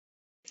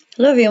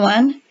Hello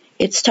everyone,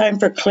 it's time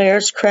for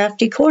Claire's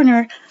Crafty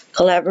Corner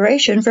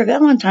collaboration for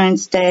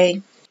Valentine's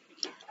Day.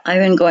 I've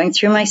been going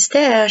through my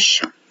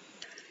stash.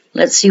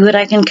 Let's see what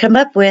I can come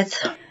up with.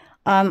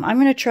 I'm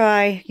going to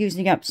try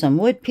using up some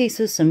wood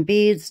pieces, some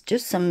beads,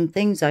 just some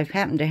things I've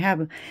happened to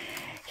have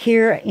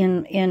here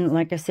in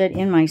like I said,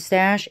 in my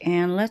stash,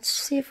 and let's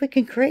see if we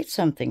can create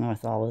something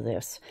with all of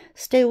this.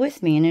 Stay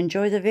with me and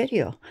enjoy the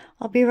video.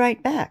 I'll be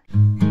right back.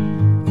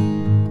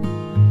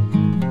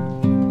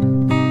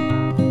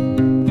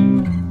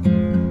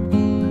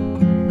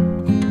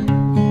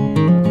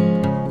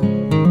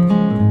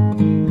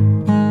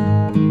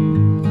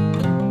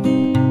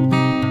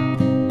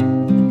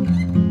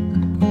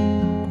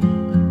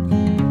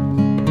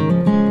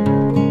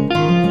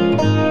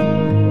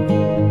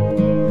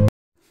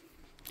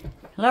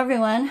 Hello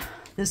everyone,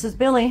 this is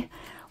Billy.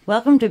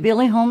 Welcome to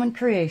Billy Home and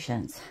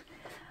Creations.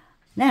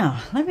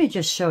 Now, let me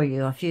just show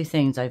you a few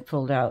things I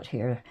pulled out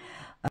here.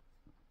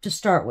 To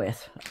start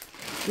with,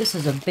 this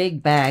is a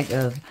big bag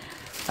of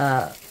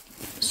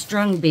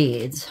strung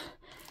beads,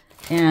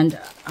 and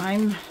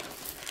I'm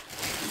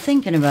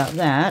thinking about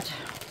that.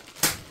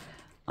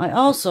 I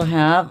also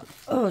have,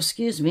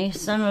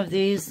 some of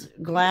these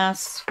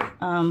glass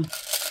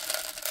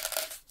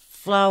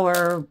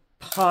flower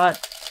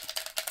pot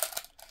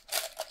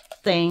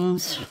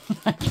things.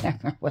 I can't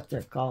remember what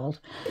they're called.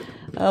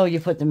 Oh,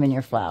 you put them in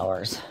your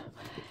flowers.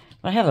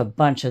 I have a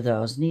bunch of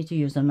those. Need to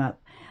use them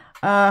up.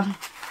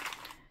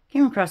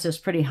 Came across this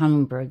pretty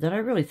hummingbird that I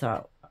really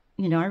thought,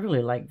 I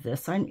really like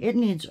this. It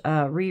needs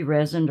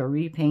re-resined or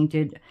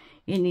repainted.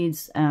 It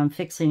needs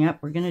fixing up.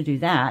 We're going to do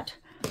that.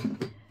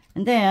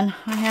 And then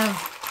I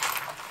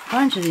have a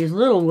bunch of these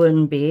little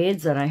wooden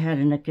beads that I had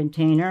in a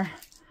container.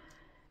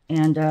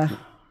 And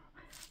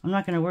I'm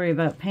not going to worry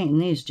about painting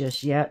these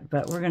just yet,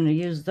 but we're going to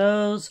use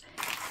those.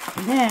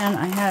 And then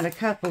I had a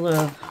couple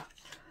of,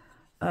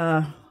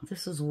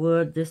 this is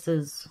wood, this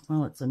is,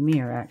 well, it's a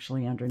mirror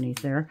actually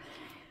underneath there.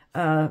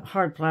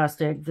 Hard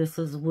plastic, this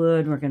is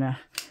wood. We're going to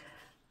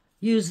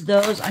use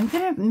those. I'm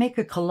going to make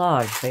a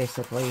collage,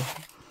 basically.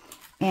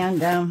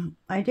 And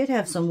I did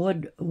have some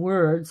wood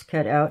words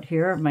cut out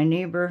here. My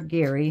neighbor,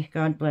 Gary,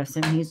 God bless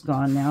him, he's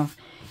gone now.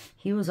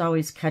 He was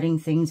always cutting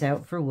things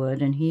out for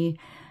wood, and he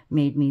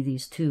made me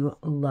these two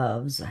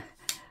loves.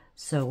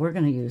 So we're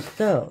going to use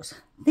those.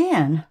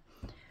 Then,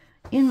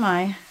 in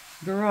my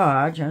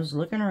garage, I was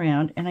looking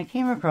around, and I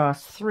came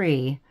across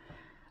 3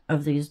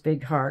 of these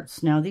big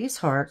hearts. Now, these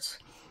hearts,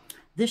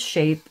 this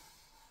shape,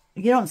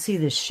 you don't see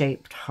this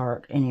shaped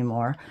heart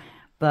anymore,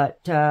 but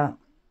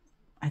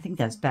I think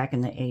that's back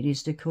in the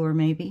 80s decor,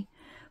 maybe.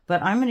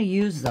 But I'm going to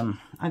use them.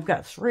 I've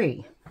got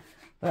 3.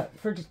 But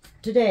for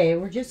today,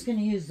 we're just going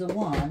to use the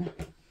one.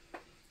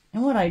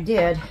 And what I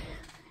did,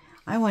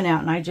 I went out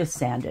and I just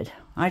sanded.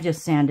 I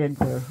just sanded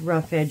the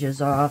rough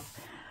edges off.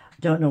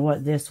 Don't know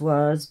what this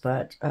was,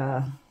 but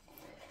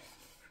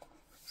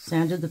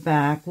sanded the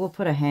back. We'll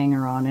put a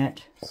hanger on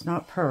it. It's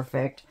not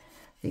perfect.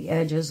 The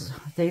edges,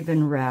 they've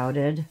been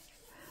routed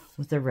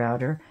with the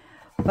router.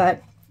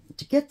 But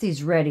to get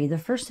these ready, the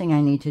first thing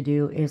I need to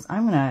do is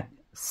I'm going to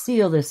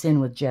seal this in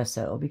with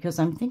gesso, because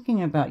I'm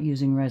thinking about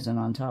using resin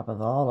on top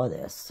of all of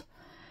this.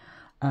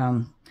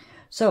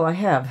 So I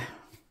have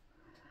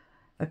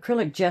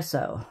acrylic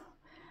gesso.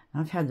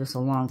 I've had this a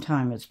long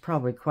time. It's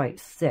probably quite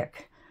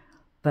thick,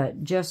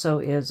 but gesso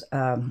is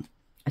a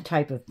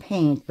type of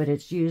paint, but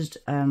it's used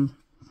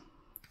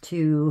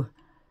to,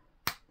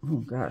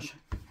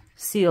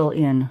 seal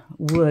in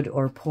wood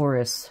or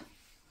porous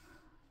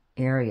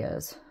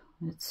areas.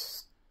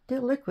 It's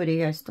still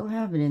liquidy. I still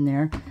have it in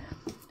there.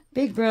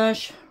 Big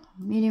brush,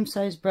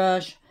 medium-sized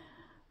brush,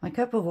 my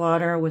cup of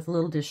water with a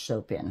little dish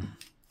soap in.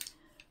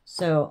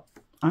 So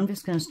I'm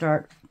just going to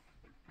start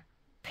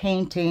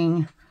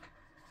painting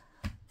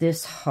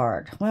this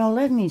heart. Well,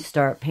 let me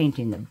start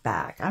painting the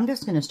back. I'm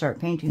just going to start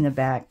painting the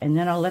back, and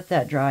then I'll let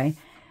that dry,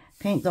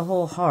 paint the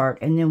whole heart,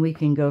 and then we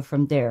can go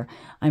from there.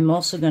 I'm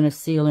also going to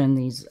seal in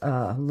these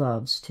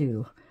loves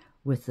too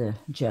with the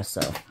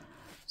gesso.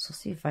 So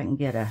see if I can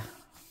get a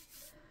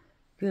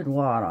good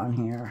wad on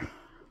here.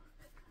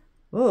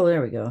 Oh,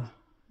 there we go.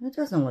 It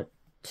doesn't look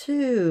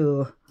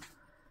too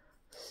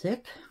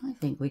thick. I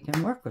think we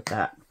can work with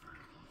that.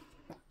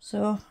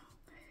 So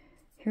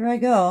here I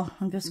go.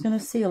 I'm just going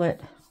to seal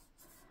it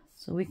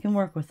so we can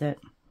work with it.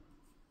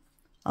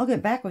 I'll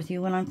get back with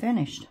you when I'm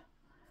finished.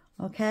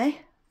 Okay?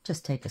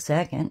 Just take a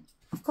second.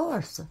 Of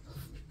course.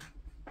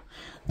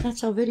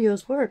 That's how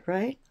videos work,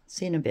 right?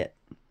 See you in a bit.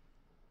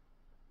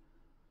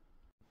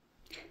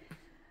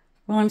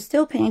 Well, I'm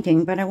still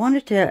painting, but I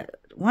wanted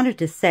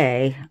to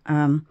say,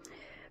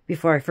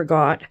 before I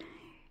forgot,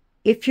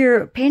 if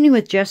you're painting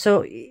with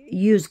gesso,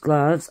 use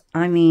gloves.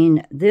 I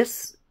mean,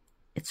 it's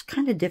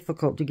kind of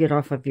difficult to get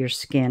off of your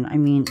skin. I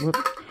mean,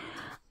 look,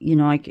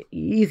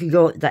 you could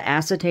go the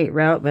acetate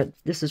route, but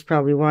this is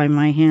probably why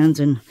my hands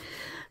and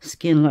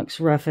skin looks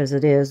rough as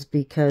it is,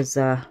 because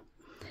I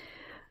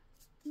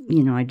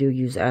do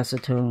use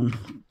acetone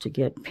to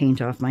get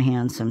paint off my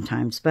hands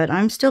sometimes. But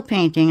I'm still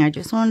painting. I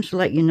just wanted to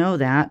let you know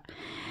that.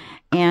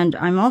 And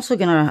I'm also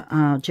going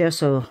to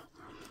gesso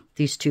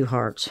these 2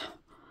 hearts.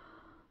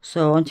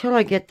 So until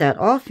I get that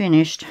all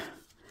finished,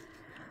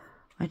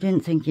 I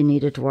didn't think you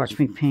needed to watch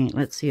me paint.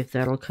 Let's see if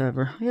that'll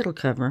cover. It'll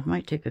cover.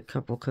 Might take a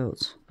couple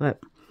coats. But,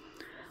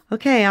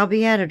 okay, I'll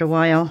be at it a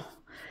while.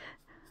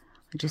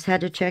 I just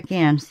had to check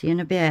in. See you in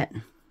a bit.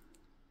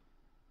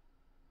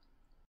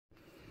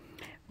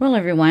 Well,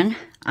 everyone,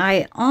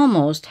 I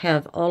almost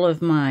have all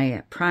of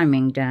my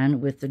priming done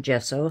with the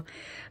gesso,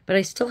 but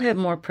I still have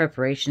more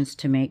preparations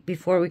to make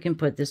before we can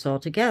put this all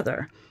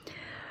together.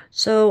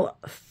 So,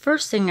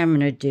 first thing I'm going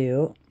to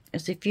do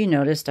is, if you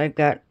noticed, I've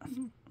got a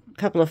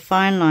couple of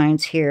fine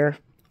lines here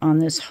on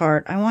this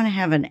heart. I want to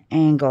have an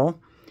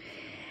angle,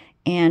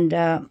 and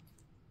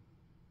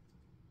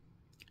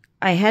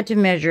I had to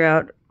measure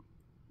out,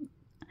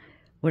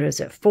 what is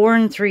it,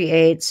 4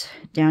 3/8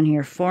 down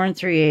here, 4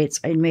 3/8.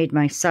 I made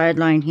my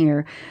sideline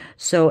here.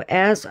 So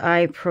as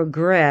I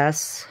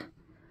progress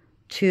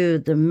to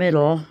the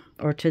middle,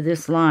 or to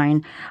this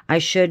line, I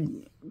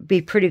should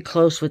be pretty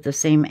close with the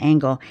same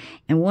angle.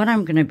 And what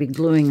I'm going to be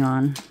gluing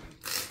on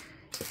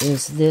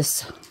is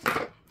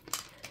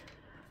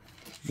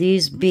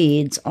these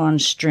beads on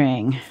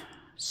string.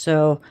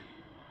 So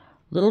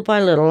little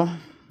by little,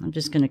 I'm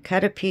just going to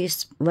cut a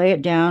piece, lay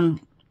it down,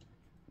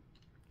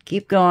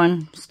 keep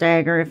going,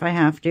 stagger if I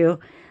have to,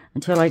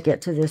 until I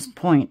get to this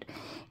point.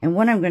 And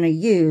what I'm going to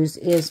use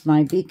is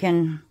my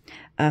Beacon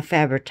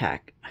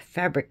Fabri-Tac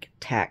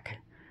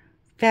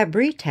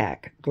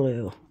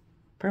glue,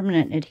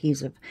 permanent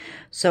adhesive.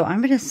 So I'm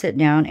going to sit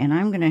down and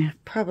I'm going to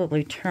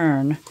probably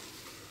turn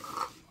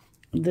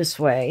this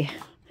way.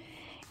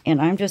 And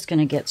I'm just going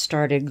to get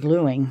started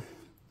gluing.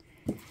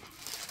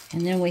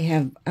 And then we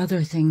have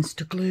other things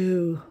to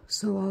glue.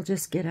 So I'll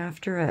just get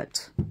after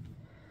it.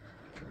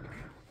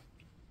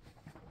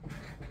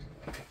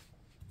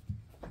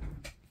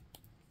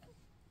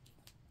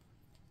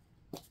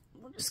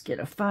 Just get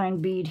a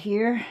fine bead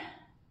here,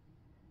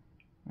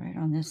 right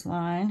on this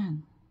line,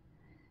 and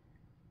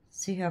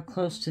see how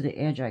close to the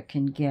edge I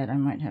can get. I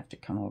might have to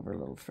come over a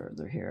little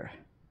further here,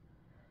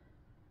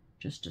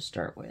 just to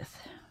start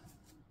with.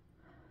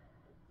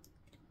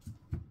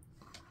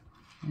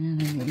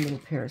 And I need a little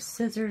pair of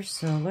scissors,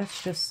 so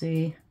let's just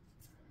see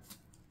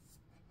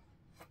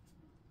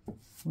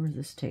where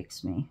this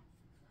takes me.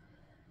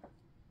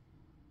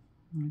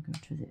 I'm going to go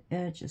to the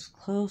edge as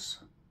close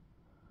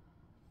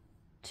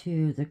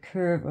to the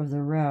curve of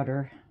the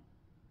router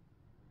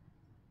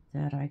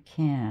that I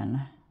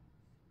can,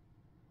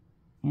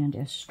 and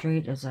as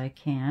straight as I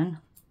can.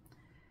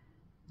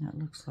 That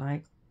looks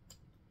like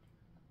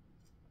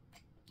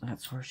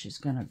that's where she's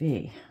going to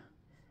be.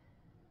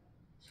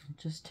 So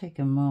just take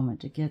a moment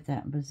to get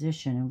that in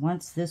position, and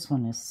once this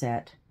one is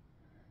set,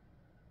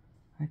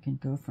 I can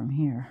go from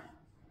here.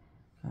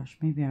 Gosh,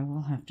 maybe I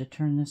will have to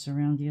turn this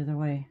around the other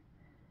way,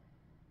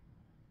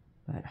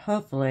 but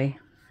hopefully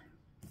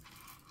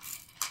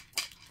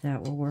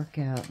that will work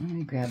out. Let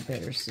me grab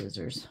better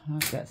scissors.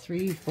 I've got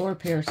 3-4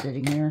 pairs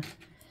sitting here.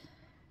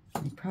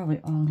 They probably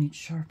all need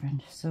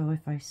sharpened. So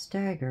if I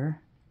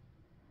stagger,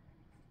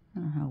 I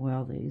don't know how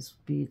well these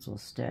beads will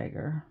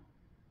stagger.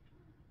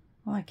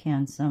 Well, I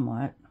can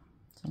somewhat.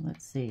 So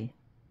let's see.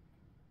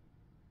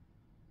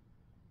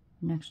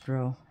 Next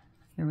row.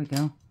 Here we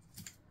go.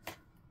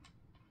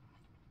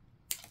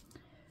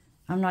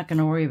 I'm not going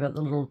to worry about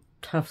the little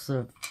tufts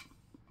of,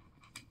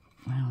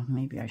 well,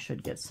 maybe I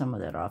should get some of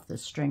that off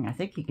this string. I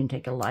think you can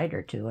take a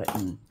lighter to it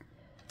and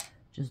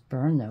just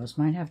burn those.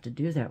 Might have to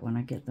do that when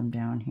I get them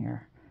down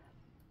here.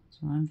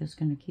 So I'm just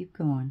going to keep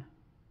going.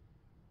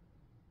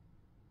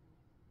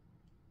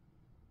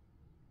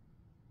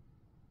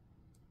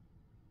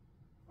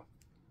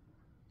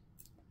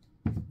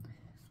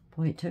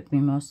 Boy, it took me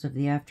most of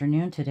the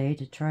afternoon today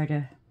to try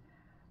to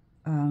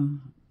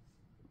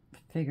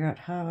figure out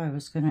how I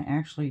was going to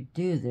actually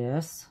do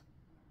this,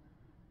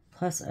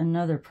 plus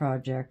another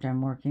project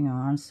I'm working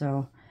on.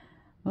 So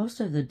most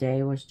of the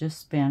day was just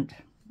spent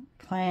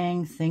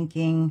playing,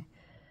 thinking,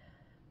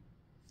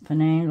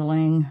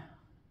 finagling,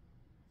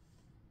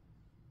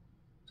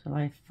 till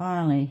I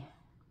finally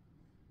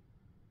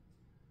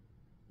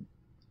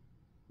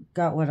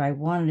got what I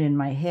wanted in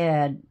my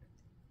head.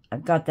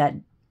 I've got that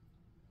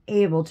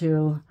able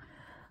to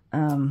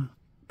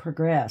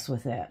progress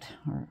with that,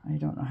 or I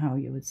don't know how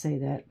you would say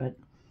that, but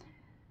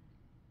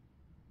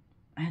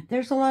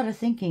there's a lot of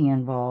thinking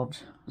involved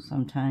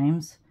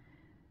sometimes.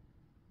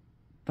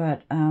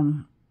 But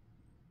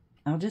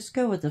I'll just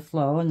go with the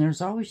flow, and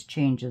there's always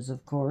changes,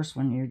 of course,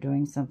 when you're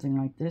doing something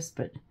like this,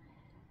 but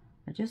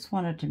I just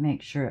wanted to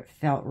make sure it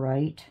felt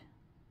right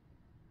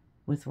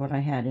with what I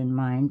had in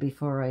mind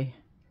before I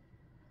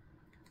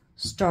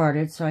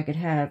started, so I could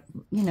have,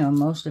 you know,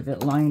 most of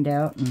it lined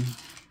out and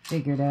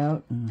figured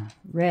out and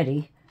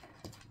ready.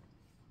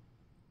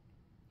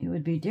 It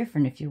would be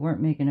different if you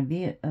weren't making a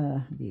video.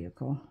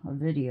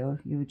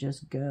 You would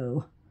just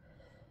go.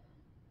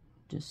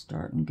 Just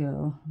start and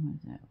go. Move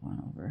that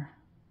one over.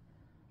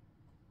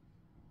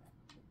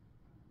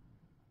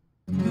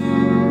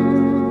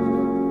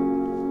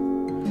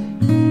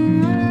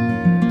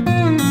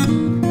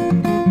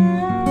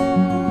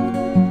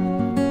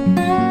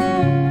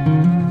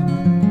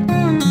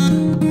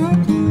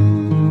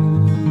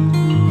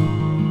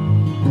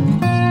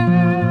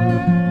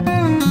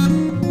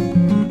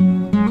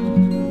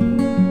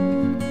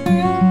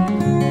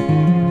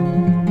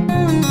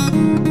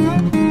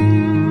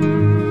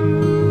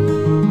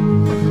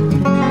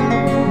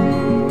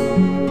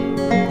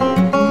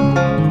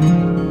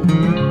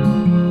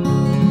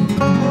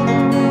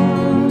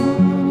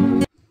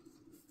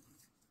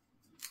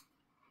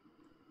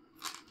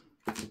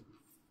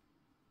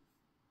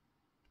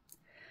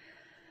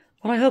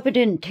 Well, I hope it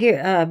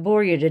didn't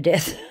bore you to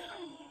death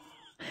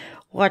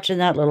watching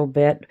that little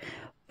bit.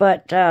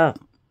 But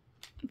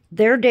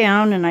they're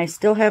down, and I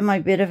still have my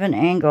bit of an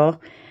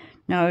angle.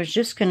 Now, I was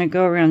just going to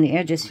go around the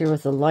edges here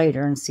with a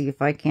lighter and see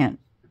if I can't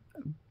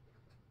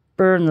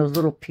burn those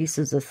little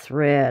pieces of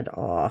thread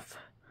off.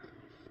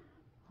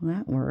 Well,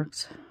 that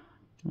works.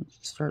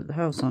 Let's start the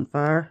house on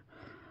fire.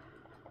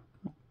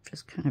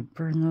 Just kind of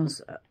burn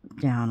those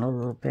down a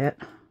little bit.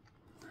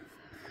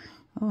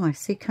 Oh, I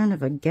see kind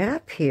of a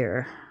gap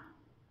here.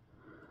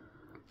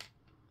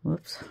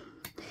 Whoops.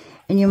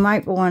 And you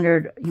might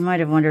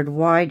have wondered,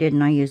 why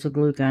didn't I use a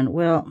glue gun?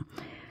 Well,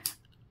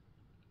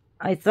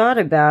 I thought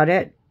about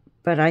it,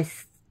 but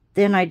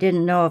then I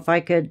didn't know if I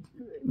could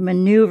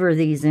maneuver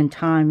these in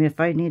time if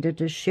I needed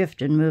to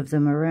shift and move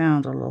them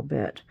around a little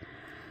bit.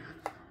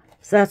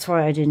 So that's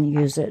why I didn't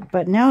use it.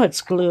 But now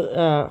it's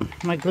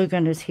my glue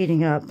gun is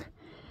heating up,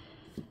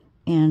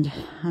 and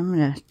I'm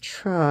going to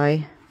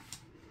try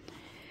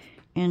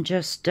and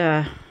just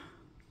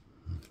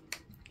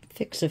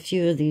fix a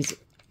few of these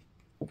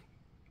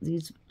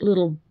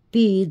little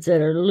beads that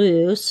are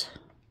loose.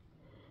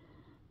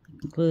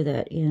 Glue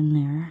that in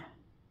there,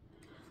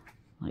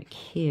 like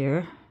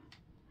here.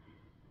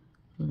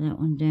 Glue that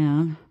one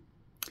down.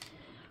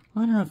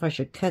 Well, I don't know if I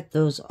should cut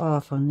those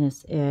off on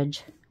this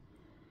edge,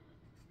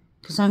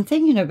 because I'm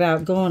thinking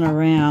about going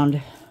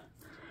around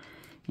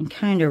and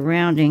kind of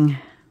rounding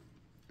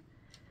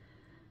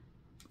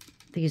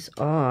these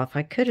off.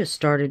 I could have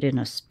started in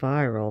a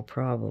spiral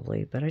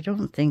probably, but I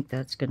don't think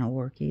that's going to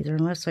work either,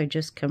 unless I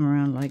just come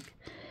around like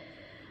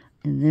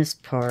in this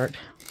part.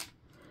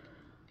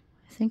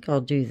 I think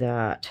I'll do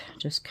that.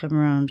 Just come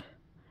around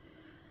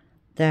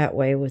that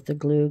way with the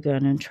glue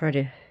gun and try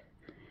to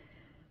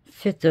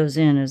fit those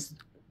in as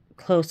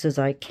close as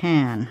I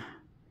can.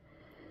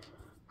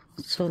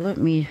 So let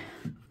me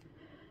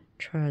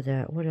try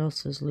that. What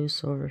else is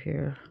loose over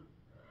here?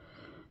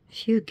 A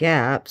few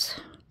gaps.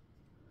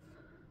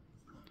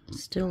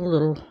 Still a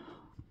little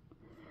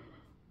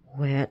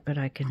wet, but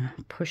I can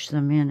push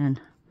them in and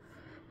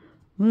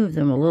move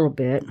them a little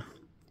bit.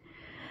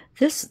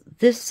 This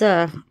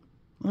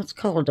let's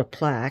call it a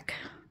plaque,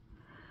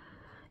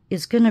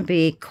 is going to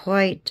be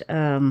quite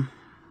do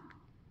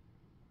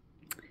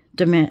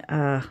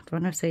I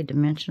want to say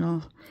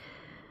dimensional?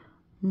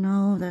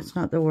 No, that's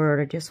not the word.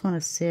 I just want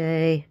to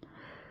say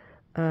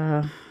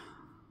I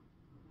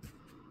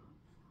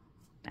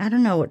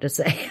don't know what to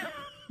say.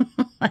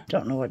 I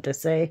don't know what to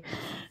say.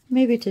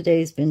 Maybe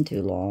today's been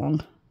too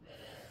long.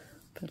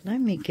 But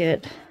let me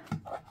get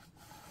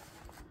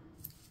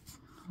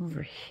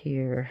over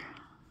here.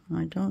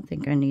 I don't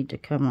think I need to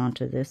come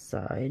onto this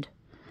side.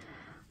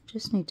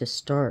 Just need to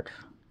start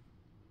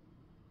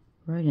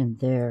right in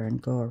there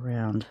and go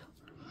around.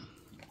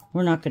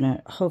 We're not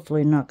gonna,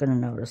 hopefully not gonna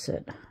notice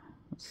it.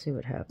 Let's see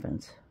what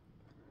happens.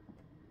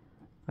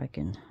 I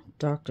can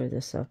doctor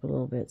this up a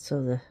little bit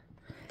so the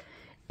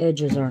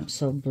edges aren't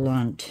so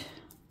blunt.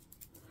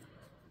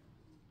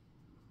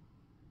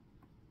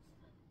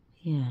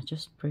 Yeah,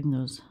 just bring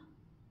those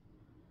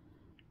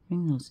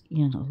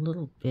in a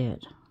little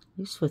bit. At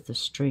least with the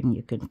string,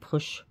 you can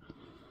push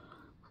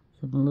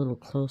them a little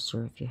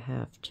closer if you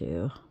have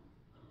to.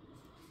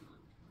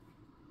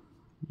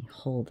 Let me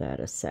hold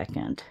that a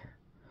second.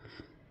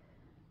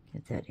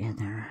 Get that in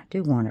there. I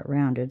do want it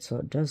rounded so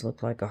it does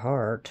look like a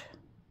heart.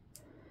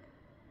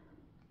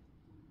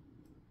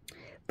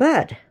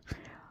 But,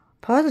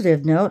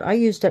 positive note, I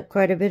used up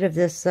quite a bit of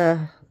this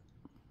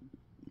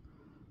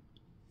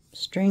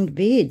stringed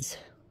beads.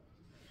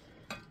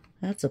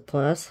 That's a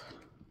plus.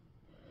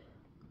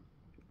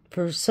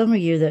 For some of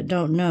you that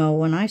don't know,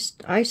 when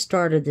I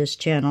started this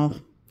channel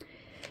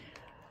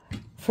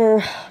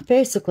for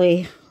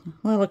basically,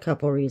 well, a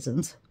couple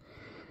reasons.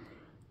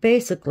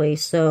 Basically,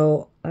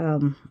 so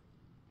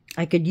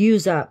I could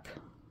use up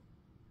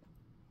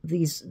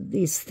these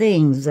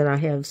things that I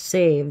have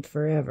saved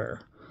forever,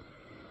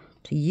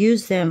 to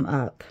use them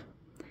up,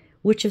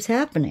 which is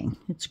happening.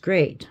 It's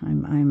great.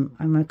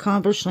 I'm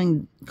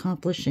accomplishing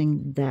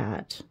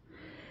that.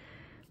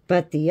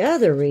 But the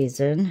other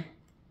reason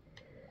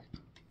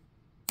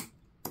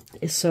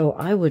is so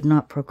I would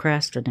not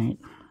procrastinate.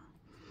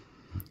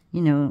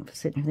 You know,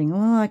 sitting there thinking,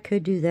 oh, I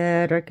could do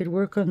that. I could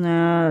work on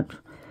that.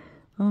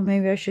 Oh,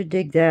 maybe I should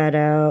dig that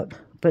out.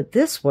 But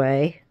this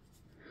way,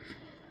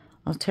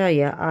 I'll tell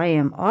you, I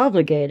am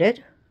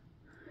obligated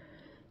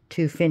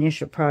to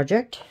finish a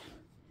project.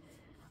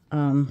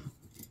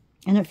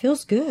 And it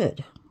feels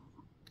good.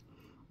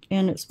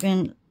 And it's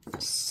been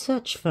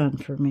such fun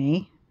for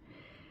me.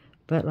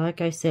 But like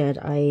I said,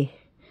 I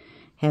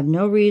have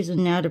no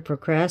reason now to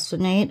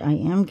procrastinate. I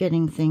am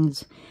getting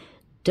things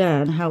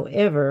done.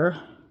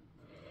 However,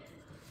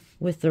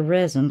 with the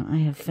resin, I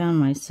have found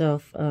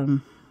myself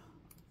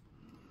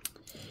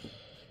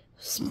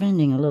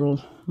spending a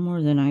little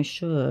more than I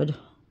should,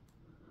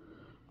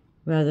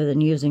 rather than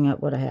using up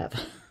what I have.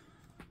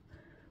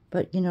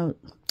 But, you know,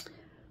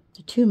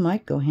 the two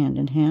might go hand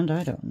in hand.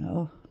 I don't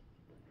know.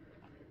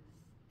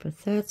 But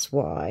that's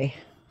why.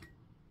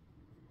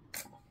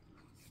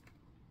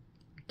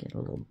 Get a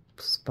little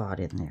spot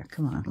in there.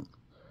 Come on.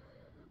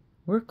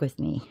 Work with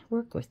me.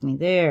 Work with me.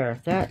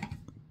 There. That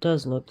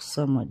does look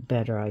somewhat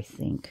better, I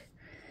think.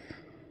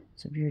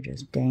 So if you're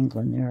just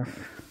dangling there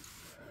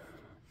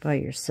by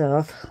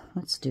yourself,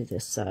 let's do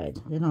this side.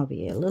 Then I'll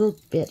be a little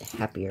bit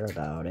happier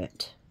about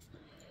it.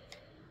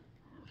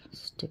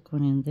 Stick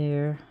one in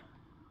there.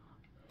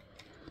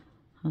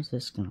 How's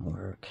this going to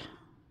work?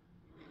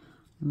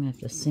 I'm going to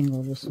have to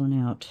single this one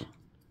out.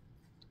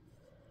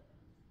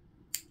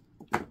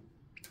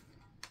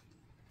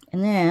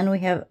 And then we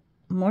have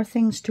more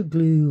things to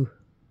glue.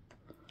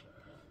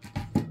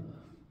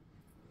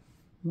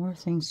 More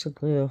things to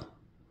glue.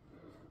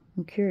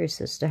 I'm curious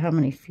as to how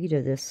many feet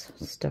of this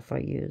stuff I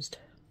used.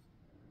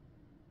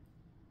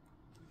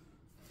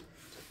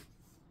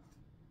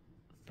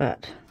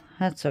 But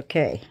that's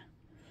okay.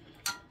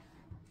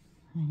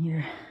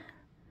 And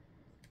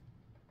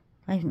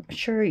I'm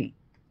sure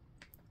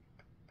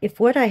if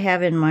what I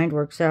have in mind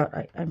works out,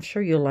 I'm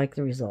sure you'll like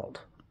the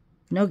result.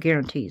 No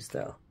guarantees,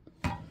 though.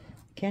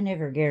 Can't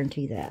ever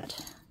guarantee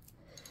that.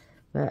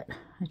 But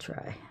I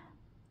try.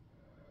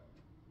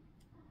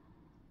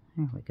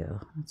 There we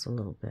go. That's a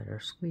little better.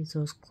 Squeeze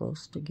those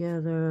close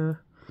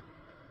together.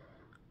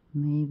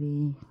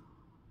 Maybe.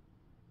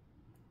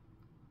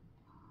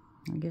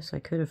 I guess I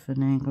could have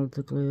finagled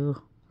the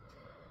glue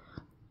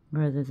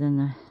rather than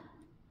the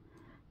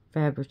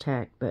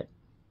Fabri-Tac, but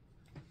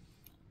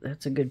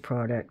that's a good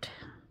product.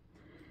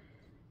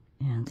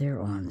 And they're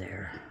on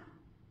there.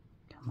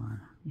 Come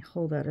on. You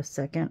hold that a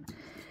second.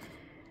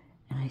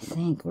 And I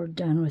think we're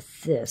done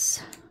with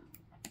this.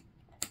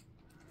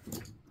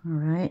 All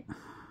right.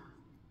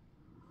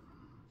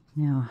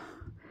 Now,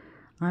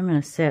 I'm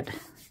going to set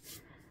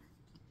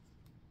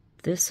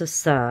this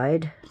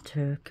aside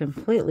to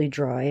completely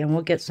dry, and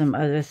we'll get some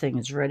other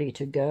things ready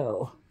to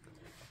go.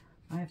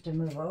 I have to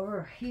move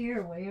over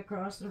here, way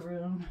across the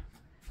room.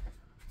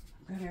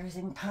 I've got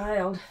everything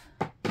piled.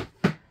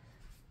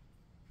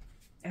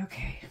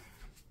 Okay.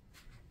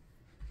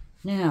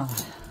 Now,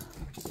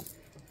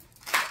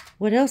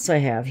 what else I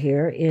have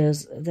here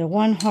is the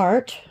one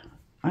heart.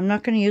 I'm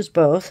not going to use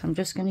both. I'm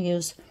just going to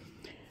use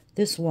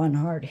this one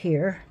heart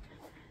here.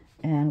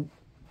 And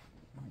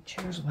my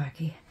chair's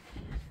wacky.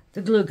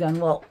 The glue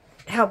gun will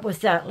help with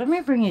that. Let me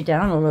bring you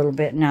down a little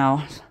bit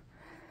now.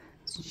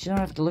 So you don't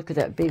have to look at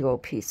that big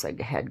old piece I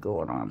had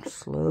going on.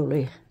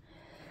 Slowly.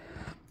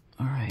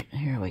 All right,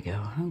 here we go.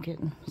 I'm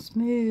getting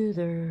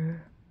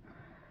smoother.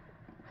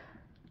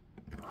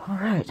 All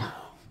right.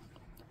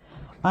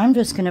 I'm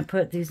just going to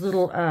put these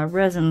little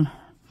resin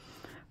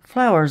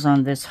flowers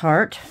on this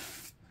heart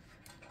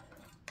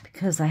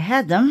because I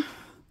had them.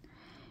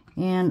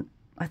 And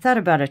I thought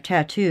about a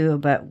tattoo,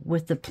 but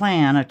with the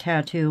plan, a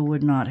tattoo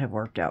would not have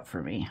worked out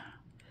for me.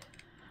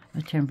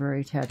 A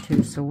temporary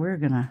tattoo. So we're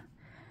going to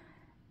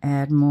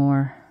add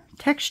more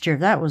texture.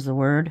 That was the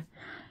word.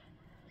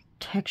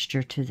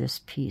 Texture to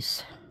this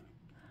piece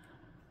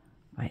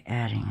by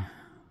adding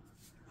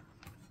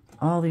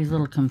all these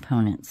little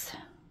components.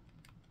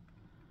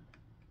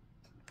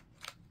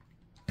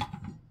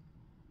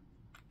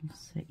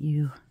 Set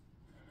you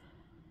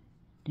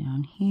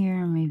down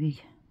here,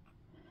 maybe.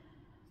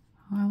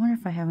 Oh, I wonder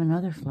if I have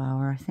another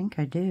flower. I think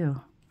I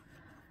do.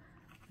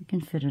 We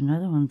can fit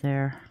another one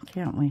there,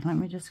 can't we? Let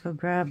me just go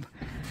grab.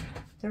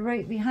 They're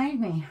right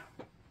behind me.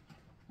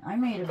 I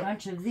made a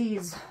bunch of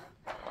these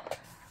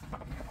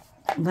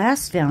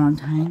last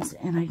Valentine's,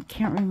 and I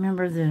can't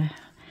remember the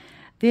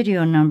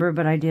video number,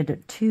 but I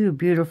did 2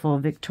 beautiful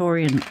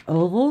Victorian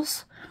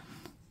ovals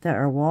that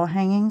are wall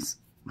hangings.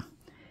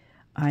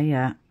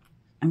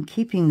 I'm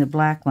keeping the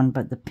black one,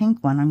 but the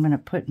pink one I'm going to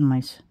put in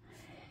my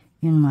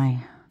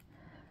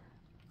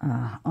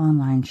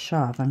online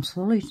shop. I'm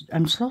slowly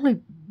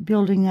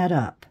building that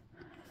up,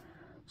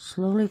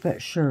 slowly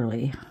but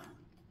surely.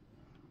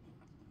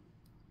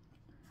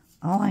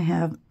 All I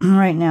have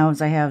right now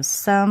is I have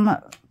some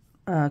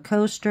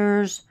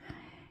coasters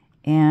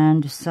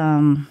and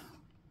some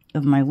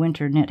of my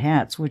winter knit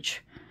hats,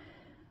 which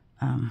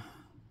you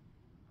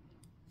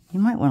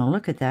might want to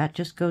look at that.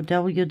 Just go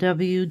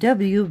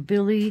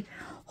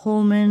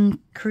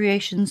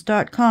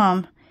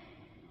www.billyholmancreations.com,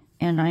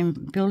 and I'm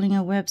building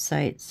a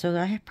website, so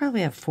I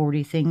probably have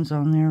 40 things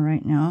on there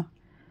right now.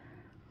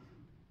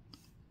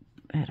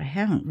 But I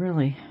haven't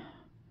really...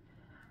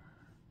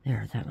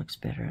 There, that looks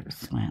better at a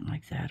slant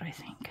like that, I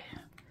think.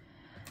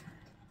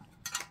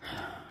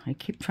 I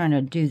keep trying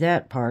to do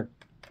that part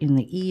in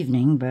the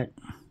evening, but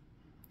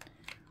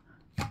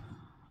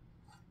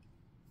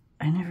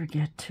I never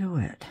get to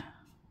it.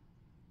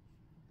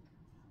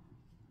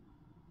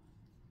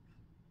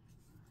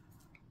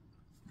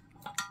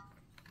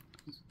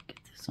 Let's get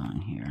this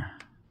on here.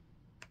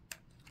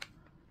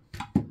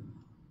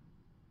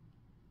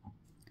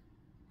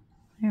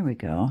 There we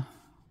go.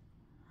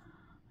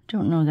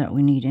 Don't know that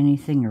we need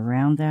anything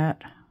around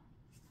that.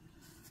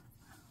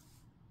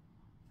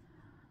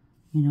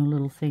 You know,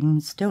 little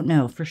things. Don't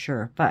know for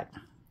sure, but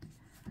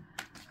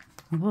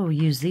we'll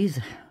use these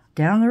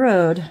down the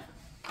road.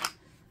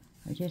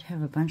 I did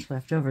have a bunch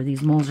left over.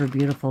 These molds are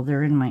beautiful.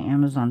 They're in my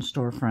Amazon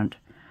storefront.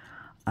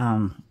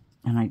 And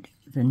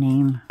the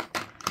name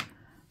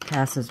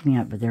passes me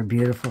up, but they're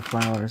beautiful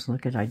flowers.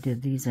 Look at, I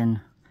did these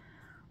in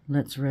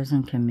Let's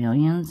Resin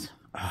Chameleons.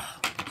 Oh,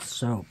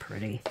 so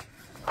pretty.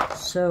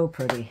 So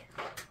pretty.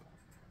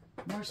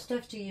 More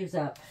stuff to use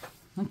up.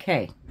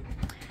 Okay.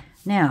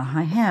 Now,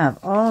 I have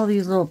all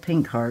these little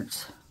pink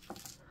hearts.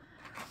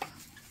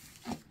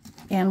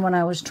 And when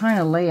I was trying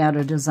to lay out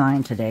a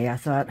design today, I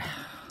thought,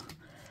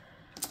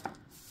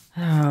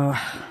 oh,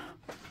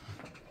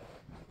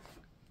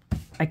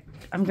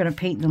 I'm going to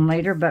paint them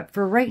later, but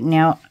for right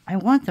now, I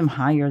want them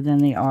higher than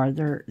they are.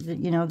 They're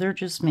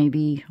just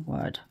maybe,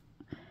 what?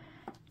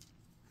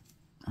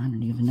 I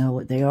don't even know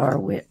what they are.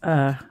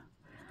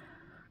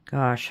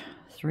 Gosh,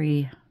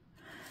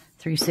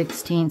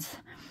 3/16.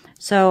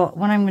 So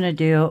what I'm going to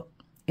do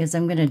is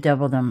I'm going to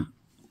double them.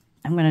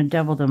 I'm going to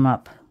double them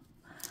up.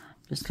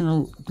 Just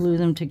going to glue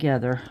them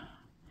together.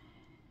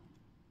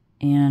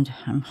 And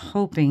I'm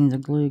hoping the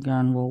glue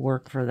gun will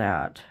work for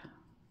that.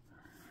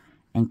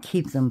 And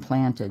keep them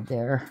planted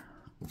there.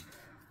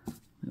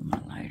 Move my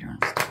lighter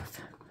and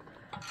stuff.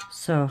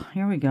 So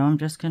here we go. I'm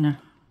just going to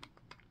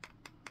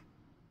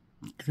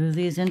glue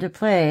these into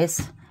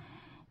place.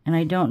 And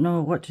I don't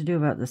know what to do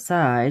about the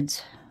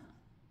sides.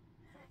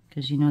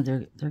 Because, you know,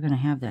 they're going to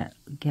have that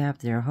gap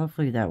there.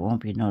 Hopefully that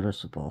won't be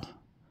noticeable.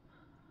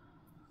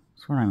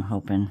 That's what I'm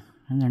hoping.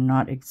 And they're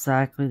not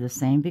exactly the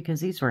same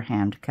because these were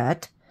hand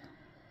cut.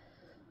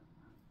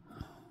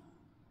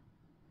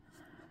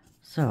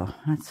 So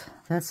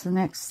that's the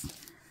next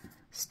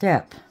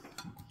step.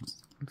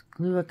 Let's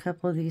glue a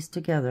couple of these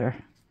together.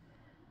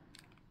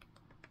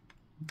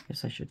 I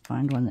guess I should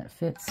find one that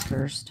fits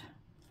first.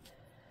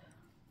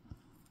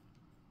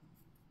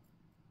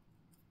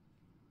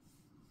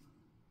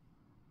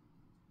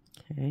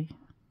 Okay.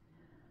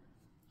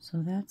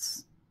 So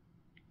that's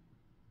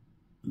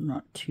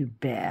not too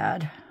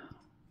bad.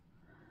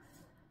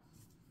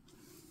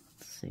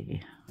 Let's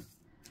see.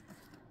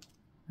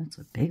 That's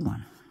a big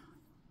one.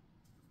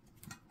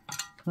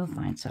 We'll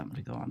find something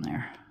to go on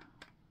there.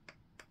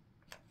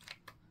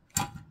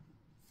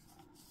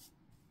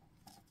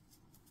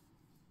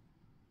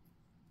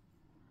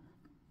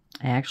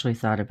 I actually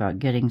thought about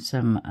getting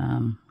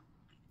some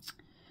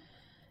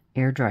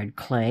air-dried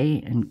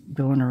clay and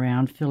going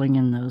around filling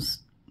in those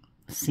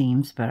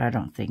seams, but I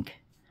don't think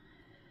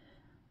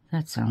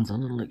that sounds a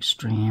little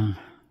extreme.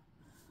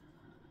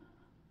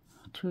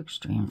 Too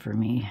extreme for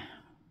me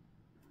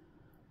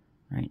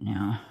right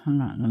now. I'm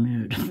not in the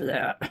mood for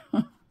that.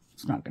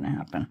 It's not going to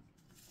happen.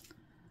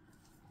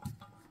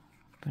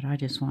 But I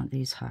just want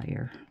these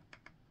higher.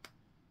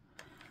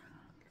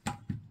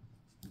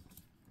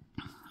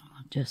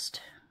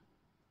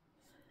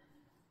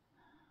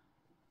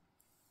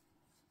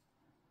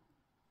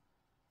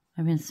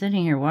 I've been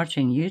sitting here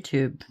watching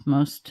YouTube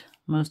most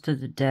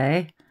of the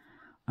day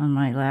on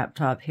my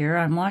laptop here.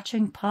 I'm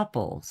watching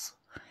Popples.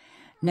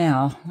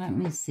 Now, let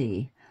me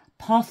see.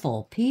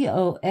 Poffle,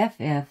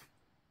 P-O-F-F-L-E'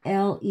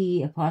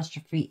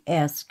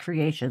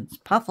 Creations,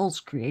 Puffles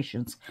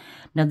Creations.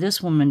 Now,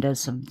 this woman does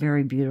some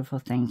very beautiful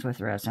things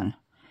with resin.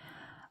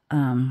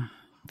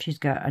 She's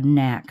got a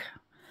knack,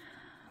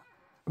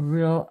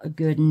 real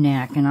good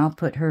knack, and I'll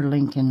put her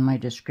link in my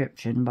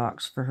description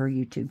box for her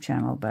YouTube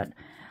channel, but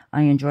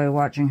I enjoy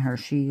watching her.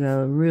 She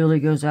really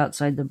goes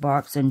outside the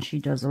box, and she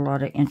does a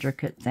lot of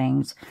intricate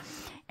things.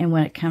 And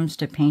when it comes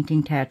to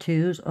painting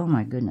tattoos, oh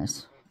my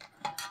goodness,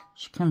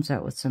 she comes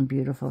out with some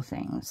beautiful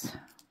things.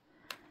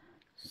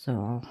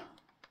 So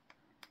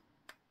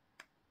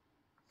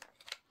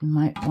you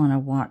might want to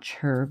watch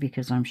her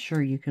because I'm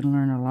sure you can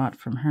learn a lot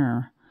from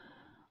her.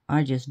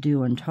 I just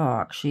do and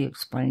talk. She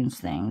explains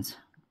things.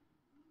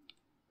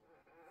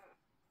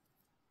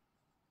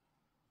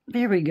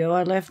 There we go.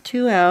 I left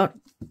two out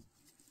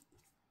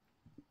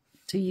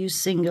to use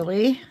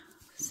singly.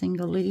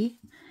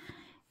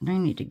 And I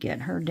need to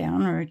get her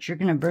down or you're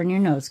going to burn your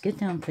nose. Get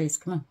down, please.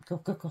 Come on. Go,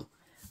 go, go.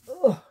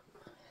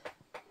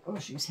 Oh,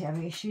 she's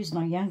heavy. She's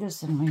my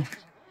youngest and my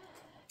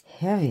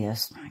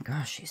heaviest. My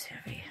gosh, she's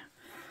heavy.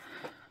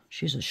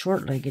 She's a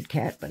short-legged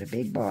cat, but a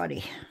big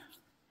body.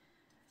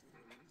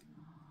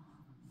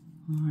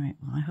 All right,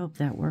 well, I hope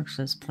that works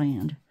as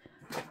planned.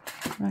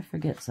 Did I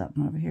forget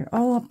something over here?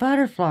 Oh, a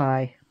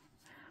butterfly.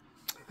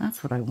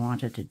 That's what I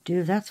wanted to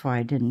do. That's why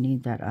I didn't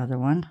need that other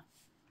one.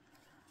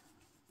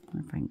 I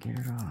wonder if I can get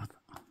it off.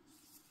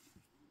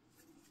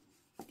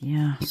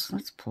 Yeah, so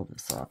let's pull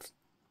this off.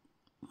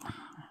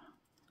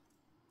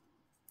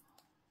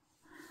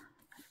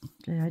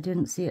 I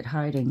didn't see it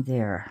hiding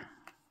there.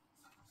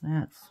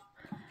 That's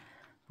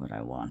what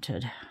I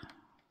wanted.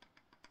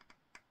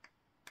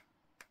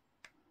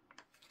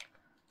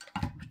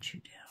 Put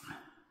you down.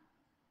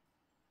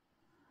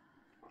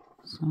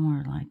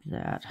 Somewhere like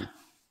that. Have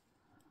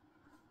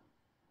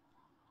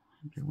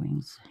your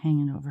wings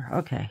hanging over.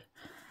 Okay.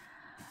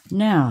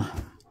 Now,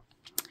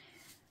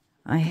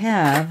 I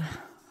have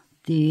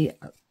the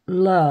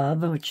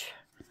Love, which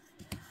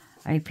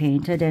I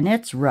painted, and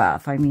it's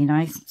rough. I mean,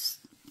 I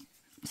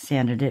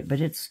sanded it,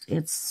 but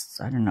it's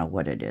I don't know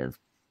what it is.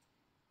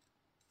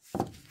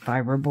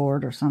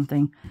 Fiberboard or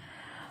something.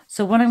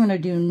 So what I'm going to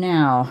do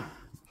now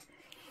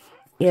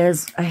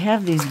is I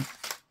have these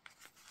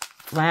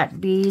flat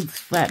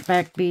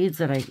back beads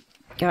that I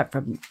got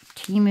from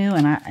Temu,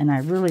 and I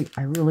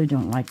really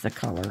don't like the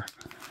color.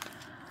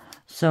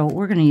 So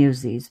we're going to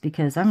use these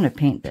because I'm going to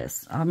paint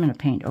this. I'm going to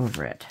paint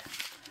over it.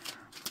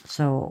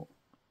 So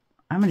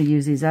I'm going to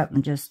use these up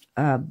and just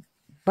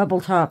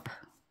bubble top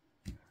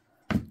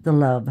the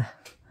love.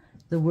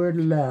 The word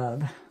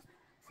love.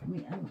 Let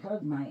me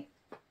unplug my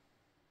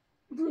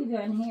glue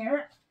gun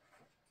here.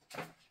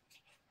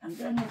 I'm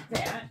done with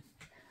that.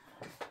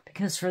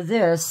 Because for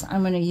this,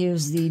 I'm going to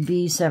use the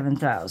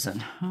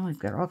B7000. Oh, we've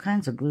got all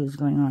kinds of glues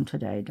going on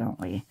today, don't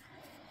we?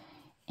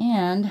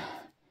 And,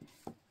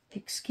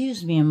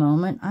 excuse me a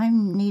moment, I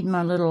need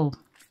my little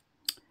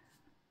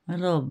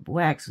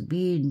wax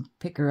bead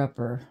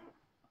picker-upper.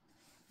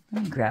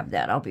 Let me grab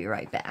that. I'll be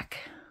right back.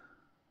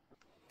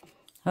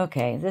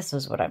 Okay, this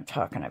is what I'm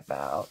talking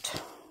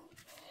about.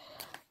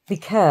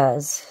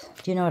 Because,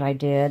 do you know what I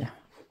did?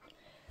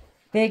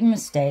 Big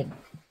mistake,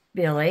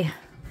 Billy.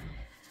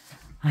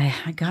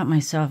 I got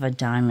myself a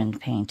diamond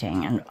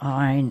painting, and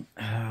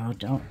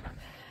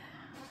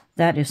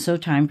that is so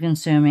time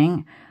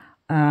consuming.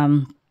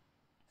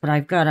 But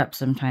I've got up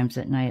sometimes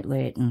at night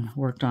late and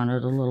worked on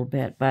it a little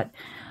bit. But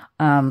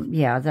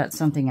yeah, that's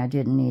something I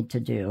didn't need to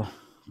do,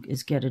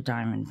 is get a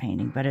diamond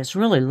painting. But it's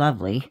really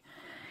lovely.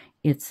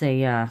 It's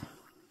a,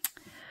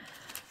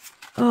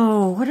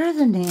 oh, what are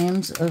the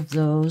names of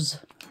those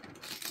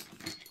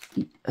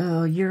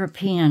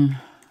European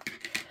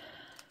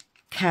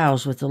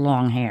cows with the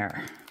long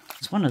hair?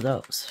 It's one of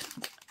those,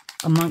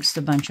 amongst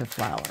a bunch of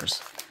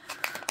flowers.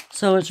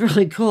 So it's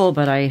really cool,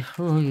 but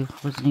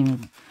wasn't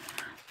even,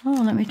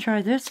 oh, let me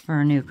try this for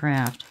a new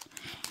craft.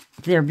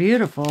 They're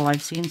beautiful.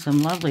 I've seen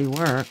some lovely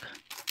work.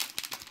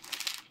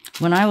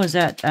 When I was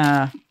at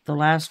the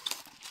last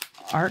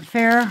art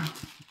fair,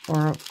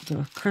 or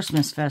the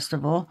Christmas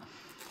festival,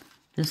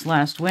 this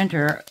last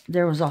winter,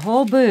 there was a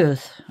whole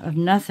booth of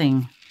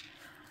nothing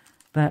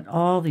but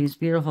all these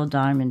beautiful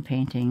diamond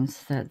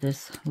paintings that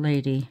this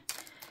lady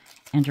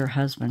and her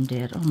husband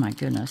did. Oh my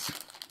goodness.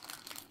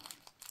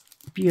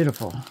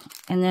 Beautiful.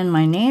 And then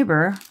my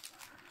neighbor,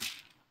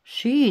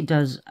 she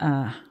does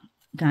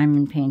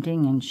diamond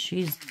painting, and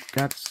she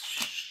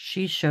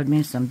showed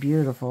me some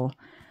beautiful,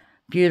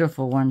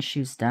 beautiful ones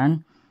she's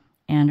done.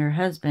 And her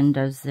husband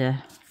does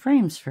the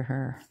frames for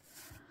her.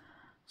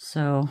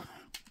 So,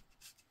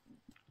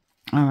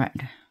 all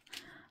right.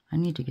 I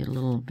need to get a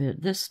little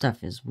bit, this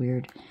stuff is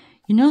weird.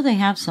 You know, they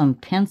have some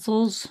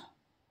pencils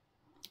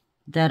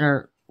that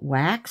are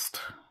waxed.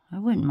 I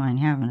wouldn't mind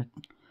having a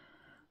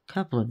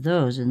couple of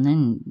those, and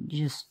then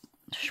just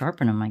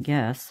sharpen them, I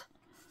guess.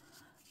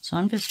 So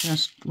I'm just going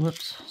to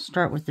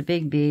start with the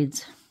big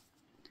beads.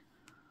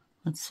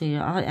 Let's see.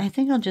 I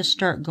think I'll just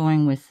start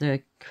going with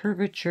the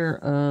curvature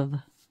of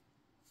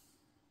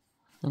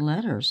the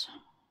letters.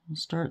 I'll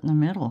start in the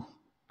middle,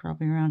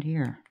 probably around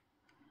here.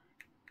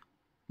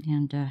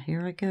 And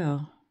here I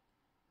go.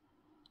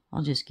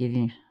 I'll just give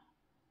you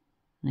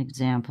an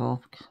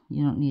example.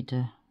 You don't need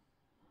to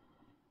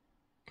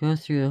go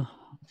through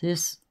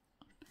this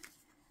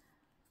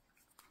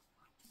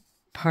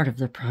part of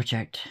the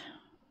project.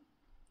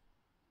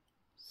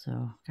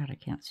 So, God, I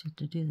can't seem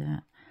to do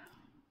that.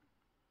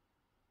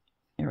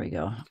 There we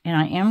go. And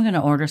I am going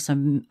to order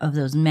some of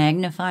those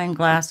magnifying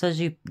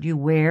glasses you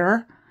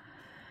wear,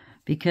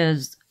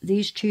 because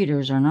these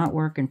cheaters are not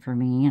working for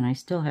me, and I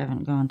still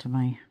haven't gone to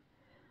my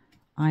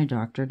eye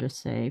doctor to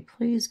say,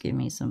 please give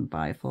me some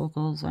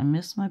bifocals. I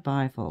miss my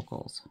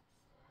bifocals.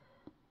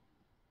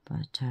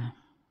 But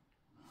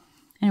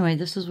anyway,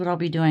 this is what I'll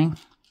be doing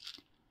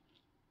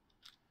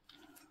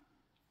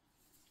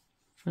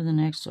for the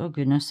next, oh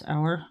goodness,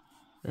 hour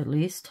at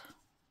least.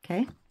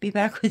 Okay, be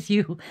back with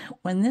you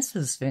when this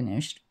is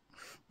finished.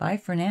 Bye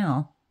for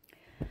now.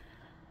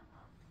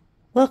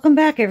 Welcome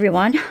back,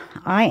 everyone.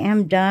 I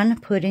am done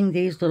putting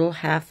these little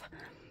half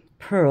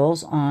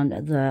pearls on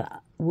the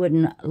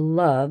wooden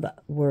love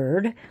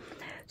word.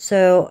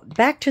 So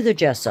back to the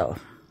gesso.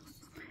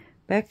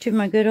 Back to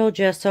my good old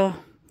gesso.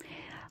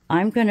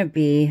 I'm going to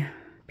be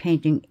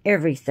painting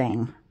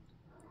everything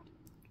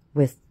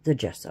with the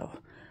gesso.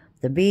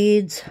 The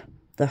beads,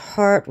 the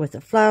heart with the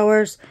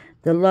flowers,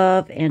 the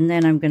love, and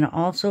then I'm going to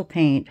also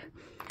paint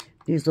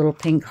these little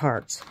pink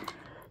hearts.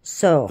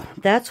 So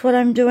that's what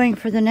I'm doing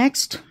for the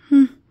next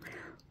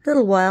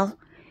little while.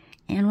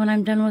 And when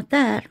I'm done with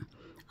that,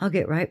 I'll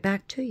get right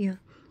back to you.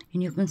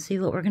 And you can see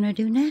what we're going to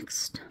do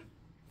next.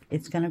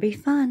 It's going to be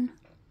fun.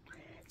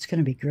 It's going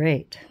to be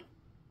great.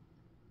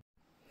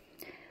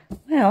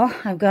 Well,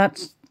 I've got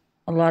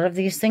a lot of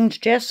these things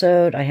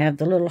gessoed. I have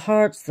the little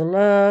hearts, the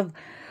love,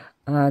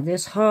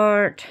 this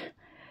heart.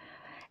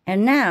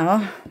 And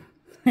now,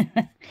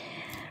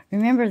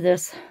 remember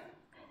this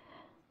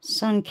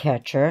sun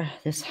catcher,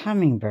 this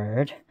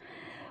hummingbird?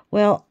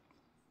 Well,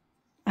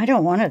 I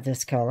don't want it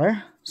this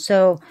color.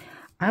 So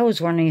I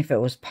was wondering if it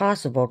was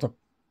possible to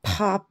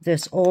pop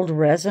this old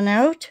resin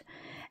out,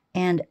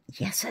 and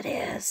yes it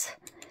is.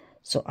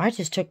 So I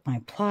just took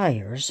my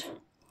pliers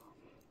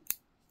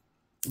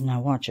Now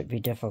watch it be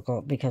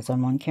difficult because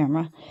I'm on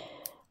camera.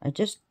 I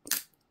just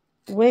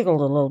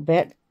wiggled a little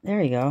bit.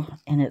 There you go.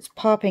 And it's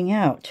popping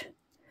out.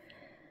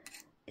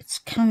 It's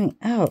coming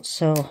out.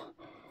 So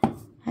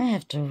I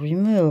have to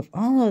remove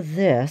all of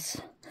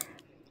this.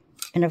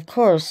 And of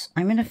course,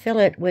 I'm going to fill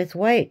it with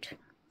white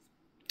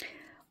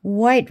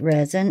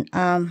resin.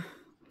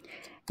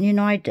 You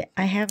know,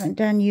 I haven't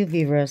done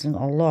UV resin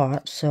a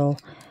lot, so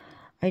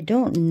I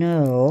don't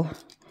know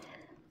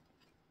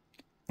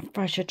if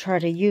I should try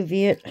to UV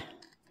it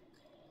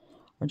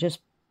or just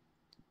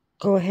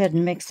go ahead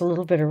and mix a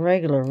little bit of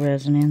regular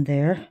resin in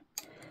there.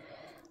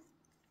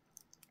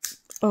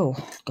 Oh,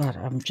 God,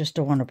 I just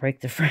don't want to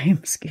break the frame.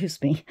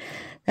 Excuse me.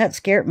 That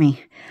scared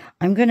me.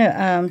 I'm going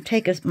to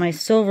take my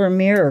silver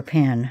mirror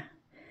pen,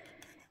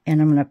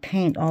 and I'm going to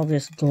paint all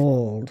this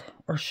gold.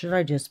 Or should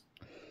I just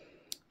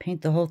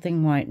paint the whole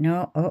thing white?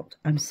 No. Oh,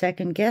 I'm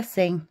second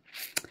guessing.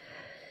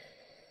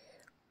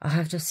 I'll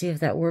have to see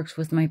if that works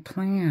with my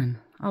plan.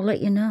 I'll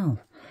let you know.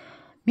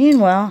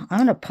 Meanwhile, I'm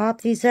going to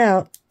pop these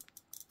out.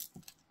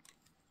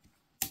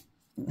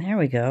 There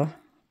we go.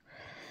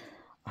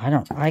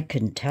 I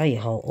couldn't tell you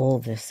how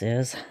old this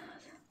is.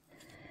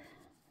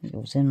 It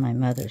was in my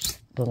mother's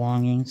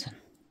belongings.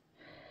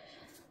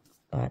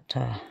 But,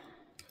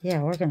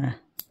 yeah, we're going to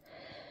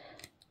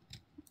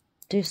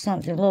do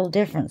something a little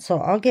different. So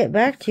I'll get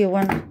back to you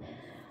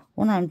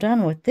when I'm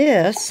done with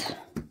this.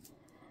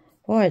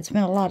 Boy, it's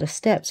been a lot of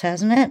steps,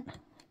 hasn't it?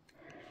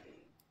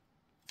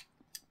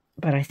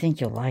 But I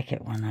think you'll like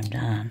it when I'm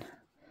done.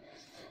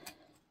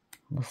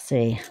 We'll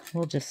see.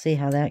 We'll just see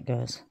how that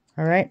goes.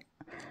 All right?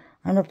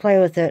 I'm going to play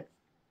with it.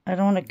 I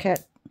don't want to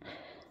cut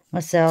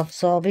myself,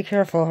 so I'll be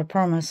careful, I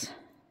promise.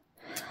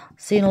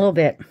 See you in a little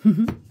bit.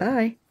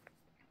 Bye.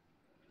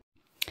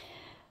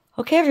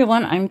 Okay,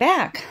 everyone, I'm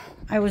back.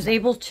 I was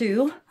able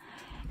to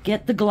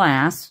get the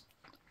glass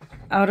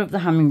out of the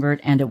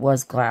hummingbird, and it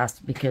was glass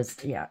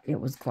because, yeah,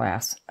 it was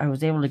glass. I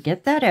was able to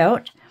get that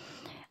out.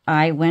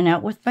 I went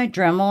out with my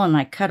Dremel, and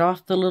I cut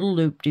off the little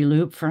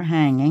loop-de-loop for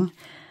hanging.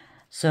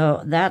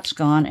 So that's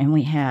gone, and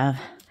we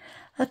have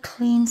a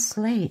clean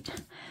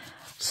slate.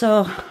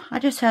 So I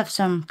just have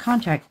some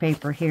contact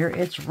paper here.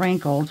 It's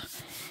wrinkled.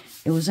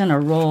 It was in a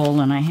roll,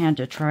 and I had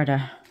to try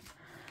to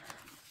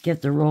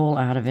get the roll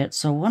out of it.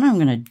 So what I'm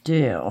going to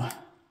do,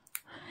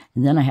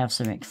 and then I have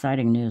some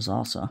exciting news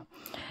also.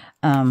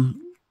 What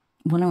I'm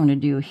going to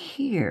do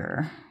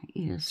here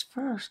is,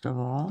 first of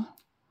all,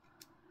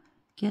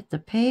 get the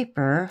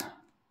paper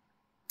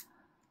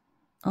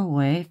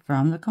away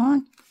from the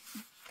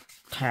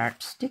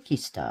contact sticky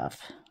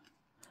stuff.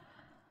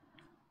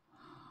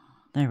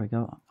 There we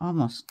go.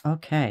 Almost.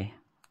 Okay.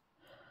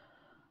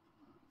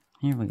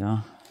 Here we go.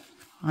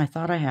 I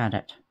thought I had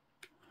it.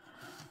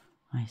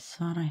 I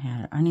thought I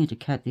had it. I need to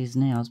cut these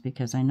nails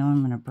because I know I'm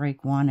going to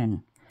break one,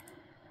 and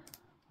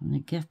when they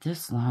get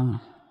this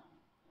long,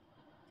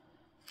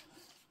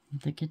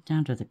 they get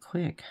down to the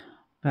quick.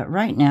 But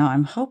right now,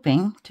 I'm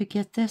hoping to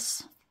get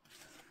this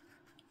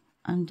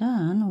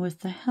undone with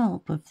the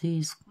help of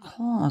these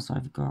claws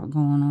I've got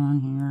going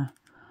on here.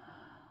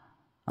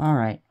 All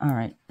right.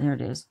 There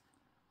it is.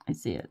 I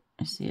see it.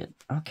 I see it.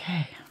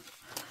 Okay.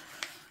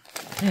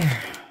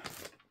 There.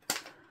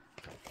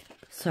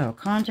 So,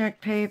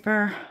 contact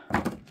paper.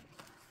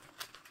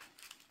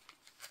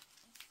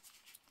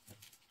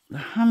 The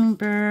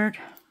hummingbird.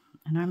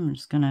 And I'm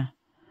just going to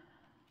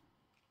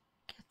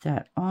get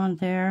that on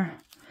there.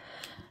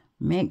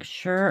 Make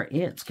sure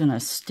it's going to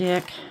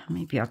stick.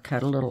 Maybe I'll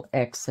cut a little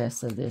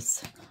excess of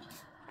this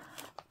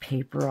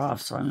paper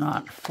off so I'm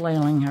not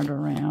flailing it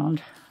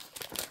around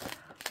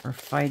or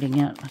fighting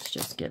it. Let's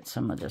just get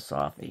some of this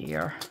off of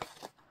here.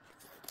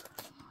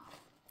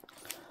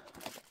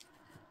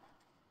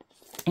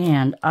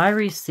 And I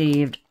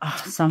received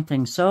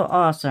something so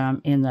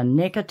awesome in the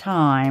nick of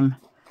time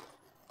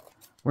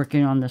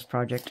working on this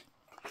project.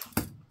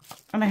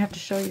 And I have to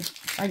show you.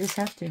 I just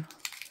have to.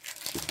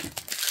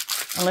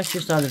 Unless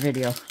you saw the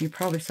video. You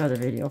probably saw the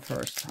video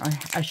first.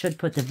 I should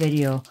put the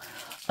video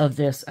of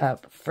this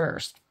up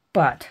first.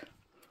 But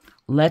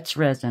Let's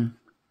Resin.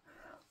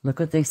 Look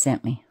what they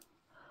sent me.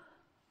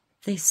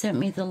 They sent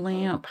me the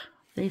lamp.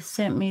 They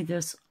sent me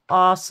this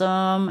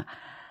awesome,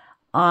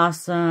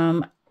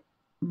 awesome,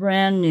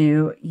 brand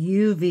new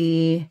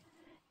UV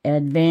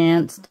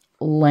advanced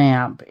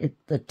lamp. It's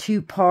the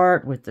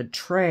 2-part with the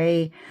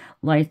tray,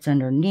 lights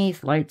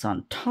underneath, lights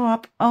on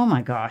top. Oh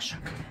my gosh.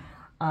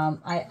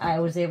 I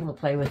was able to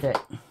play with it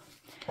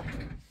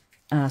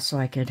so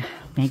I could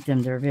make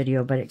them their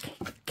video, but it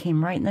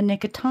came right in the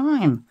nick of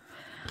time.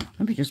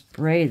 Let me just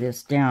spray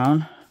this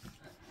down.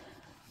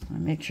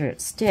 Make sure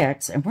it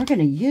sticks, and we're going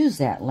to use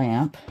that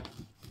lamp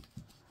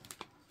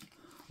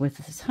with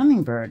this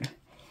hummingbird.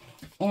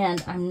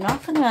 And I'm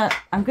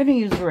going to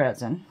use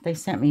resin. They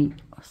sent me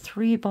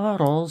 3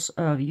 bottles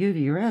of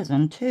UV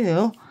resin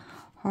too,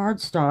 hard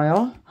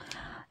style.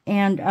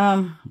 And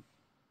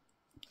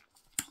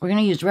we're going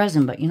to use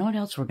resin, but you know what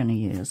else we're going to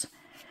use?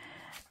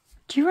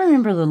 Do you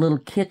remember the little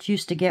kits you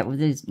used to get with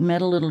these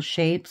metal little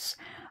shapes?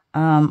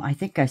 I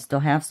think I still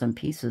have some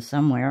pieces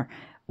somewhere.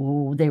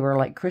 Oh, they were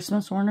like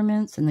Christmas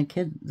ornaments, and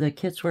the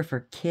kits were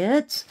for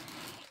kids.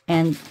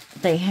 And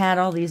they had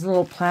all these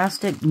little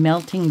plastic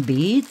melting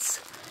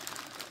beads.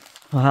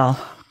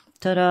 Well,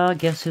 ta-da,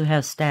 guess who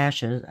has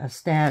a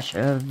stash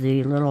of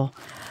the little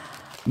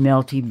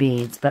melty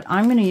beads. But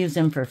I'm going to use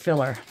them for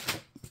filler.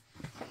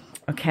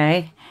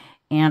 Okay?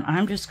 And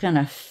I'm just going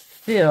to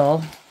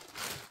fill...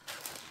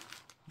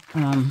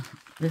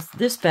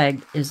 this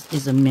bag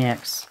is a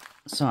mix.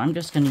 So I'm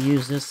just going to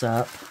use this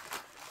up.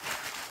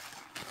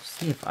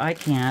 See if I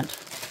can't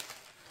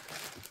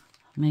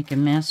make a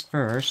mess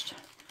first.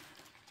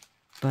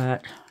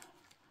 But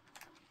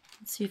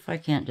let's see if I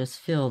can't just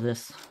fill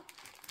this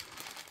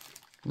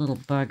little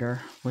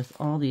bugger with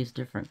all these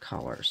different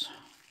colors.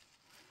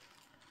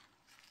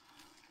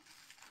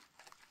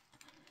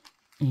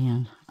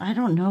 And I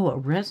don't know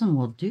what resin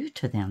will do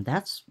to them.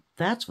 That's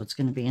what's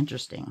going to be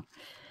interesting.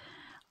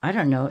 I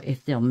don't know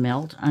if they'll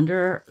melt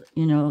under,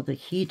 you know, the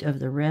heat of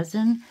the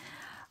resin.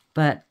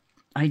 But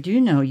I do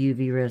know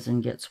UV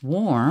resin gets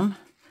warm.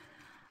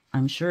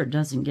 I'm sure it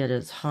doesn't get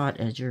as hot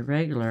as your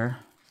regular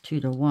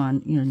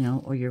 2-to-1, you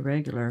know, or your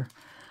regular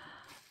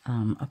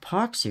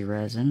epoxy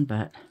resin,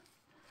 but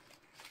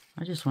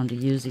I just wanted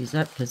to use these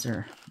up because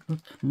they're,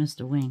 oops,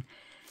 missed a wing,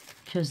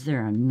 because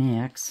they're a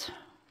mix.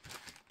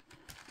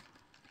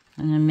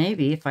 And then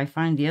maybe if I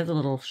find the other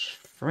little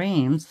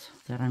frames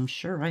that I'm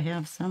sure I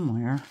have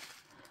somewhere,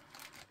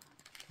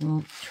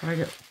 we'll try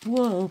to,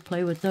 whoa,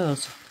 play with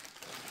those.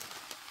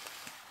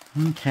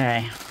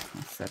 Okay,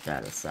 let's set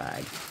that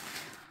aside.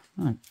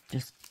 I'm going to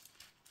just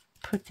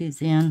put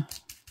these in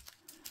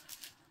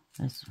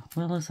as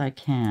well as I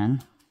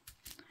can.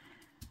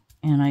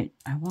 And I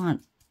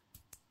want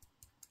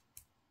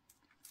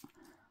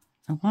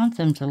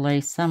them to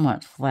lay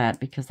somewhat flat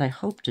because I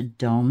hope to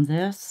dome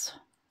this.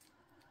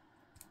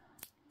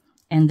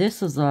 And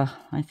this is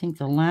I think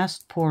the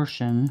last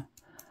portion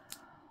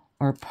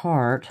or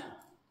part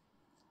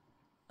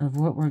of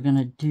what we're going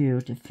to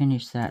do to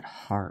finish that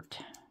heart.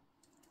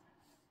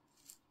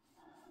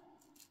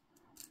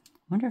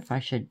 I wonder if I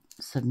should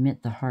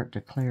submit the heart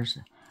to Claire's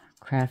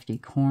Crafty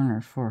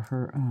Corner for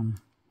her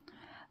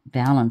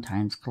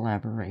Valentines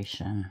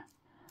collaboration.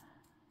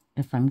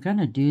 If I'm going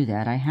to do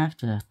that, I have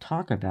to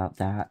talk about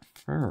that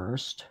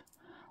first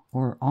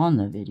or on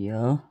the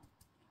video.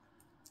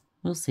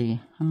 We'll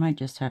see. I might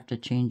just have to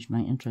change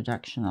my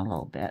introduction a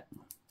little bit.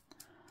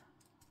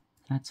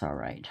 That's all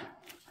right.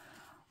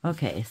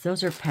 Okay, so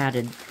those are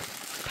patted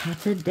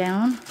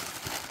down.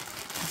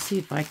 Let's see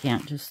if I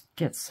can't just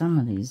get some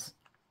of these.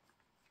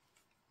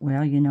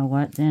 Well, you know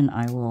what? Then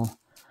I will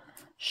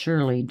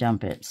surely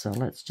dump it. So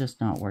let's just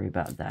not worry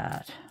about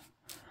that.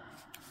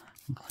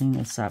 And clean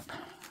this up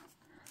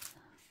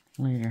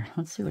later.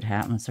 Let's see what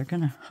happens.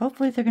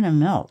 Hopefully they're gonna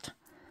melt.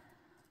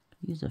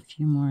 Use a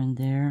few more in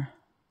there.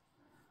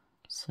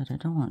 So I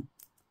don't want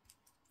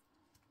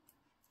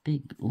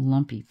big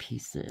lumpy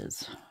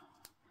pieces.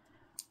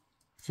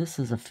 This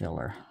is a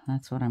filler.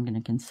 That's what I'm going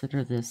to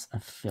consider this a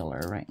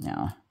filler right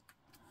now.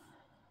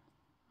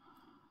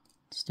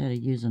 Instead of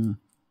using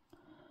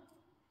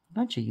a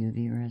bunch of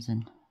UV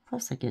resin.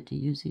 Plus I get to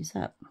use these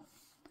up.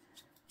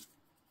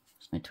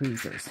 There's my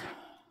tweezers.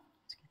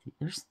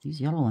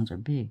 These yellow ones are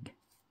big.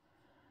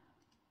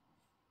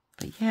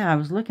 But yeah, I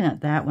was looking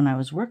at that when I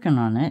was working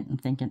on it and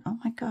thinking, oh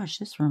my gosh,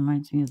 this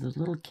reminds me of those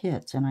little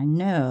kits. And I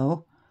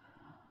know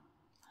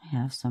I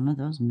have some of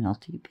those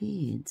melty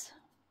beads.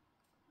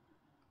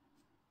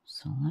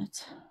 So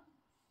let's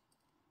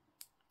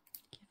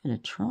give it a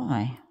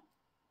try.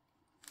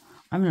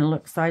 I'm going to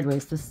look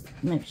sideways to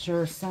make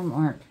sure some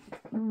aren't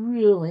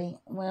really,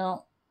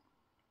 well,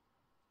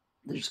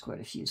 there's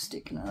quite a few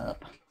sticking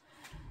up.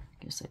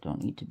 Guess I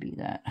don't need to be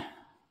that.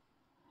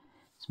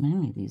 It's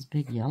mainly these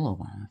big yellow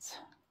ones.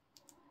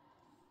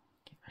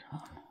 Give it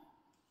on.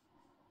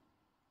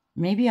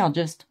 Maybe I'll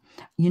just,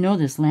 you know,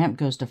 this lamp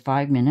goes to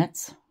 5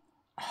 minutes.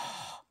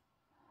 Oh.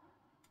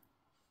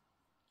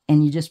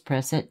 And you just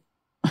press it.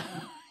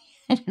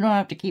 And you don't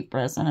have to keep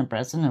pressing and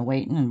pressing and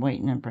waiting and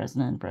waiting and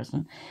pressing and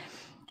pressing.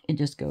 It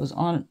just goes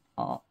on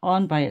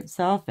by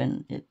itself,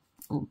 and it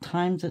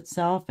times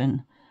itself,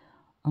 and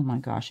oh my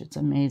gosh, it's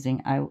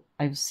amazing.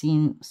 I've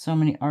seen so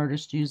many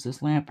artists use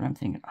this lamp, and I'm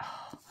thinking,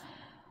 oh,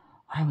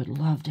 I would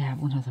love to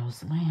have one of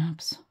those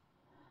lamps.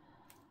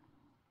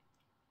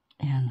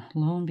 And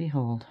lo and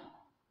behold,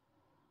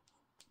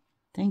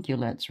 thank you,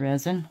 Let's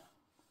Resin.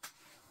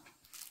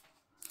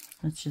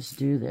 Let's just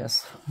do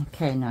this.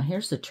 Okay, now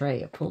here's the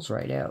tray. It pulls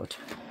right out.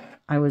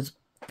 I was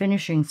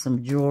finishing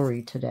some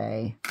jewelry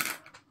today.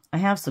 I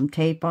have some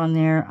tape on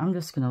there. I'm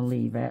just going to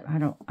leave it. I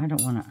don't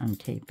want to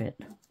untape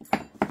it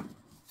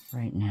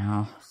right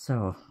now.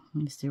 So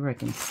let me see where I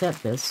can set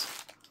this,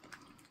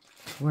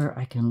 where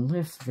I can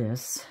lift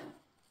this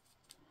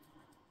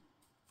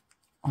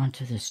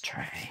onto this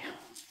tray.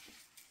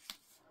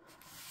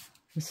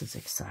 This is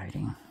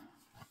exciting.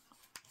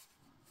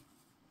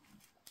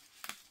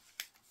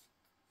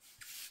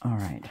 All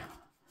right.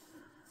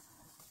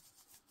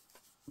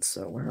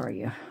 So where are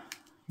you?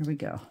 Here we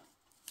go.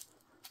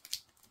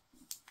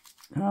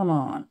 Come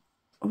on.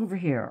 over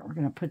here. We're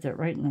going to put that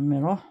right in the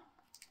middle.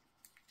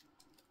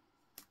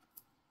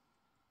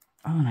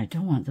 Oh, and I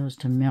don't want those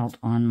to melt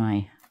on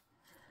my...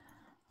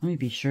 Let me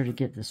be sure to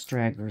get the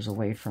stragglers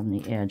away from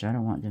the edge. I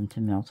don't want them to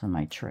melt on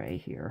my tray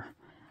here.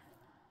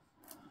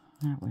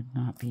 That would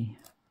not be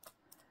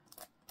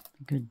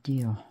a good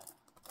deal.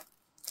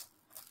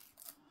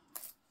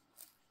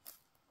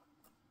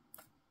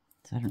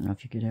 So I don't know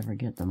if you could ever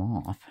get them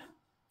off.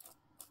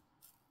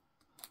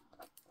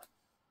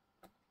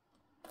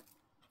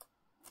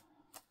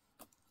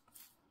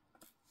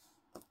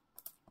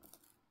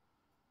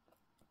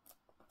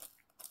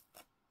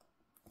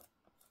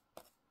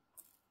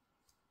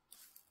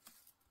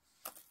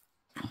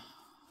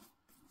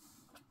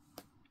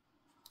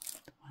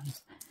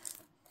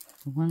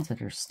 The ones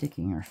that are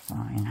sticking are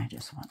fine. I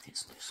just want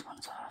these loose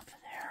ones off of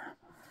there.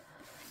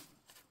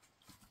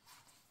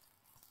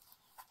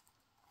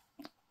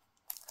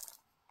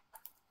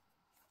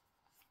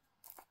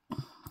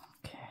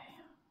 Okay.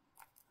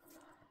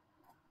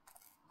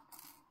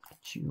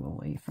 Get you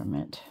away from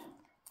it.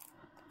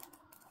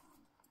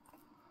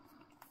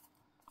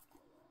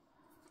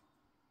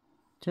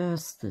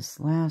 Just this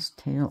last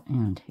tail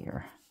end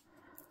here.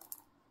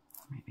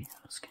 Maybe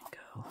those can go.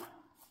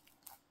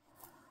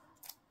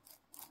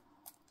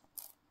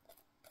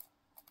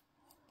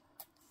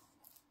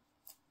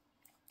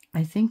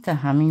 I think the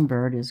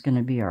hummingbird is going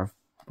to be our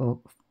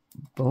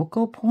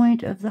focal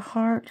point of the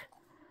heart.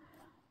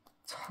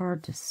 It's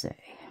hard to say.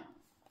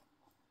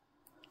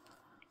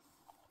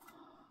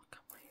 A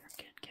couple here.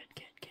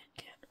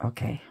 Good.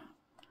 Okay.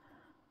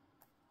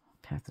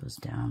 Pat those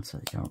down so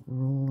they don't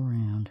roll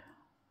around.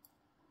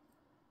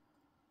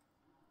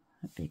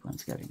 That big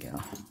one's got to go.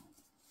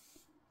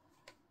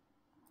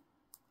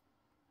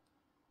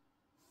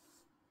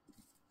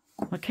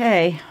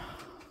 Okay.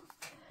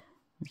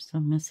 There's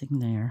some missing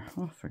there.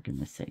 Oh, for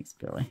goodness sakes,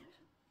 Billy.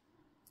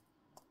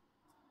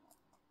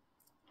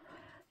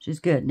 She's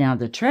good. Now,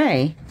 the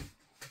tray,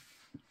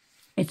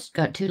 it's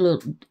got two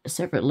little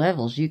separate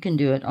levels. You can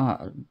do it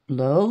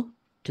low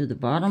to the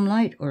bottom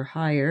light or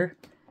higher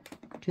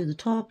to the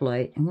top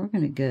light. And we're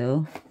going to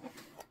go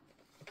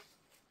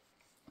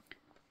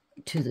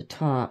to the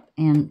top.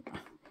 And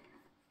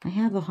I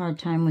have a hard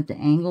time with the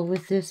angle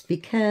with this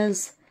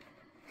because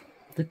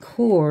the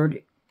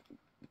cord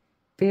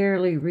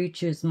barely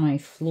reaches my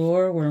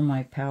floor where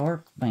my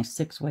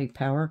 6-way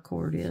power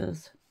cord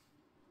is.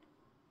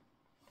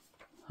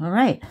 All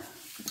right.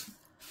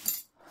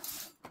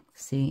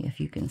 See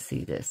if you can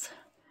see this.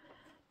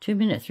 2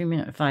 minute, 3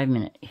 minute, 5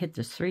 minute. Hit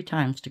this 3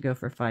 times to go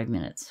for 5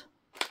 minutes.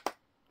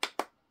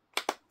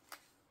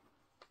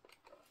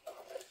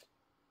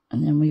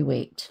 And then we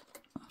wait.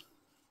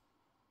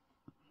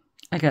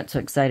 I got so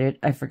excited,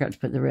 I forgot to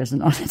put the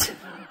resin on it.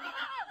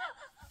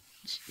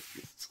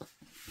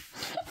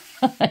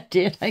 I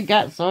did. I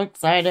got so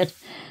excited.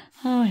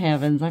 Oh,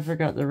 heavens. I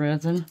forgot the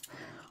resin.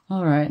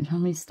 All right.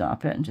 Let me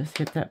stop it and just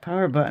hit that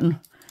power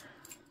button.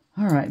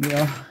 All right,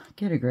 Bill.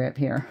 Get a grip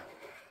here.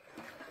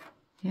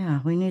 Yeah,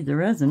 we need the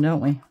resin, don't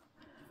we?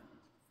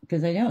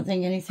 Because I don't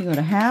think anything would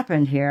have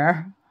happened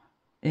here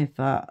if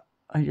I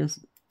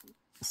just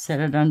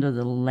set it under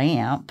the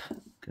lamp.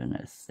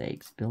 Goodness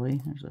sakes, Billy.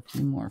 There's a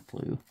few more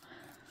flew.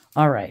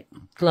 All right.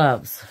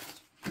 Gloves.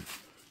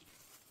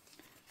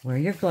 Wear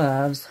your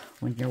gloves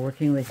when you're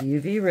working with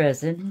UV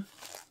resin.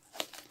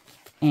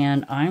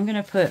 And I'm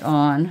going to put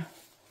on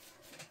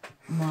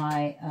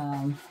my,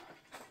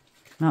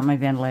 not my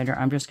ventilator,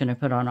 I'm just going to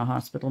put on a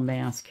hospital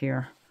mask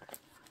here.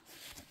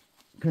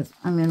 Because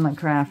I'm in my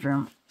craft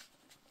room.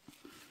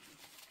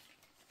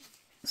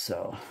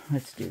 So,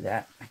 let's do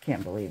that. I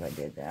can't believe I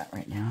did that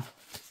right now.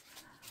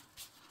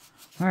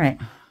 All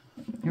right,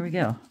 here we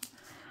go.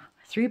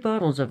 3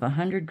 bottles of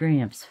 100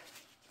 grams.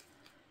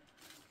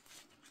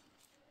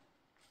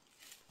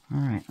 All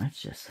right, let's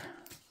just,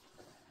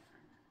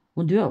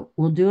 we'll do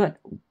it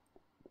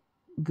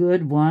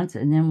good once,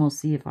 and then we'll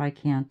see if I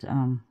can't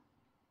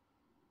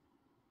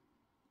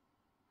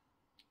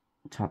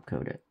top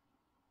coat it.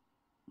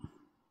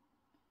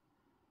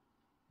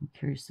 I'm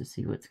curious to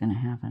see what's going to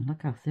happen.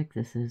 Look how thick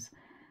this is.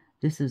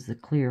 This is the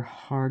clear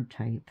hard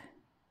type.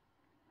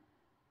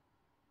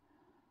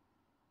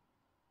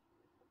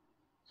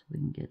 So we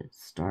can get it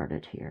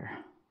started here.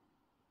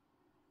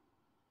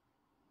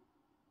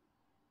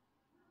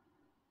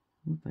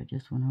 Oop, I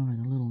just went over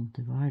the little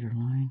divider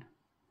line.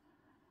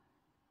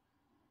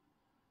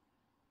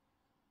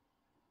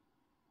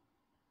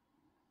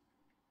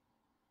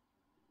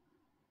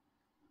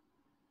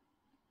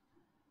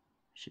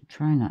 Should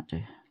try not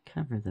to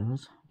cover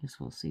those. I guess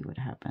we'll see what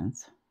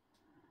happens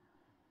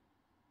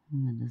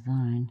in the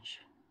design.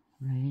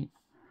 Right.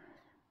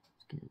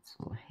 Let's get its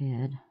little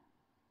head.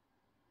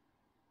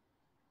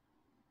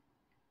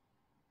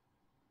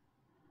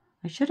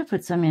 I should have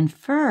put some in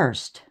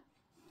first.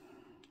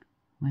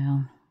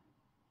 Well,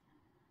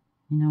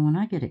 you know, when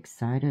I get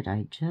excited,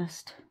 I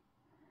just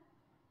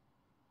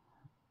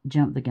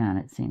jump the gun,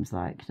 it seems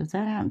like. Does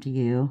that happen to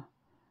you?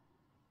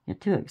 Get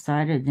too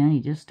excited, then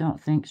you just don't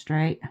think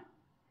straight.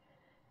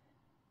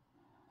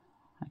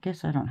 I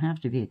guess I don't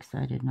have to be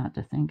excited not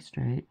to think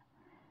straight.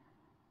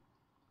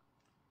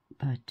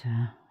 But,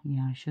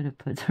 yeah, I should have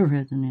put the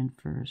resin in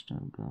first.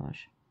 Oh,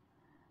 gosh.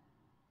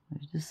 I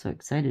was just so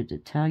excited to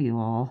tell you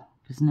all,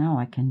 because now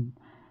I can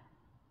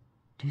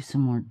do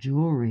some more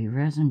jewelry,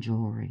 resin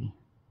jewelry.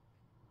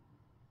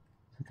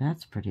 So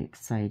that's pretty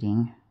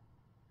exciting.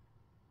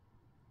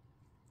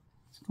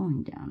 It's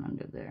going down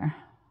under there.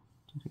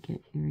 Did I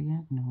get here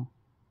yet? No.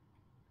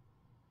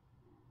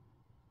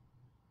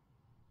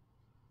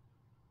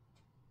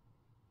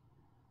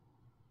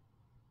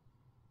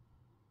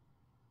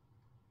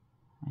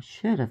 I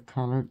should have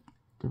colored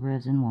the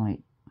resin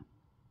white.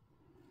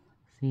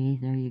 See,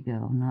 there you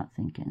go. Not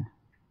thinking.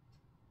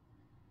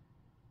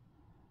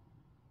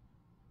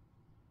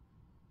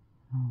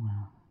 Oh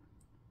well.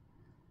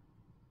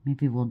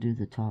 Maybe we'll do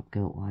the top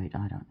goat white.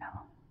 I don't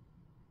know.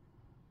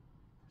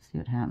 See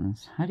what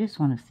happens. I just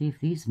want to see if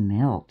these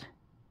melt.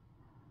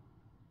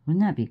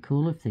 Wouldn't that be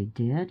cool if they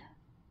did?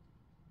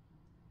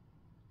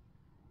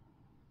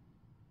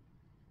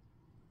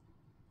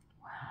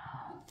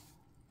 Wow.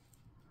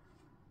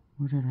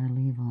 Where did I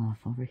leave off?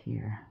 Over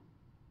here.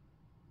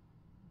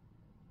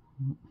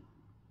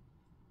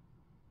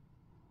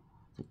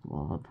 The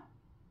blob.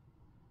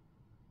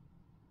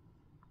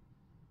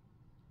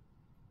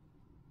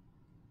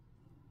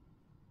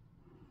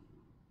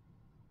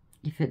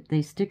 If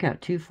they stick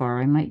out too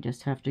far, I might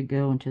just have to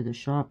go into the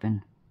shop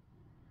and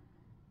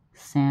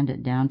sand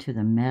it down to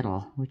the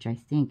metal, which I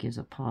think is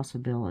a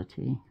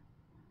possibility.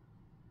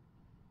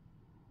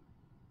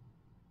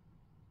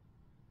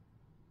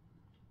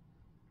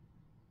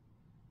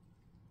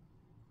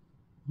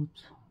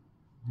 Oops.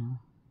 No.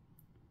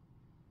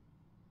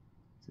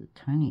 The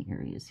tiny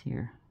areas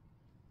here.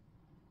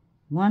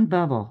 One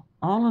bubble.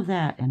 All of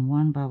that in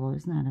one bubble.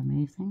 Isn't that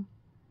amazing?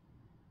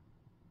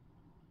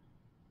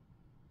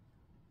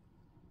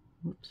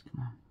 Whoops,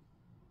 come on.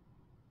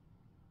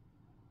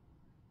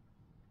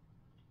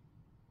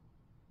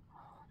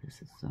 Oh,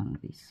 this is going to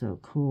be so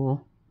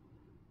cool.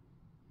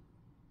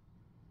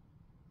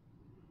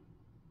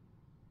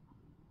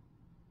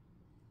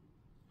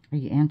 Are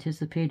you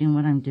anticipating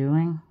what I'm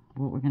doing?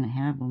 What we're going to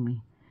have when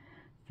we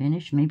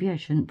finish? Maybe I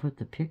shouldn't put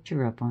the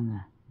picture up on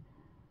the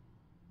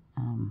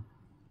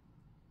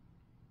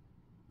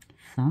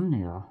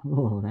thumbnail.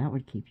 Oh, that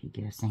would keep you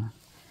guessing.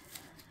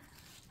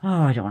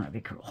 Oh, I don't want to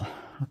be cruel.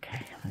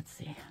 Okay, let's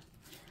see.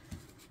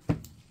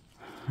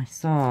 I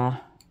saw,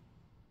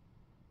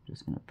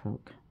 just going to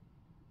poke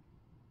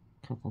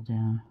a couple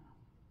down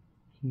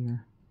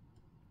here.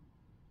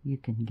 You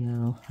can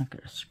go. I've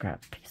got a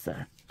scrap piece of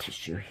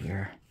tissue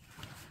here.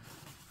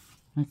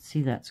 Let's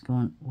see, that's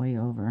going way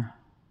over.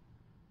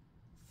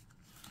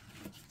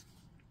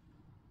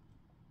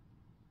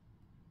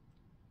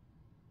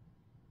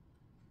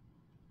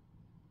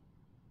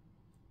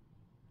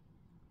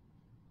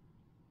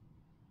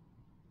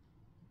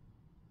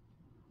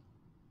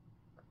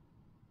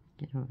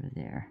 Get over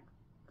there.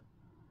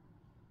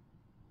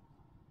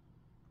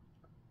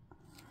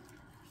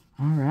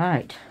 All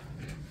right.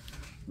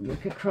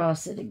 Look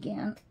across it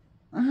again.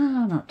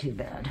 Oh, not too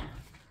bad.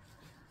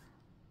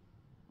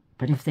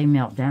 But if they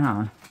melt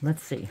down,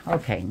 let's see.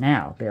 Okay,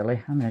 now,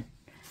 Billy, I'm going to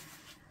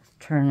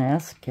turn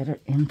this, get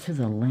it into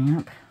the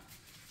lamp.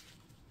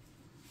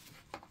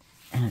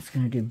 And it's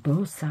going to do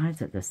both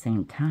sides at the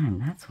same time.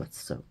 That's what's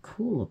so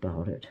cool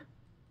about it.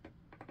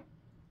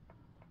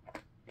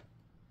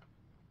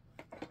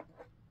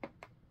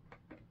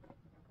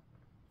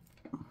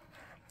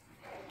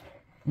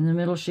 In the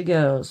middle she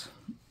goes.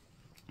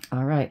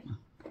 All right.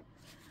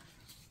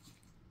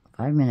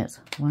 5 minutes.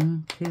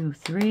 1, 2,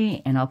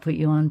 3, and I'll put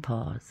you on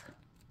pause.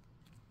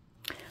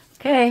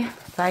 Okay,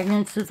 5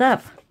 minutes is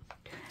up.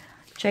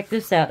 Check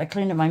this out. I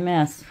cleaned up my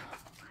mess.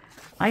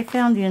 I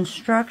found the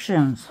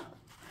instructions,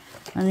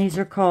 and these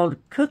are called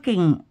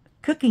cooking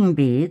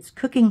beads,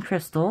 cooking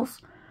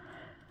crystals,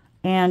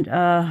 and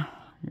it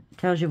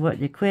tells you what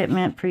the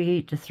equipment,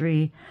 preheat to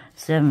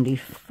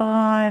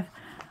 375.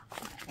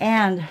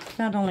 And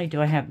not only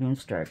do I have the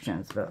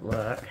instructions, but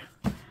look,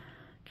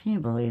 can you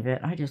believe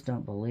it? I just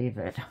don't believe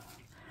it.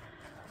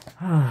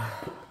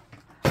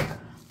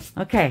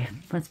 Okay,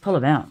 let's pull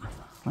them out.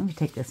 Let me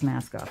take this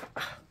mask off.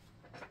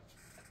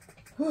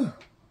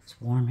 It's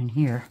warm in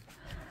here.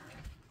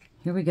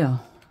 Here we go.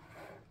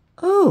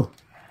 Oh!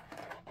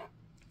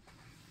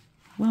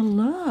 Well,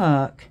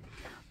 look.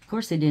 Of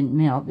course they didn't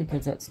melt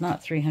because that's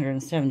not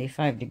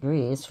 375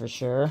 degrees for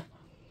sure.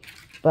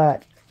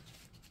 But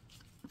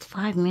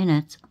 5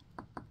 minutes.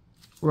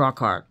 Rock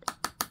hard.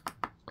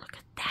 Look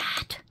at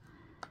that.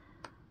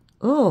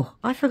 Oh,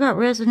 I forgot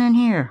resin in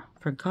here.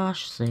 For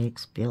gosh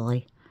sakes,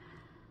 Billy.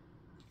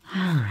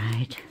 All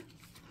right.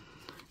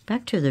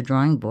 Back to the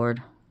drawing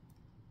board.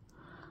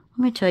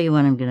 Let me tell you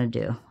what I'm going to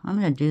do. I'm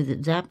going to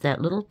do zap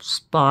that little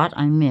spot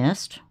I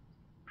missed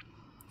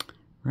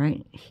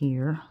right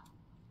here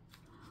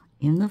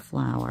in the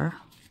flower.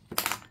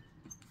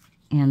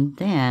 And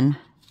then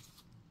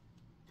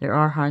there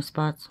are high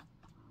spots.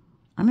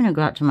 I'm going to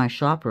go out to my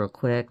shop real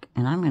quick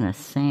and I'm going to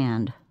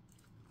sand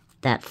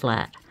that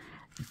flat.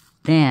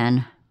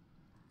 Then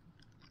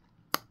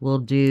we'll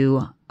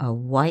do a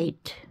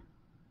white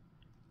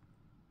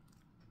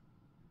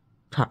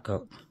top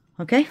coat.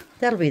 Okay,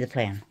 that'll be the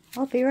plan.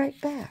 I'll be right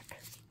back.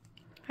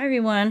 Hi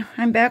everyone,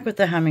 I'm back with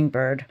the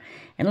hummingbird,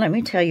 and let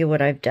me tell you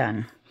what I've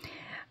done.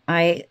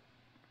 I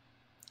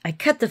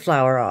cut the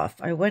flower off.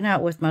 I went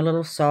out with my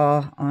little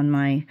saw on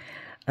my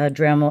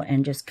Dremel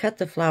and just cut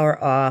the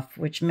flower off,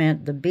 which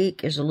meant the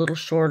beak is a little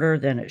shorter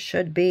than it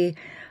should be,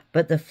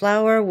 but the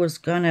flower was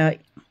gonna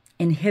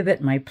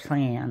inhibit my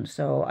plan.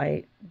 So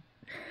I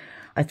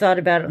thought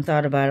about it and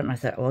thought about it, and I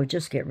thought, well,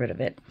 just get rid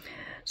of it.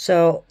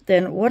 So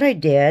then what I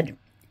did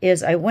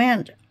is I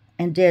went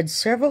and did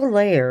several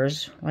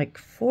layers, like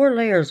 4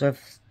 layers of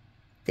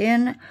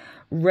thin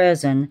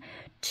resin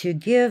to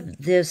give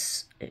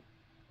this,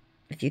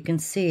 if you can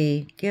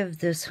see, give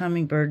this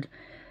hummingbird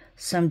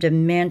some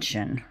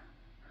dimension.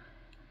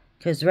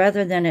 Because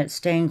rather than it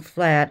staying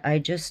flat, I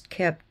just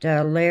kept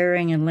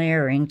layering and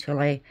layering till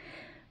I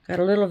got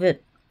a little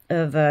bit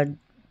of a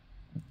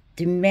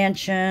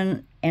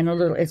dimension and a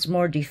little, it's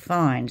more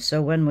defined.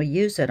 So when we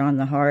use it on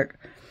the heart,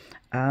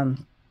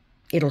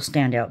 it'll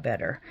stand out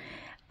better.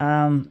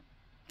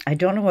 I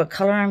don't know what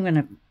color I'm going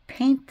to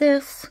paint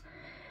this.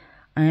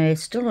 I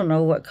still don't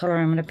know what color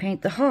I'm going to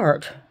paint the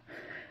heart.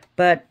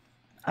 But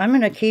I'm going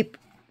to keep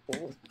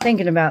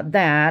thinking about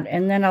that,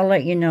 and then I'll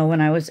let you know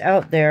when I was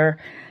out there.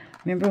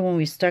 Remember when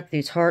we stuck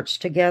these hearts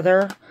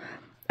together?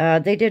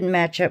 They didn't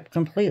match up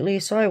completely,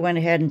 so I went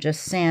ahead and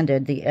just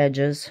sanded the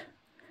edges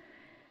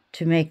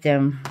to make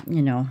them,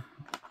 you know,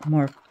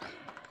 more,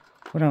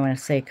 what do I want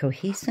to say,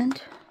 cohesive.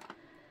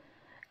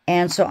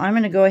 And so I'm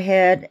going to go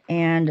ahead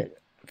and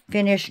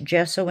finish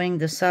gessoing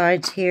the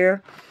sides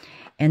here,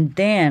 and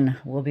then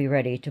we'll be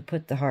ready to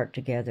put the heart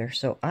together.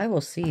 So I will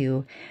see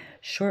you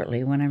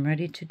shortly when I'm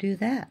ready to do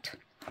that.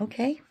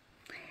 Okay?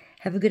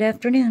 Have a good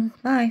afternoon.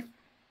 Bye.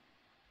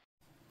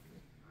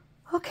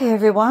 Okay,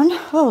 everyone.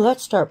 Oh,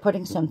 let's start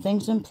putting some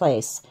things in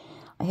place.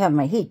 I have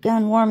my heat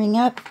gun warming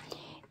up,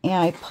 and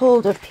I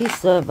pulled a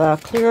piece of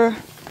clear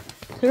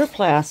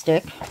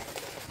plastic,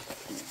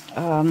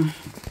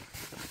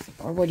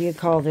 or what do you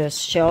call this,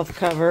 shelf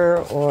cover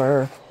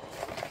or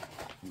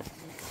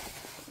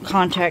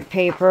contact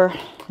paper.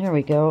 There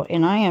we go.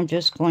 And I am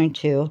just going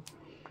to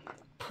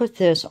put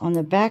this on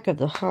the back of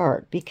the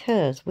heart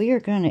because we are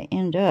going to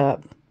end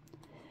up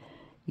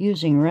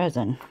using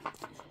resin.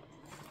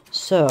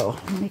 So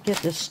let me get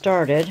this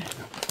started,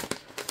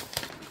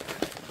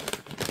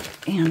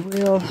 and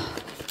we'll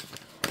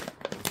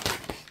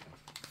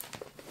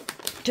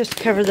just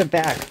cover the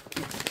back.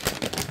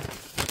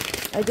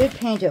 I did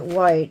paint it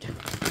white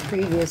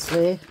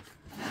previously,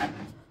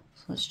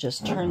 so let's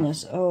just turn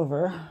this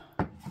over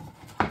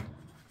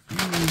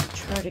and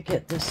try to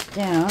get this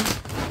down.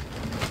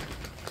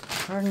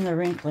 Pardon the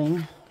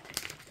wrinkling,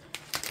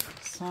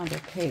 sound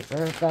of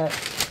paper, but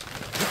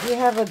if you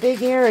have a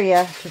big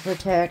area to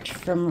protect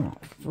from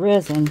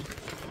resin,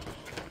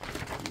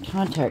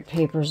 contact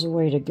paper is the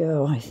way to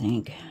go, I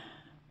think. I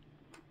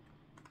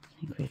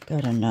think we've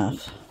got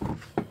enough.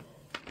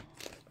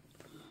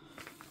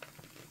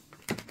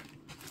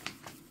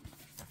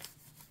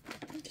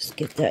 Just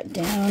get that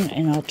down,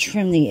 and I'll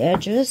trim the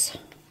edges.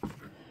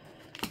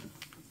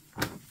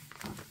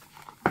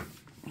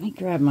 Let me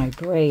grab my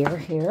brayer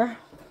here.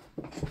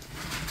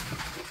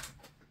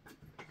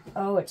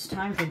 Oh, it's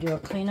time to do a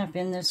cleanup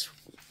in this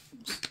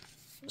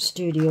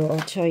studio, I'll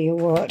tell you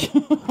what.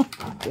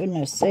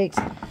 Goodness sakes.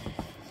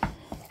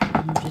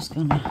 I'm just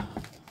going to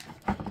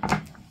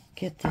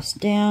get this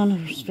down,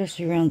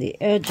 especially around the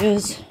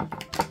edges.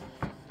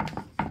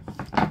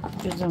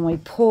 Because when we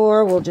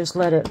pour, we'll just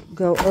let it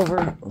go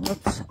over,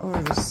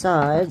 over the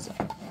sides.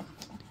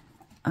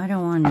 I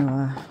don't want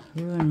to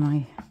ruin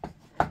my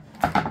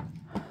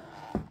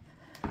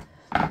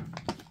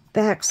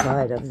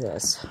backside of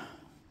this.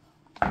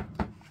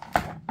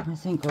 I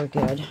think we're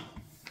good.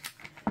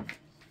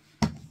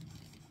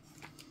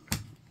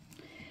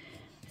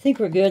 I think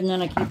we're good, and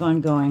then I keep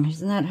on going.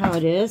 Isn't that how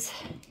it is?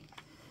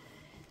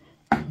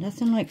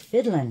 Nothing like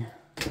fiddling.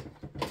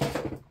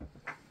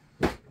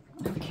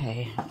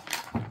 Okay.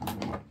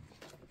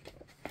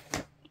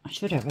 I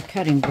should have a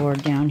cutting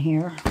board down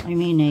here. I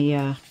mean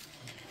a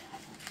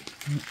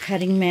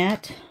cutting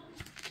mat.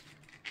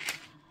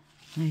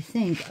 I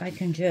think I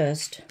can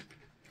just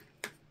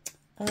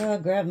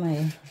grab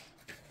my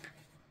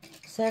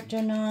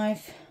X-Acto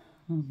knife.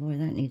 Oh boy,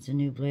 that needs a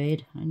new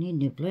blade. I need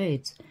new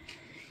blades.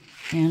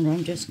 And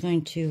I'm just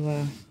going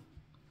to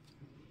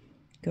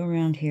go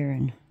around here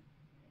and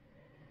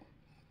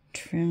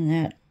trim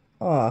that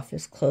off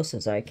as close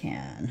as I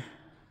can.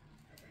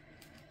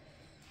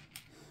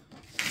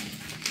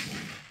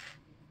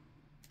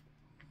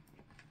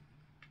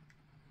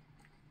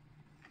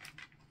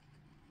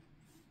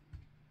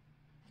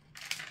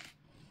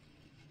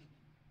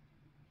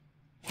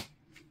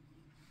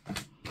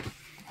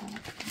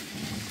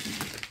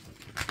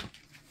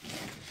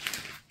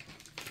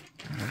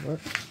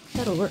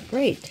 That'll work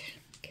great.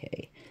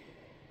 Okay,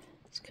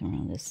 let's come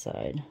around this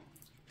side.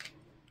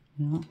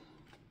 Well,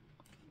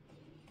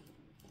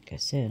 like I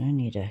said, I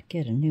need to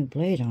get a new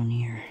blade on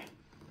here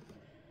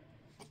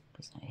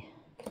because I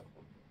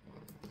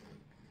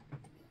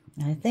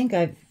I think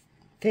I've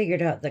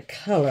figured out the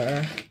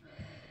color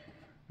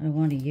I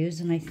want to use,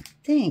 and I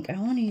think I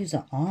want to use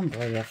an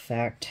ombre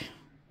effect,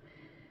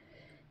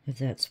 if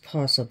that's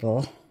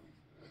possible.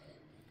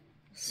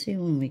 Let's see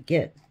when we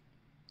get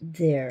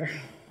there.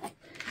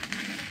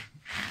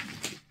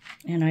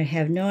 And I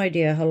have no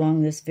idea how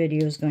long this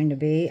video is going to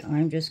be.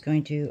 I'm just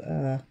going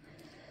to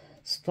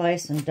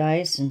splice and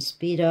dice and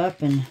speed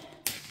up and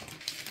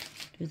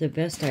do the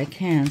best I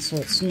can so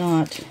it's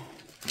not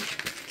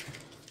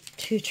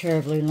too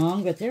terribly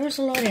long. But there was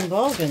a lot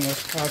involved in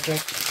this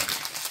project.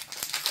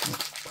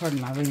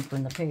 Pardon my reading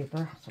from the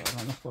paper. It's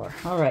on the floor.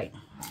 All right.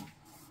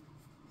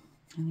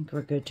 I think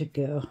we're good to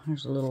go.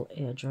 There's a little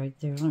edge right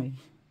there. Let me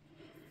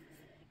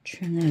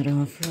trim that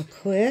off real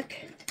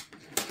quick.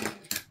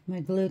 My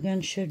glue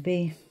gun should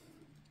be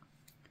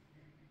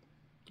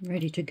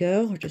ready to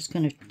go. We're just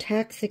going to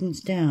tack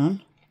things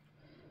down.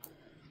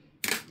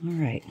 All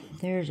right,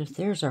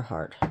 there's our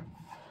heart.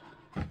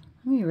 Let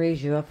me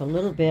raise you up a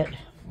little bit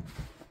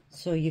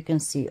so you can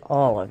see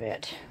all of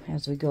it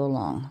as we go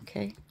along.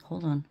 Okay,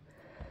 hold on.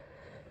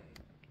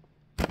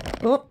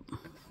 Oh,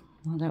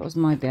 well, that was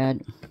my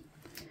bad.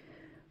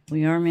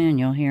 We are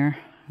manual here.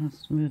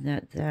 Let's move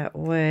that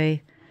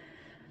way,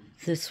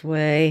 this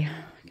way.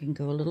 I can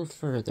go a little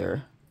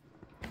further.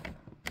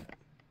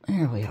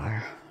 There we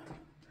are.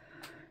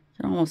 I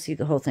can almost see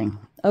the whole thing.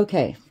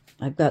 Okay,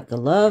 I've got the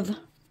love.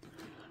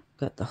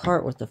 Got the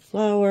heart with the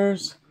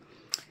flowers.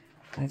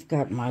 I've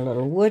got my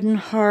little wooden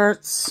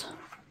hearts.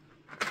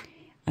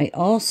 I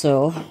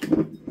also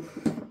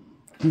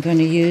am going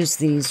to use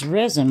these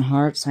resin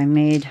hearts I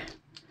made,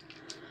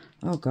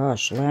 oh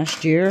gosh,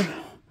 last year.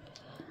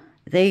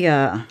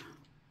 They're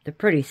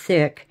pretty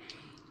thick,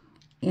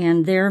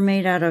 and they're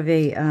made out of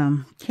a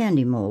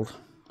candy mold,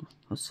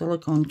 a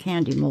silicone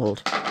candy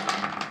mold.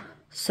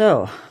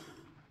 So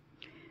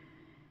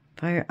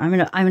I'm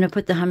gonna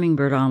put the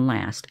hummingbird on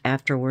last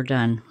after we're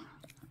done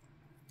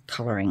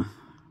coloring.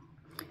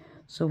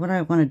 So what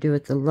I want to do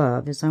with the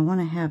love is I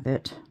want to have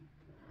it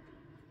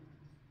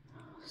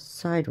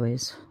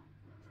sideways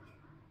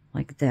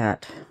like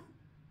that.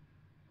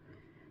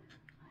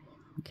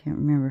 I can't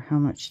remember how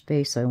much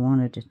space I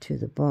wanted it to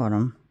the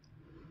bottom,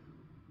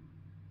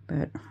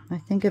 but I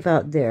think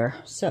about there.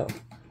 So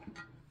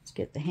let's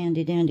get the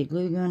handy dandy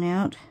glue gun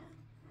out.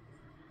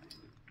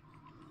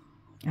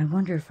 I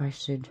wonder if I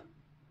should,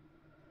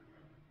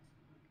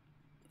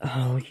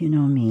 oh, you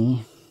know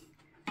me.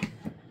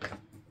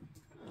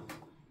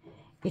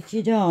 If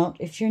you don't,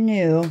 if you're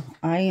new,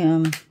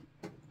 I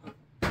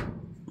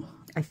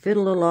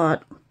fiddle a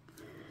lot.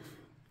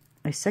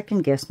 I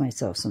second guess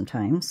myself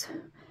sometimes,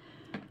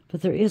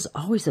 but there is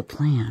always a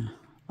plan.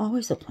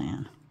 Always a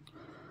plan.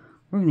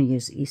 We're going to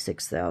use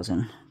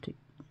E6000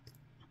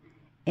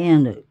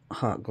 and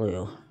hot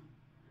glue,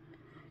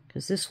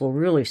 because this will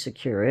really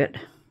secure it.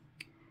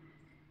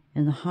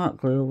 And the hot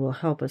glue will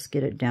help us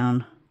get it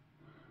down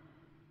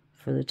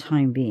for the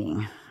time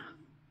being.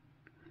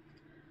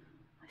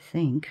 I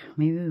think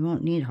maybe we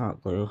won't need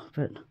hot glue,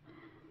 but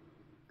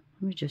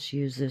let me just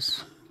use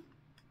this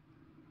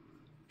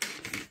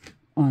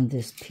on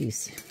this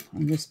piece,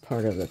 on this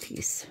part of the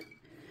piece.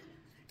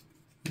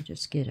 I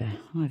just get a,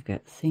 oh, I've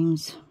got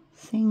things.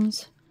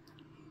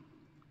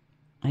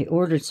 I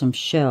ordered some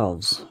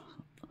shelves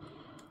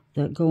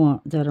that go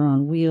on, that are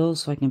on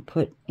wheels, so I can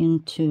put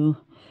into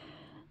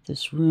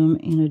this room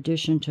in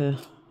addition to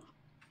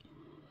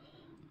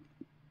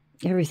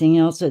everything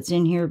else that's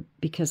in here,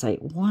 because I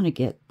want to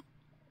get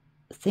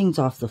things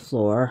off the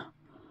floor.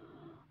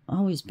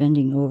 Always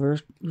bending over,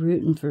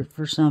 rooting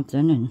for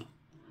something, and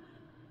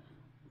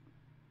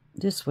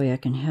this way I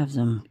can have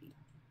them.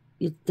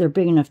 They're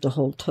big enough to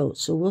hold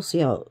totes, so we'll see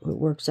how it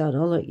works out.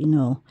 I'll let you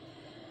know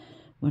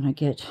when I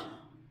get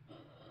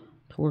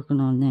to working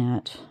on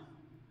that.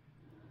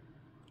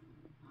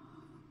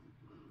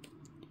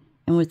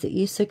 And with the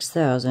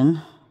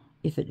E6000,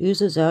 if it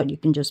oozes out, you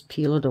can just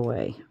peel it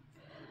away.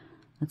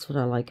 That's what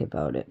I like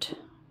about it.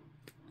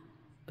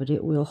 But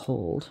it will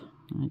hold.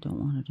 I don't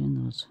want it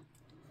in those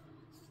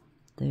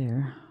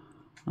there.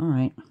 All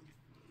right.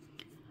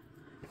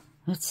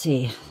 Let's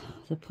see.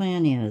 The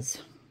plan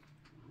is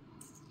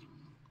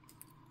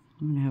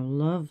I'm going to have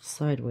love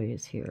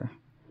sideways here.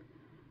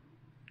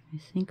 I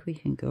think we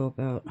can go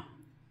about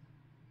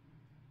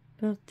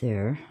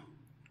there.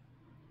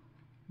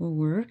 Will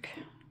work.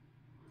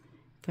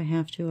 If I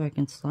have to, I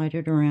can slide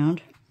it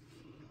around.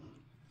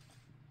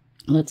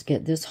 Let's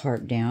get this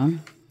heart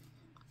down.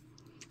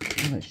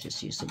 Let's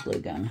just use the glue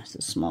gun. This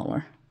is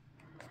smaller.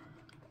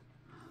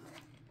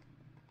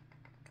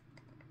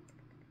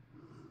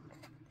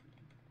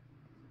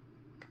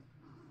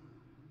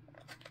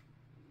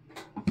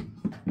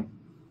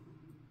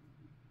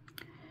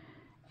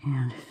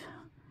 And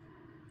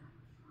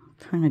I'm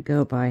trying to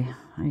go by,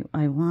 I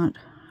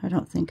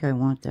don't think I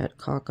want that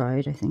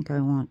cockeyed. I think I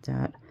want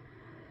that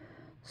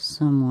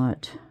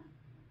somewhat,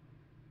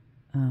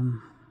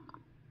 you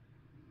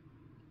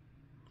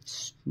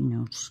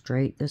know,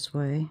 straight this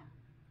way.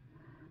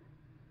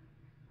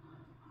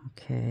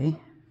 Okay.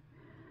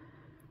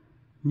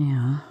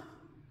 Now,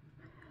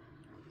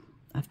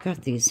 I've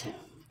got these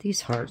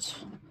hearts.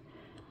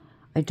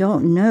 I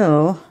don't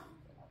know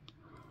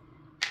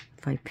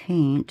if I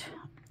paint,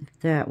 if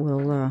that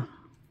will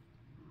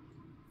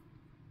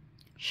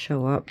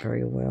show up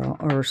very well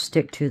or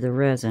stick to the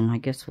resin. I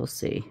guess we'll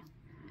see.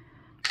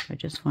 I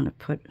just want to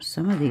put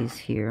some of these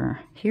here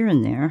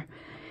and there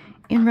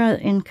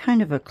in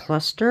kind of a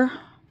cluster.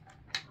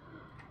 A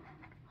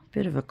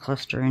bit of a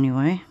cluster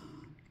anyway.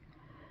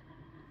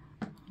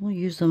 We'll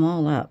use them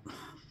all up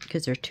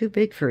because they're too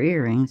big for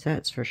earrings,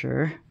 that's for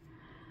sure.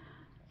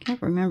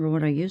 Can't remember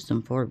what I used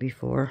them for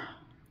before.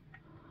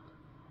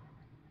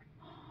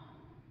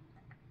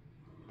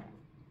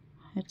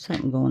 Had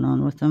something going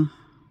on with them.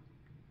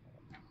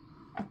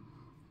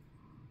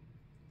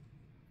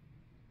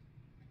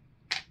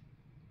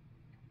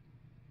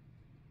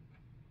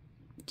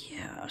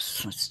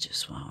 Yes, let's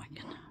just, well,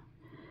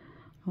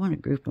 I want to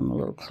group them a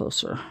little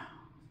closer.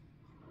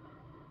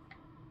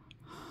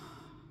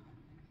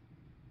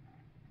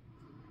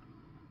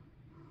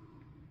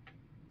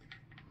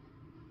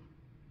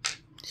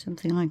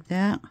 Something like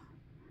that.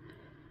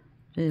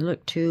 Do they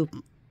look too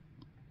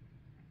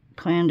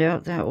planned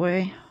out that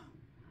way?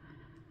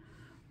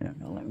 I don't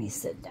know, let me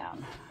sit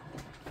down.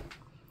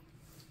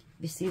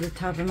 You see the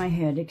top of my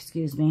head,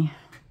 excuse me.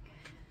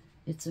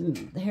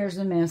 The hair's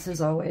a mess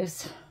as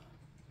always.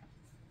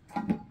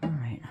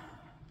 Alright.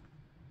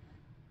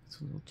 It's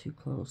a little too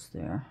close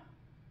there.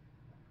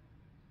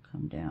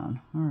 Come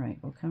down. Alright,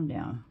 we'll come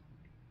down.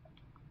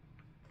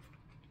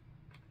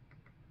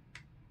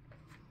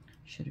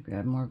 Should have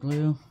grabbed more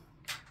glue.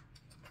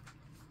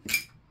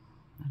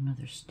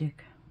 Another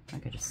stick. I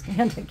gotta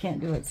stand. I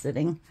can't do it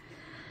sitting.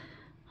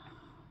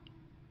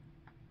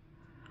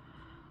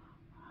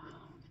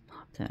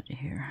 Pop that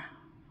here.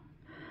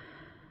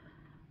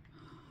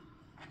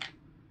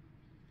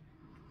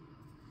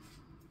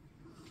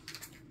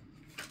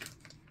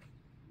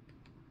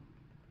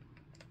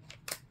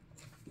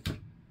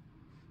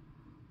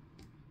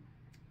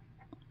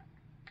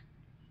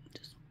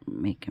 Just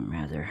make him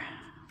rather.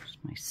 Where's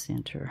my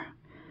center?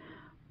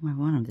 I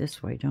want them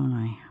this way, don't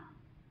I?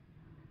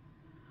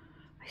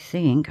 I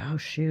think. Oh,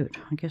 shoot.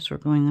 I guess we're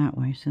going that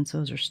way since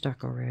those are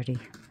stuck already.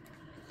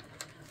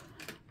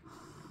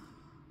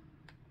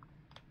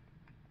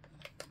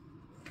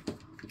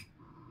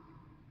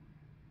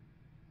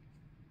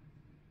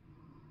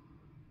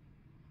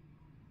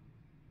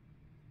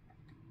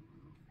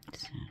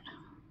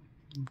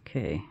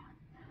 Okay.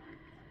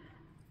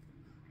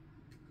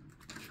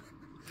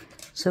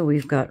 So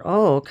we've got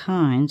all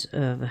kinds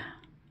of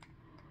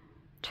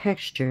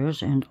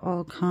textures and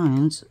all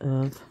kinds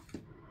of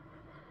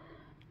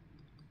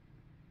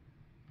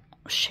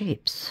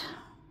shapes.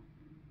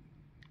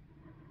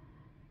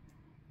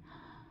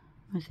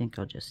 I think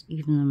I'll just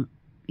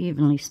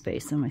evenly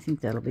space them. I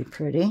think that'll be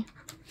pretty.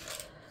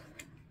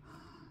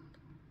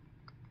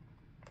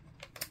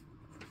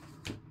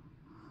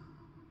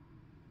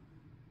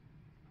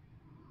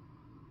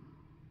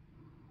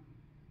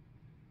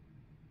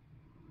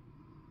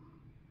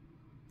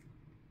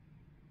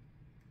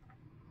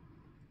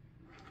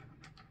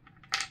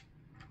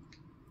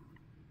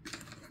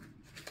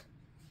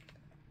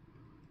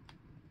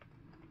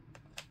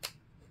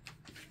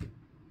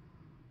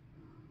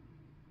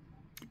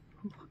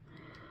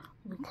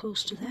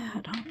 Close to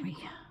that, aren't we?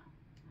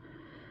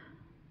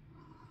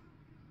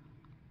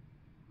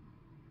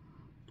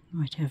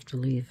 Might have to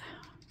leave.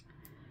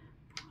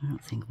 I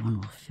don't think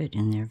one will fit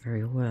in there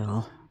very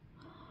well.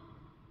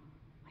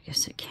 I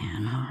guess it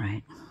can, all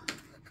right.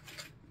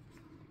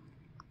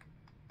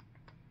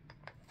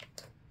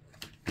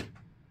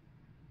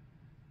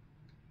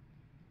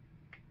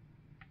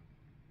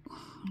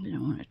 I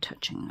don't want it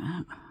touching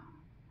that.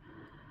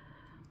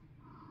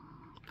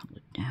 Pull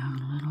it down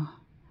a little.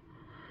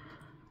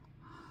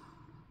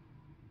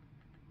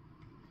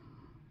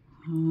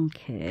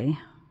 Okay.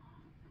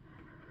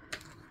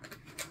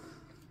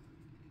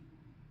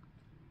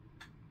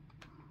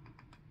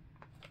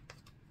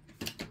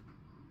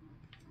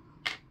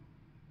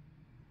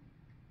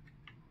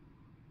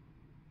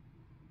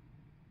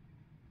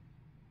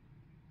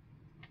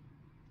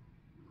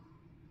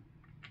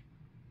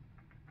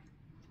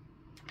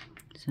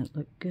 Does that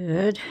look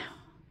good?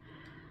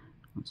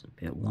 It's a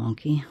bit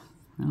wonky.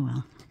 Oh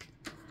well.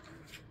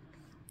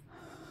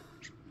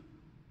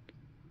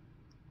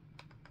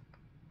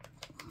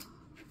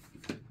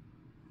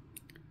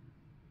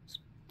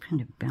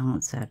 Kind of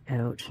balance that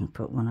out and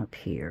put one up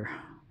here.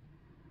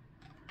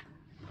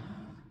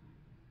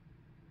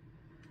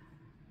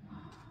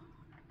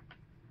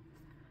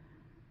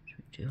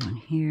 What do we do in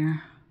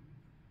here?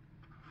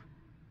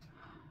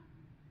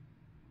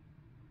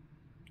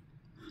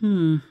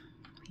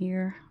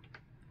 Here?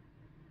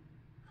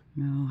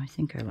 No, I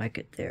think I like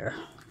it there.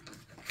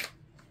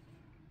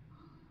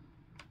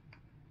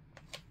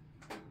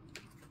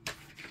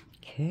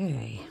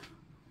 Okay.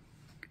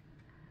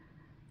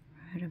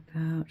 Right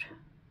about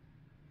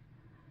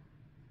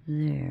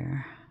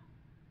there,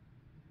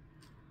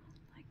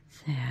 like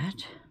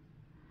that.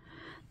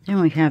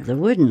 Then we have the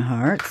wooden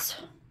hearts.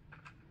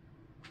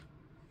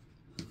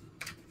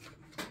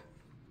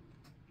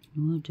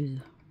 And we'll do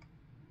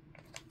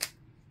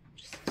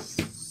just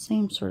the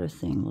same sort of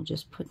thing. We'll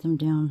just put them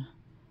down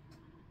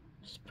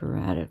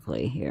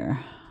sporadically here.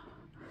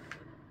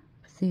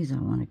 But these I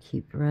want to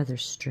keep rather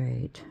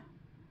straight.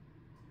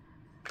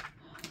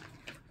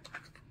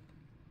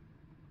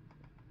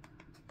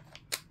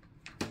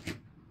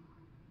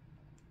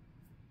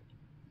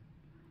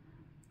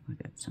 We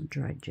got some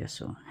dried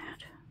gesso on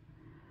that.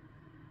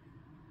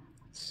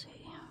 Let's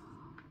see.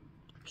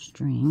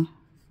 String.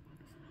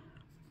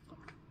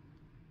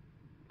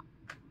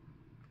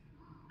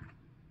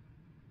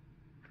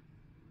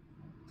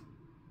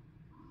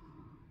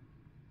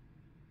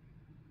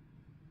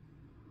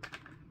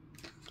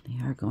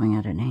 They are going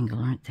at an angle,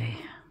 aren't they?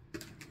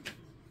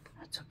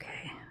 That's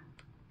okay.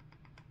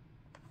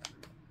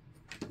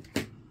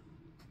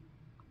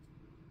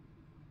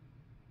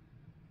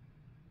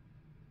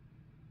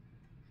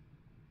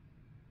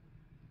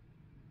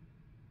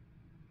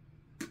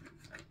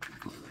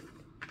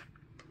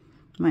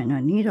 Might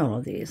not need all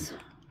of these.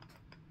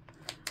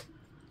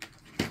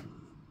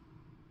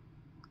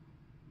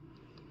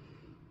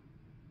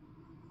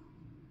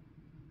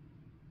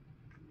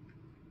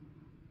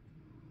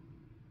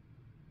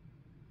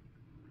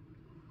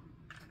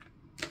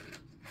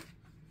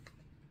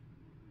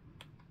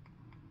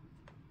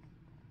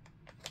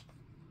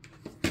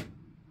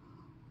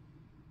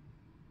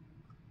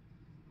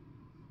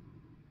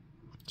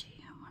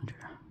 Gee, I wonder.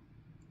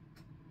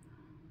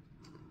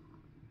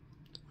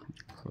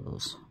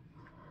 Close.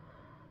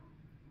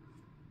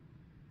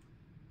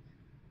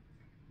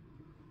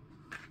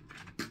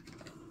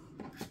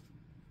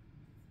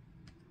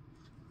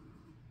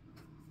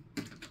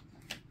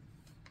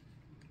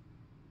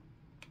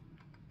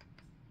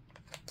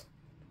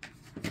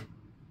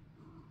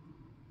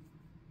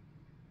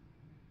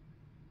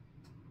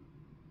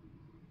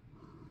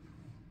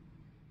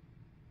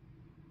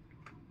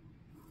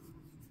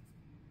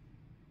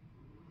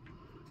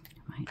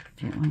 Might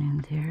fit one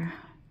in there.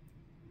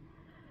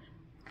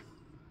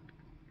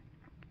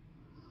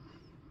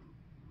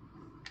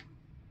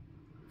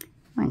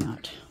 Why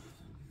not?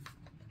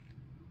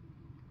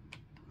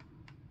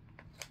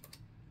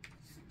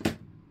 A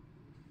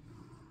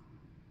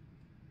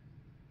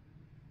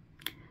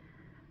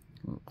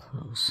little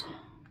close.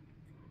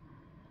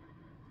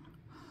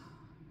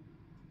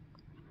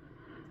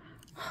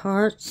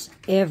 Hearts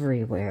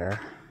everywhere.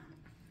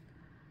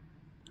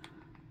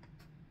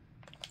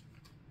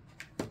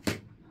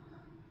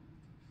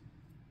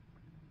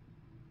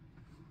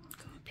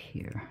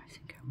 Here. I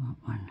think I want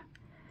one.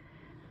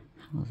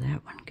 How will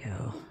that one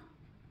go?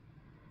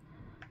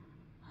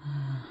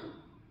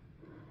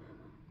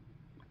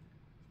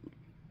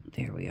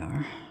 There we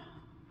are.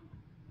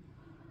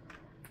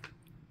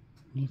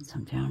 Need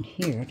some down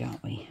here,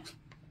 don't we?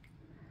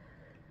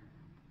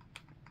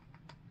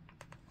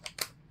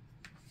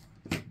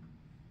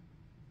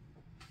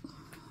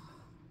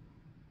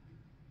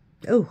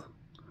 Oh,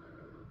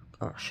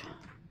 gosh.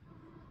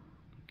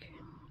 Okay,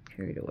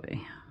 carried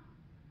away.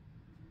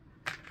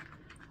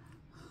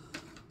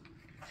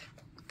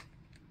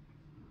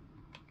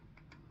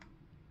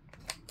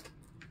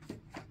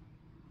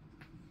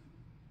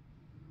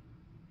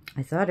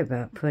 I thought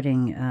about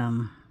putting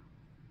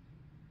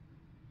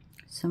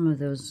some of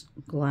those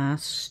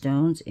glass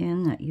stones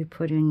in that you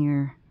put in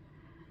your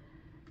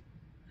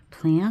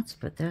plants,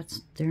 but they're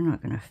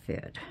not going to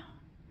fit.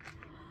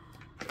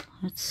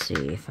 Let's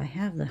see if I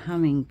have the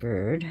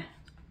hummingbird.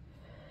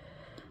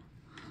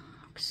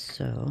 Like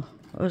so.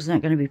 Oh, isn't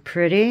that going to be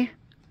pretty?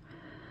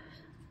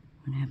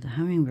 I'm going to have the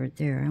hummingbird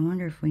there. I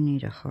wonder if we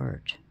need a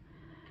heart.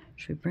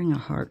 Should we bring a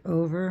heart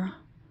over?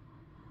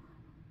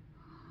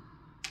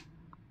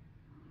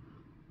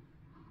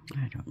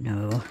 I don't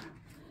know.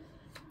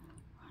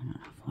 I don't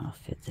know if one will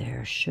fit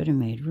there. Should have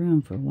made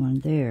room for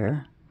one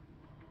there.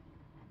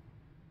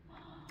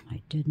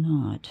 I did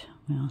not.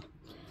 Well,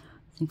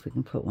 I think we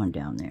can put one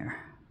down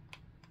there.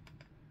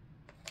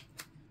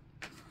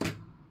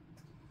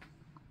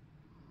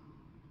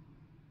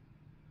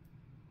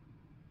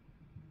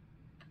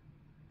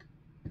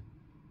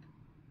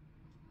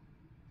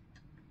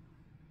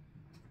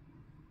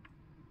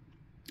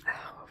 What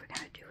are we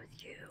going to do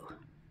with you?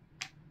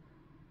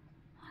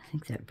 I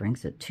think that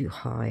brings it too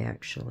high,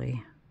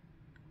 actually.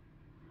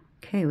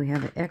 Okay, we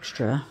have an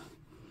extra.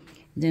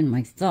 Then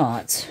my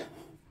thoughts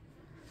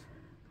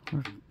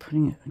were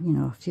putting, you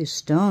know, a few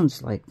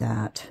stones like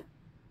that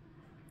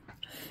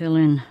to fill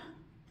in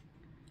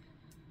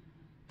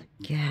the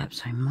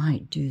gaps. I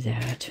might do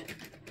that.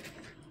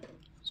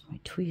 It's my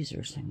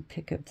tweezers. I can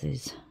pick up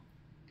these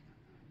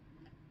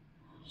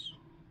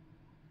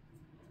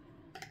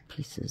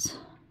pieces.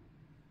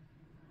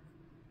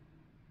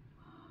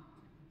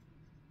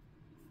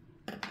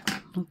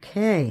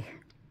 Okay,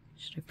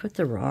 should I put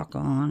the rock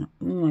on?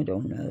 Oh, I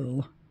don't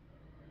know.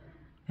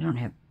 I don't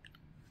have,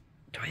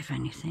 do I have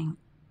anything?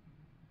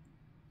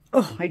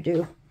 Oh, I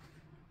do.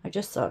 I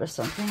just thought of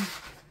something.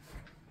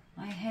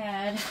 I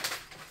had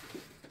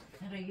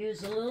that I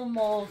used a little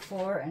mold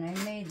for, and I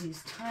made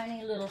these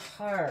tiny little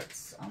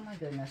hearts. Oh my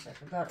goodness, I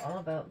forgot all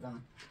about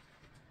them.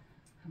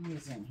 How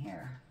many's in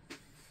here?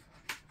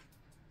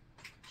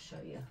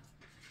 show you.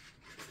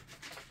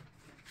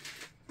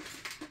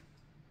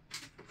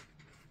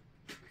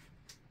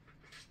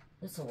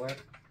 This will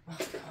work. Oh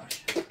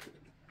gosh.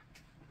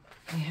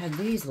 I had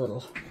these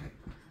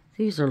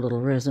are little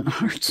resin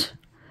hearts.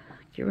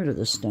 Get rid of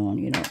the stone,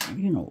 you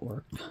don't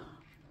work.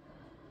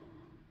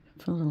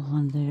 Put a little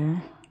one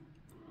there.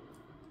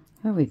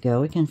 There we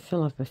go. We can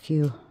fill up a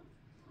few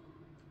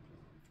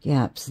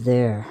gaps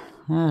there.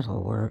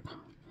 That'll work.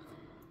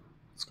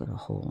 Let's got a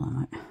hole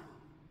on it.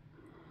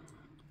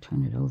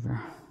 Turn it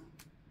over.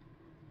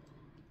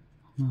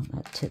 No,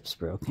 that tip's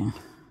broken.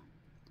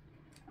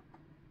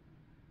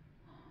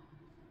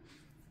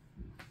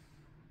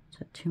 Is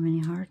that too many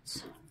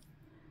hearts?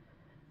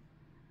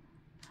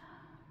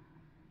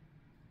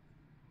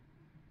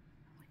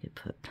 We could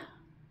put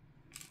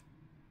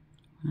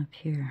one up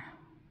here.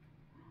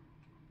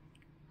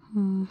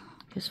 I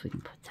guess we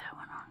can put that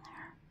one on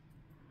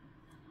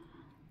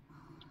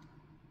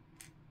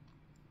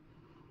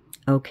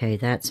there. Okay,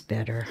 that's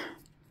better.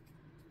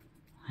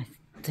 I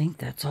think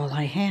that's all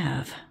I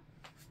have.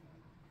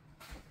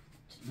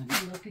 Let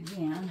me look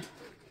again.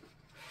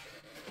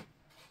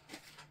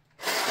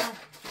 Oh,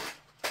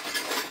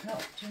 no,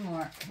 two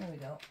more. Here we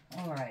go.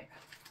 All right.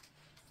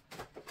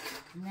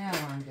 Now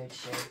we're in good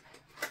shape.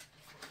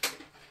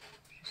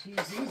 Just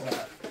use these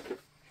up.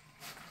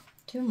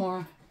 Two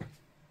more.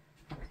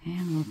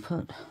 And we'll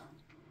put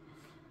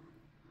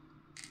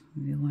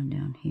maybe one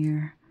down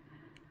here.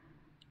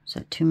 Is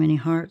that too many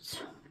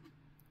hearts?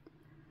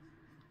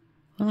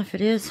 Well, if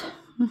it is,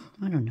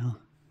 I don't know.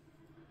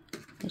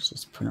 Let's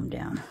just put them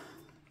down.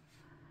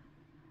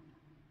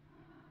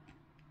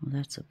 Well,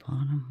 that's the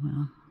bottom.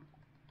 Well,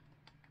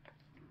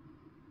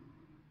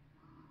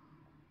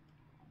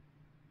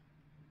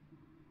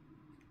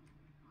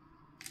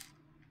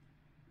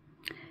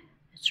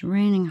 it's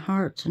raining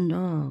hearts and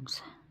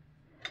dogs.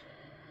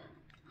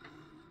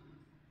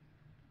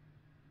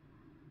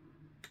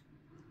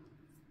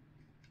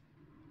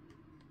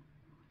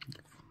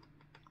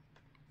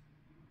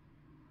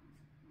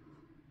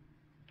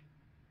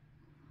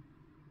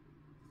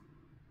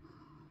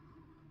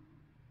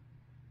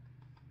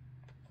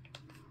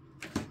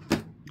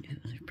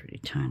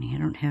 Tiny. I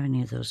don't have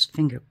any of those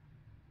finger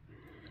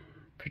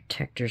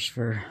protectors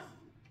for,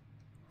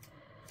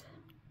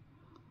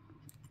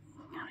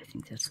 I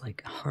think that's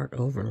like heart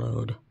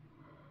overload.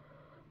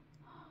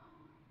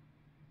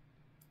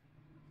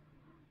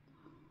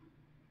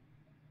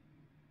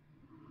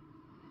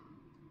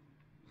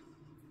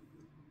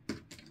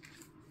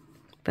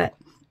 But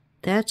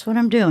that's what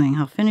I'm doing.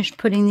 I'll finish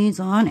putting these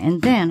on,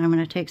 and then I'm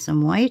going to take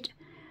some white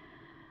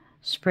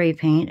spray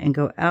paint and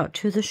go out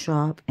to the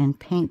shop and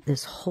paint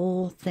this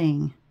whole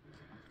thing.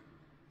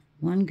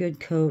 One good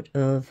coat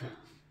of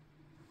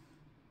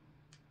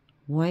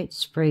white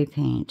spray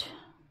paint,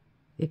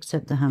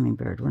 except the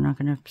hummingbird. We're not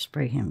going to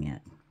spray him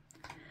yet,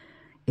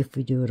 if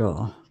we do it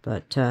all.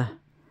 But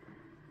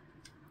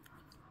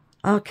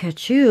I'll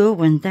catch you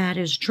when that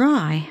is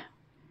dry.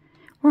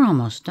 We're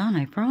almost done,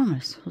 I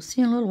promise. We'll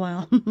see you in a little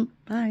while.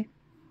 Bye.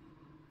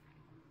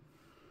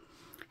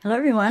 Hello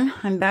everyone,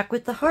 I'm back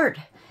with the heart.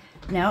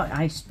 Now,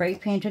 I spray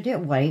painted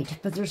it white,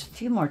 but there's a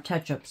few more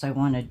touch-ups I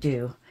want to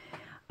do.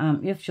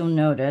 If you'll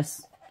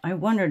notice, I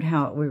wondered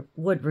how it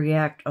would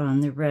react on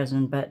the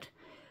resin, but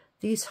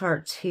these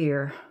hearts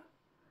here,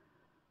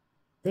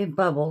 they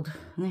bubbled,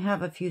 and they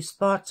have a few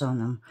spots on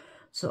them.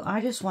 So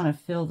I just want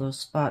to fill those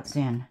spots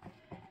in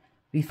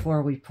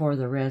before we pour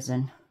the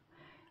resin.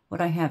 What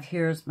I have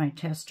here is my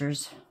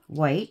Tester's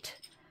white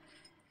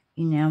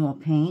enamel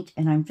paint,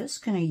 and I'm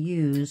just going to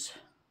use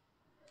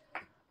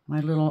my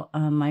little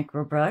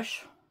micro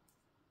brush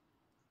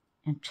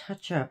and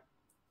touch up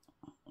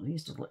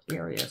these little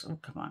areas. Oh,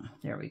 come on.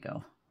 There we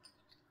go.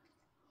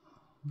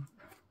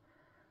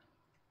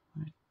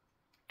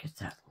 Get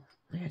that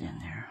lid in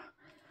there.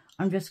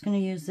 I'm just going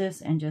to use this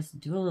and just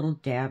do a little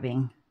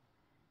dabbing.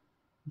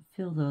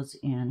 Fill those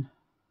in.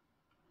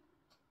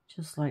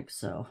 Just like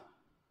so.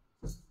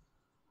 It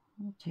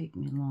won't take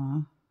me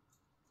long.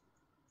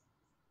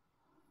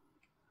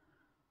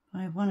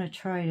 I want to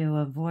try to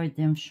avoid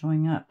them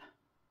showing up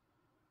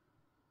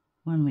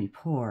when we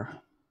pour.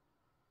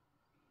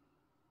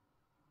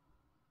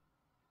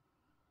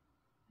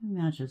 It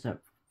matches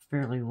up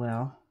fairly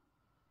well.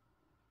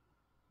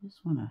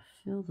 Just want to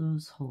fill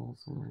those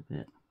holes a little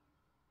bit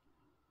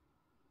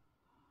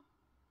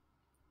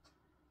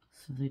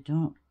so they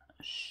don't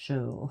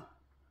show.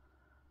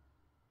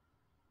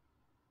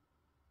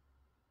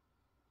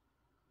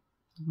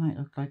 It might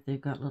look like they've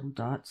got little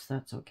dots.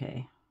 That's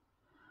okay.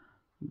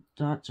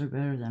 Dots are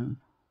better than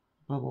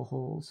bubble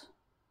holes.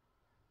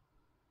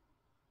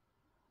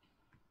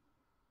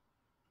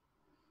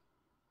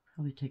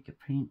 Probably take a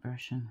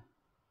paintbrush and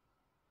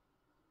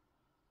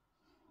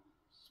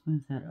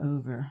smooth that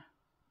over.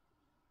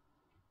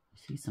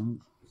 See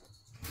some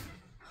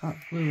hot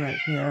glue right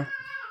here.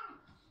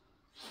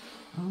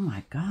 Oh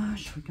my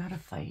gosh, we gotta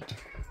fight.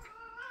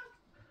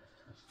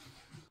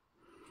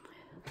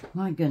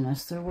 My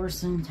goodness, they're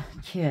worse than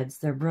kids.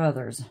 They're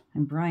brothers,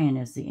 and Brian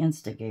is the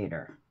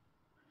instigator.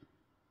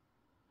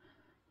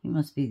 He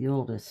must be the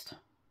oldest.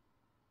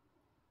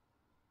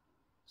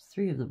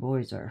 3 of the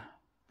boys are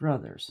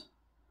brothers.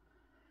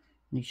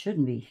 And he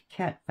shouldn't be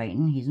cat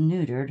fighting. He's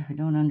neutered. I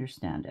don't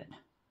understand it.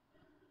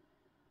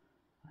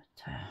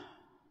 But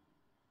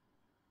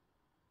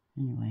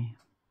anyway.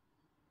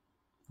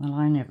 Well,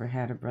 I never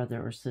had a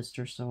brother or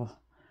sister, so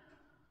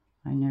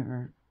I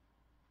never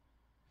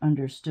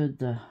understood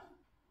the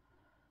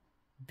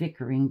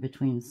bickering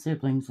between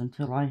siblings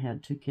until I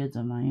had 2 kids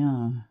of my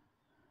own.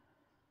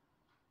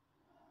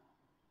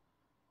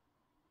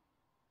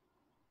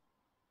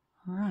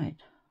 All right.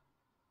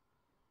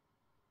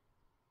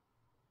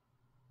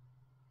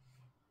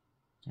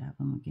 Dab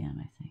them again,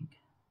 I think.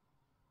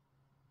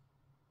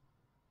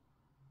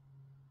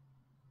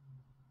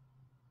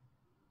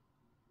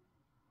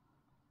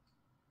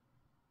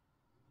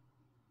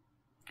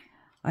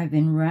 I've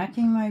been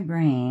racking my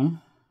brain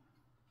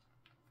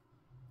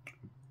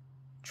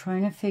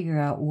trying to figure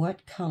out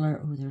what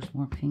color, oh, there's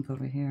more pink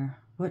over here,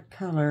 what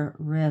color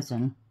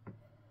resin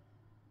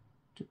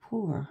to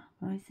pour,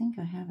 but I think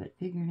I have it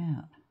figured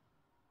out.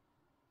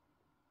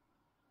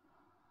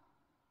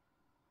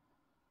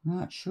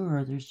 Not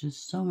sure, there's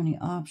just so many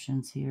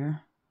options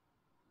here.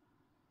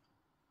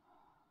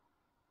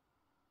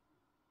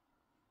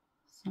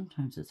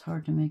 Sometimes it's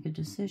hard to make a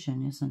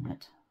decision, isn't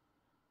it?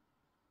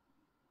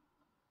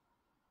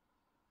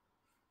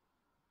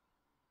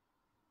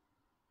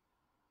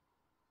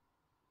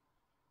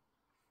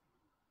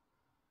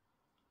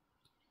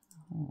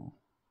 Oh.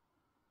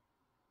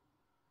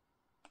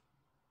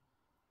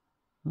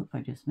 Oop,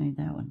 I just made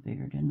that one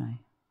bigger, didn't I?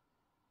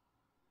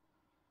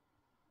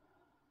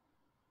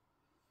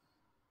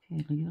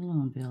 Okay, leave it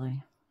alone,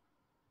 Billy.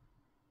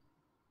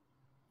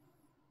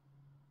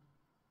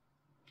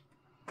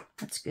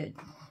 That's good.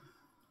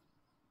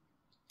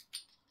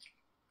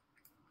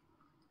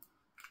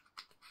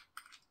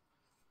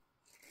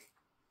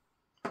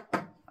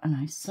 And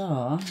I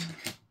saw, I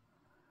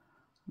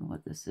don't know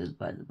what this is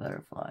by the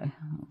butterfly.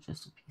 Oh,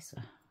 just a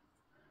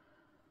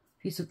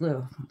piece of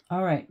glue.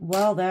 All right,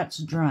 while that's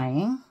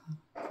drying,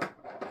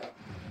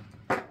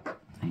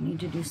 I need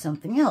to do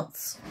something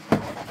else.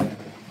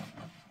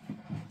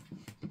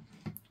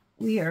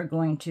 We are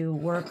going to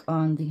work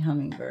on the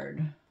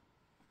hummingbird.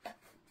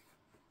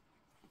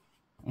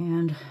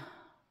 And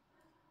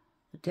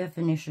the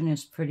definition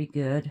is pretty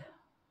good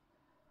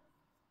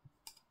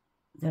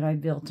that I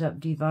built up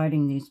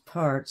dividing these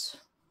parts.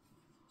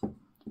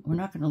 We're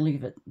not going to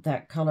leave it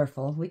that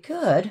colorful. We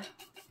could.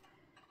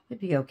 It'd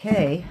be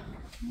okay.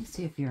 Let me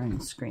see if you're in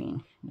the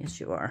screen.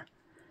 Yes, you are.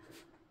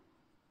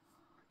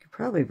 I could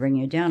probably bring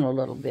you down a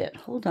little bit.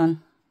 Hold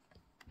on.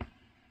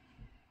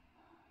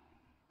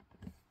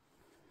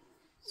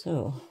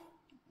 So,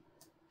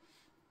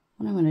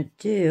 what I'm going to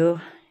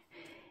do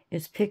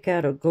is pick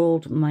out a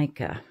gold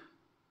mica.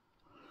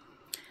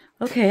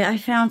 Okay, I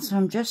found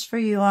some just for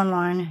you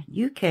online,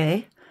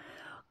 UK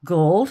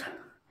gold.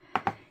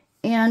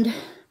 And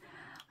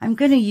I'm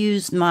going to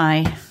use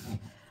my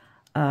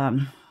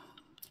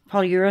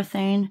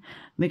polyurethane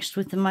mixed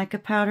with the mica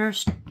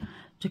powders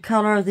to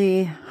color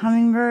the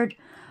hummingbird.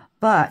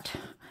 But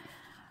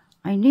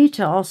I need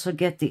to also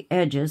get the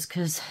edges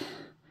because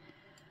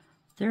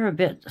they're a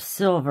bit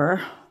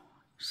silverish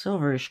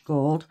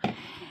gold.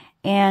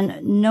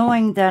 And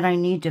knowing that I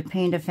need to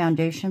paint a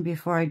foundation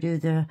before I do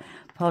the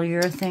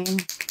polyurethane,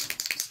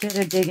 instead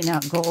of digging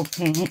out gold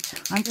paint,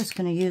 I'm just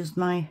going to use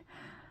my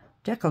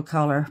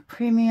Deco-Color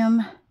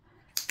Premium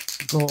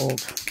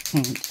Gold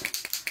paint.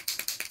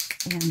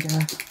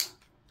 And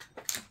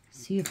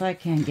see if I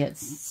can get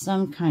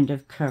some kind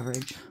of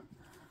coverage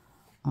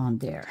on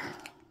there.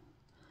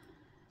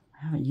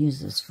 I haven't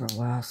used this for a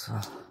while, so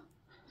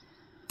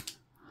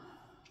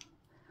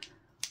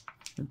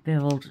the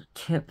beveled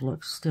tip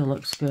still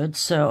looks good.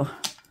 So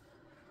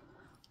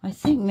I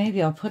think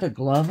maybe I'll put a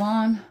glove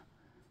on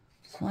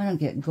so I don't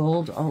get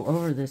gold all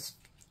over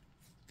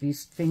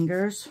these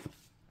fingers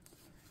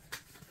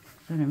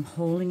that I'm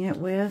holding it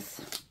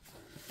with.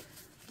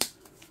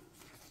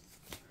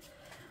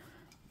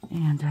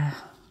 And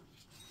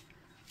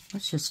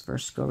let's just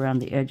first go around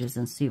the edges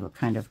and see what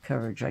kind of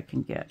coverage I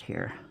can get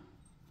here.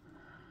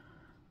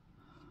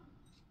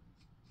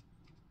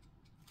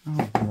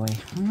 Oh boy,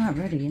 I'm not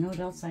ready. You know what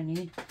else I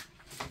need?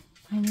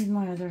 I need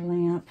my other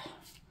lamp.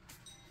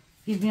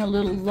 Give me a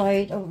little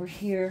light over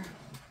here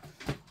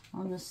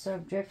on the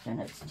subject, and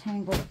it's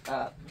tangled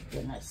up.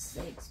 Goodness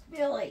sakes,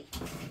 Billy,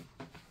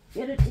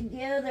 get it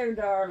together,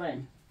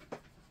 darling.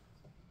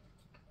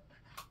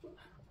 Put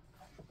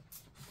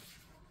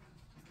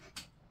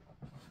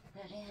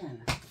that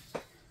in.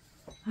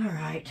 All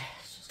right,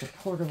 it's just a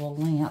portable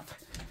lamp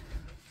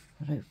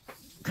that I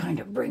kind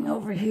of bring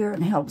over here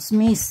and helps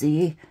me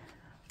see.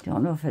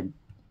 Don't know if it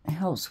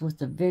helps with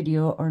the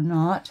video or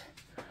not,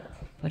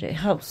 but it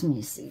helps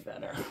me see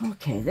better.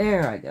 Okay,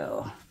 there I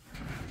go.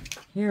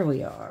 Here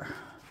we are.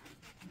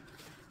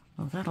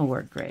 Well, that'll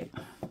work great.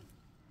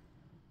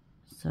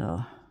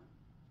 So,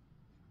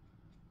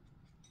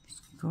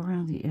 just go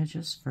around the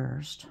edges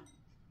first.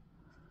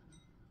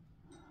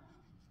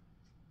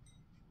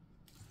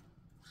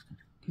 Just got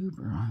a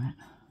goober on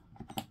it.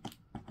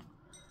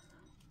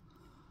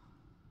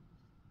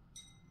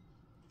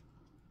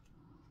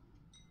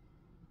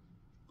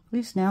 At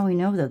least now we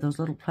know that those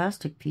little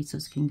plastic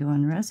pieces can go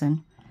in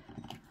resin.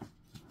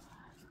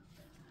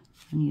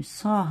 And you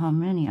saw how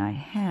many I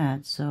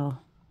had, so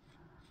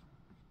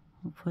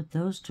we'll put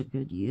those to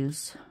good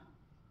use.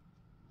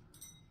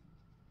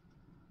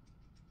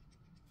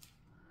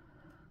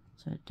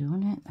 Is that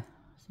doing it? I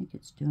think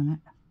it's doing it.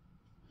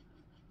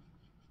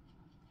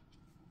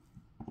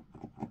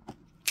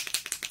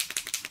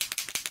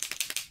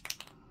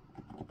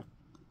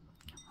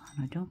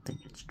 I don't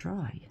think it's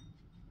dry.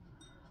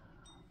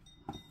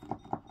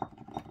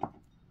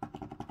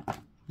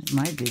 It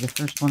might be the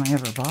first one I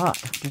ever bought.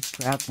 Just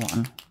grab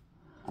one.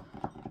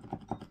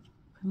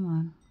 Come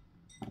on.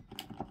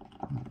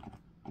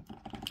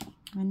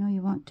 I know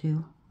you want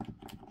to.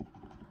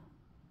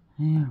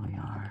 There we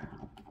are.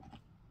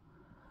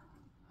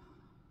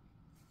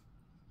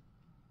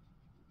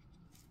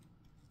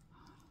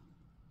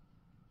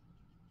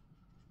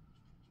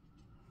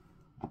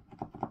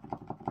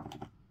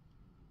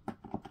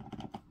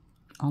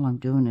 All I'm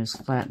doing is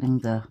flattening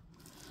the...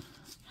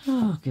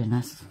 Oh,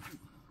 goodness.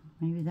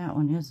 Maybe that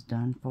one is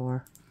done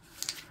for.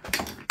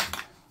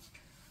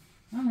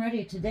 I'm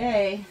ready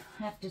today.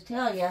 I have to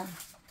tell you.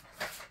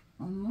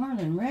 I'm more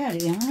than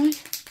ready, aren't I?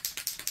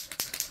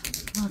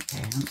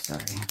 Okay, I'm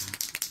sorry.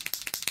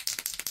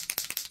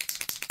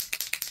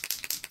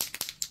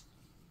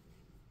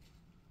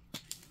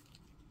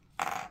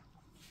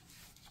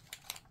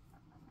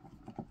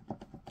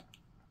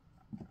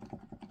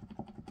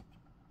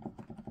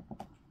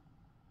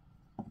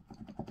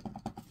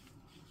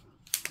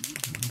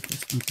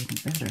 This one's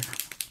getting better.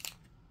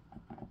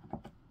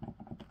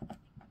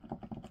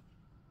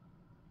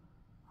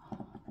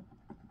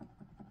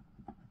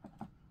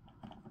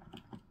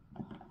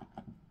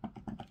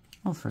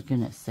 Oh, for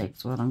goodness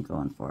sakes, well, I'm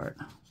going for it.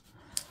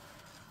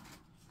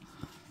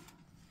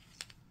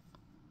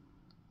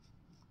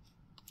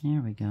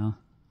 There we go.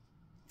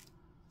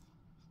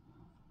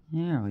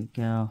 There we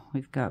go.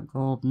 We've got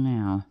gold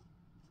now.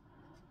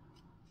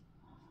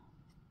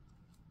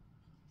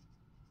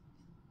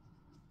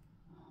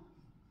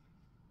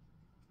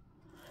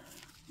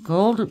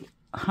 Gold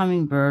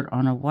hummingbird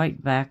on a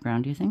white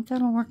background. Do you think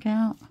that'll work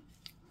out?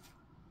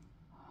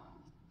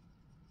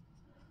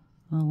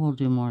 Well, we'll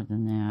do more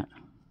than that.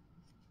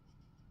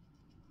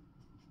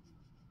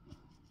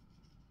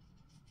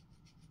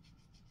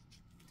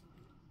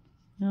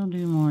 We'll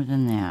do more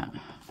than that.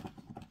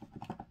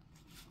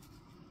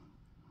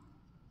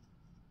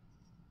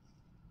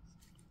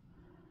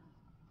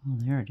 Oh,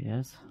 there it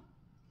is.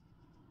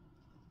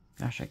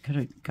 Gosh, I could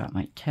have got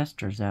my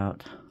testers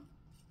out.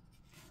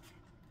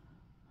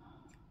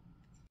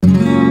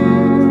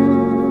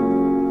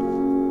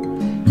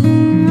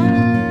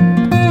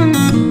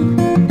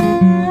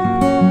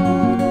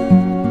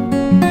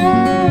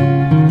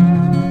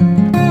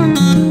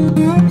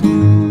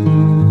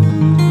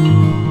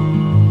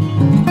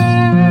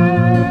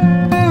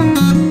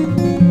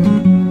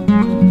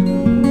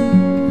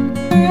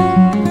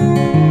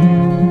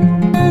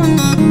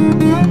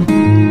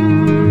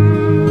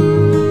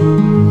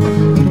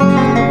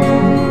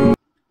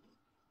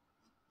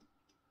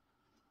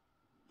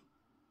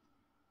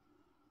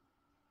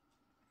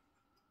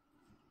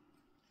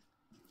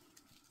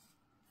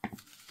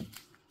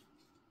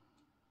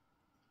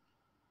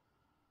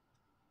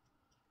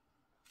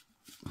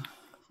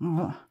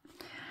 Well,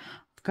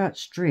 I've got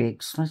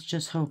streaks. Let's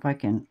just hope I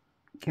can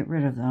get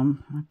rid of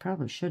them. I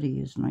probably should have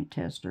used my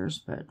testers,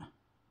 but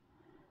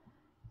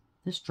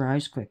this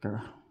dries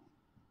quicker.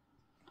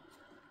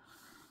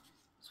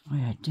 That's why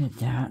I did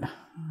that. All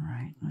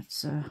right,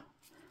 let's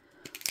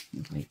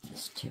wipe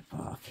this tip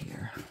off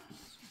here.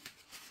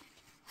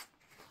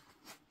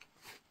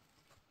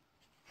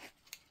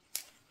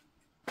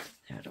 Put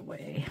that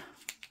away.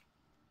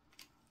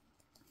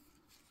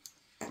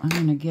 I'm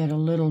going to get a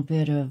little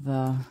bit of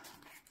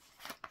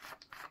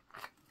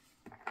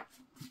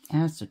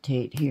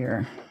acetate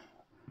here.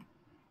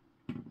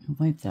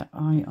 Wipe that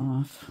eye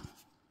off.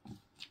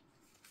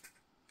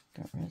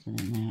 Got resin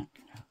in that.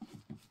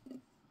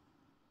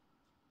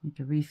 Need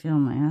to refill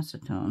my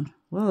acetone.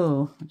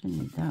 Whoa, I didn't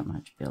need that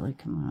much, Billy.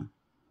 Come on.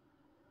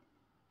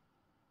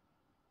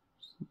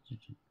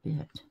 Just a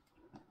bit.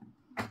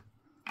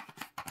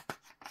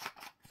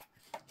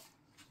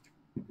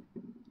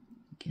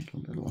 Get a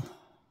little.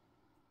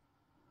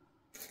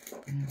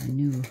 I have a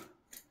new.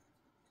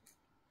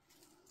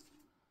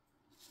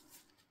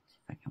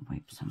 I can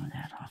wipe some of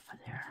that off of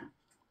there.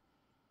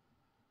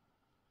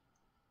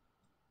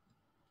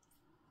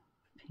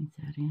 Paint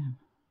that in.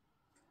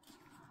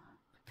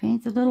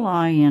 Paint the little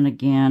eye in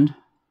again.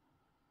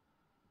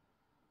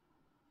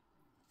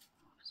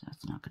 Because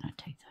that's not going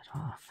to take that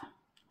off.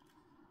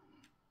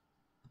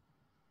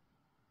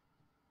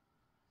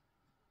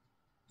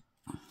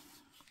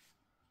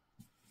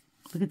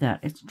 Look at that.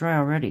 It's dry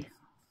already.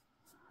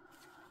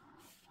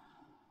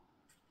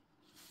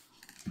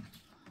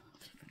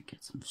 See if I can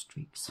get some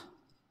streaks.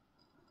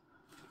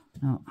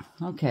 No.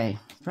 Okay.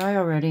 Dry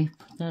already.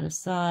 Put that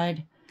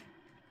aside.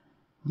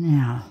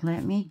 Now,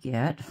 let me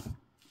get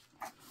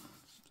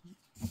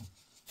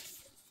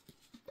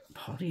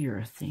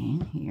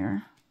polyurethane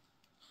here.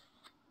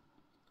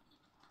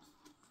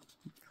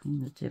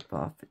 Clean the tip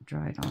off, it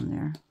dried on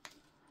there.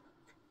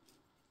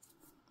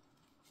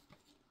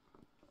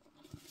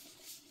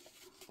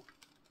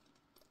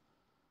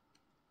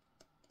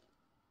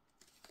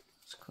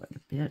 It's quite a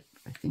bit.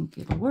 I think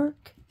it'll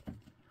work.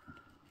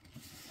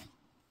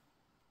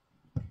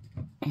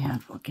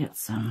 And we'll get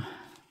some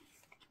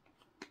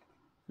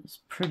this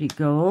pretty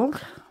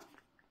gold.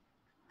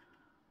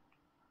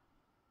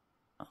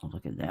 Oh,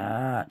 look at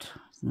that.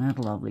 Isn't that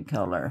a lovely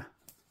color?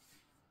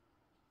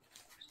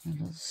 A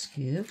little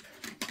scoop.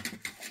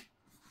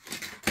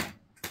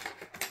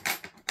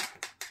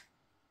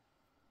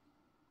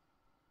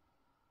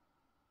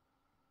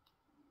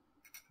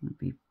 Would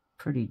be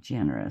pretty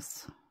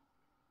generous.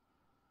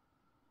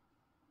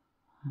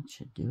 That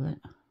should do it.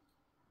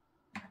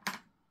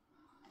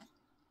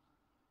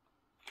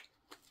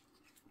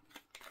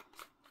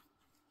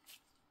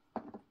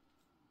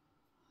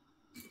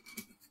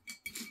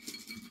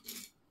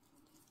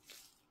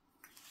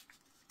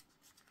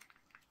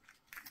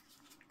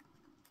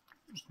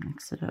 Just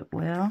mix it up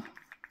well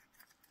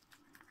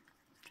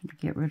to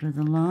get rid of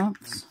the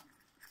lumps.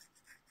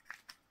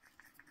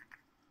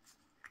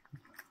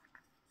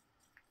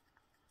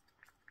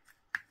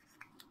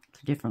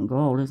 It's a different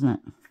gold, isn't it?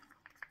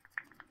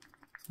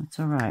 That's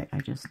all right. I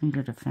just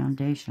needed a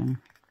foundation.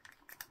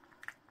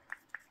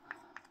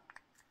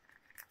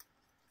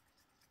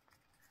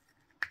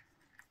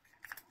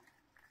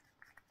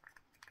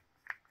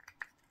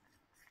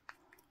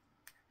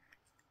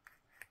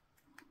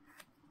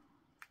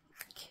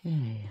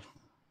 Okay,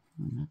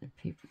 another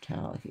paper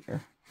towel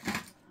here.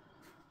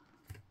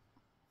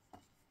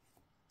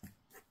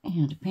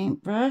 And a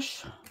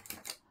paintbrush.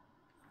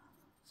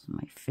 This is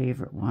my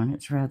favorite one.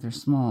 It's rather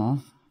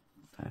small,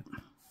 but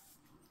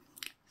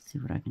see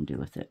what I can do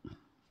with it.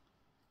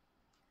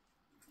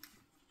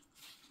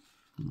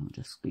 I'll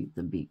just leave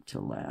the beak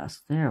till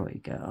last. There we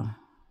go.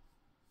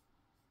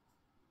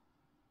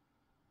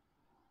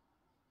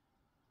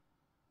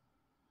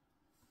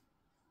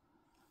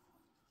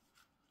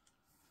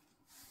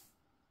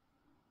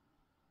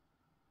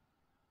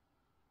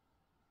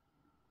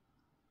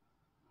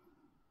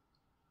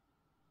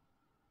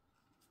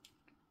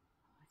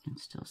 I can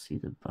still see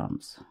the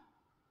bumps.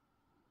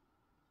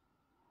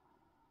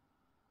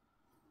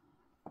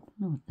 I don't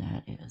know what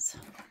that is.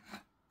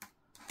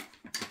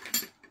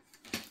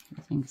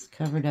 Everything's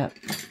covered up.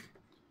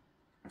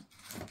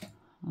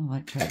 Oh, I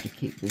tried to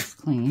keep this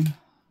clean.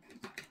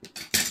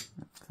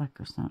 A fleck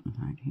or something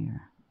right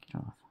here.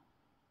 Get off.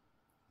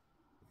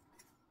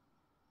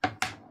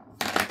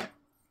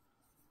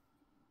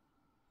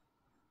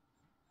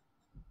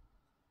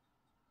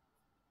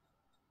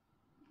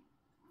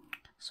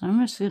 So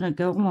I'm just going to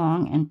go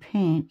along and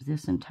paint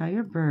this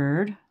entire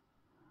bird.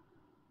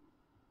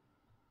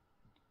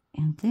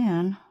 And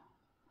then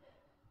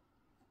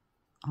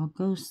I'll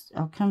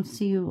come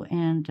see you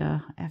and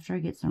after I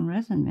get some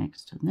resin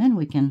mixed. And then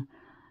we can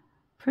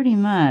pretty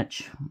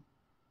much,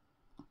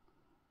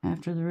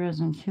 after the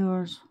resin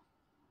cures,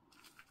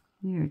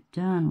 we are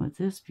done with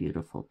this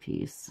beautiful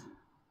piece.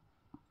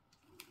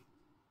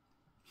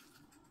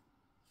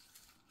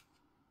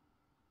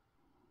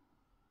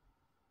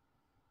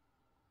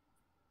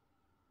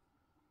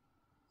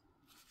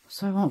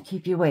 So I won't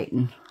keep you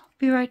waiting. I'll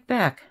be right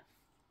back.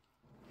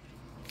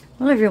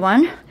 Well,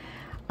 everyone,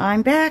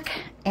 I'm back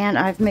and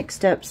I've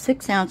mixed up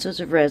 6 ounces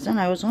of resin.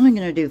 I was only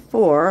going to do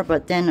 4,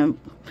 but then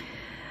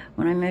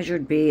when I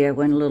measured B, I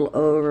went a little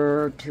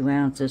over 2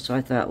 ounces, so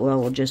I thought,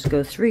 well, we'll just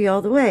go 3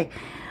 all the way.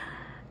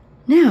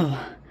 Now,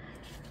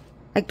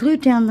 I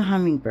glued down the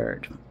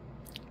hummingbird,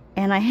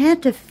 and I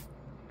had to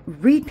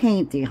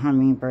repaint the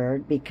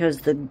hummingbird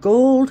because the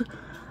gold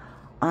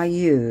I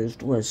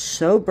used was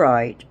so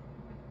bright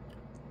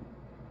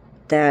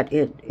that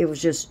it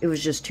was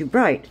just too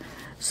bright.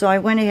 So I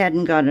went ahead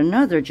and got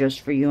another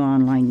Just For You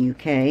Online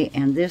UK,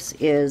 and this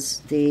is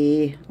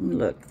the,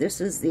 look,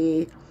 this is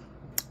the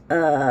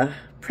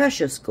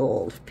precious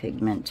gold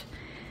pigment.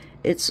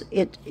 It's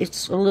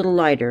a little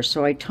lighter,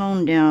 so I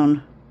toned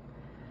down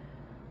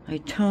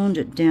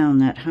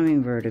that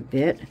hummingbird a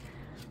bit,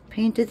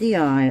 painted the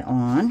eye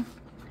on,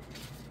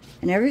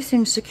 and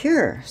everything's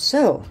secure.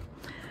 So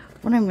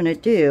what I'm going to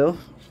do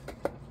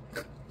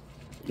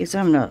is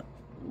I'm going to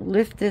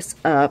lift this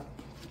up.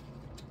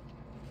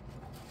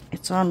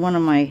 It's on one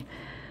of my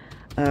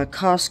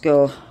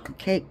Costco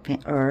cake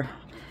or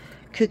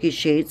cookie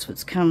sheets,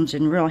 which comes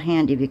in real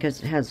handy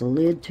because it has a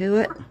lid to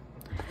it.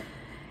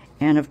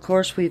 And of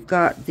course we've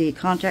got the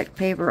contact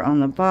paper on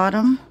the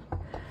bottom.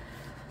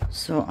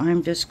 So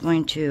I'm just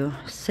going to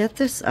set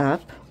this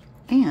up,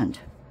 and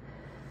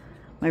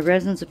my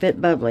resin's a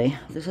bit bubbly.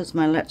 This is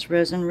my Let's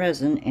Resin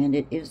resin, and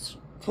it is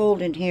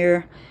cold in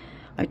here.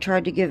 I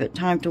tried to give it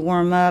time to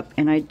warm up,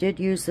 and I did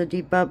use the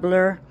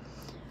debubbler,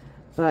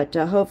 but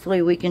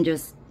hopefully we can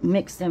just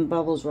mix them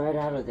bubbles right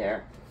out of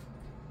there.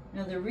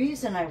 Now the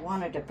reason I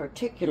wanted a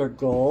particular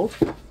gold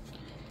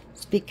is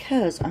It's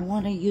because I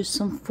want to use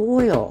some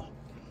foil.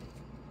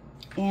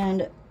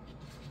 And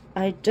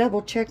I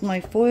double checked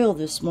my foil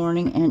this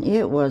morning and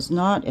it was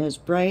not as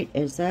bright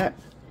as that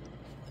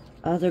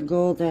other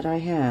gold that I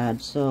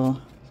had. So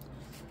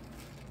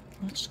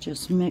let's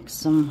just mix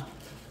some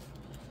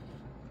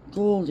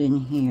gold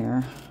in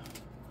here.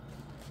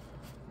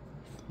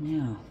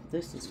 Now,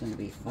 this is going to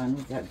be fun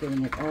without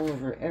getting it all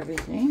over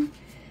everything.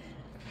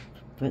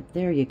 But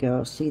there you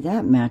go. See,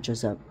 that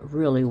matches up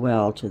really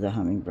well to the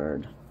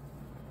hummingbird.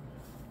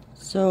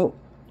 So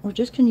we're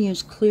just going to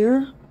use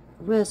clear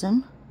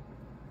resin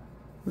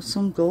with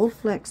some gold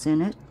flecks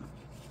in it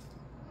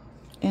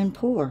and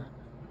pour.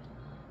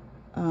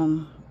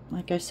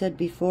 Like I said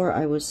before,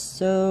 I was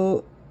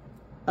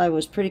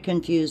pretty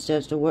confused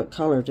as to what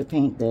color to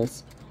paint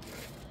this.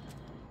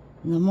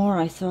 And the more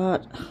I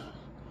thought,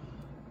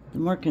 the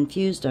more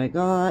confused I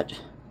got.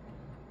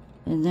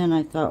 And then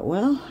I thought,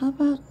 well, how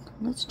about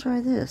let's try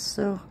this.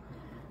 So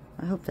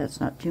I hope that's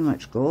not too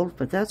much gold,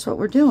 but that's what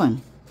we're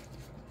doing.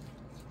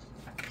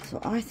 So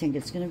I think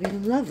it's going to be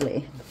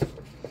lovely.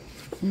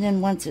 And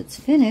then once it's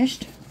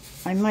finished,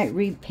 I might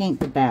repaint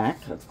the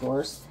back, of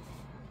course,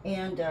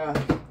 and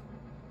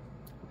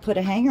put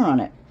a hanger on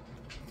it.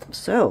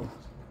 So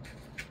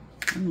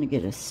I'm going to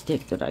get a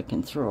stick that I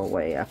can throw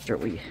away after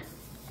we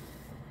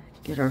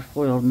get our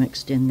foil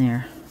mixed in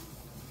there.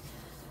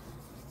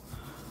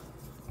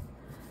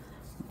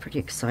 I'm pretty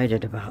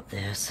excited about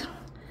this.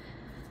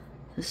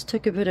 This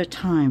took a bit of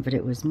time, but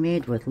it was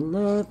made with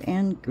love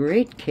and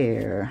great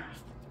care.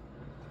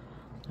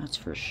 That's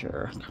for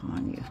sure. Come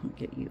on, you. I'll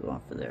get you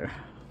off of there.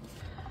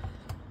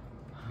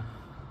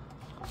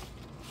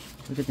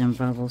 Look at them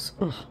bubbles.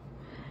 Oh,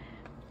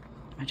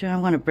 I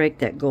want to break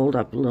that gold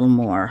up a little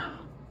more.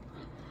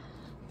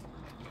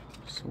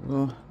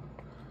 So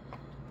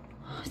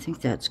I think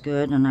that's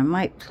good. And I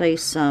might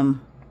place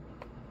some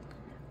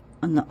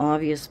on the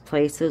obvious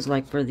places,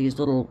 like where these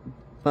little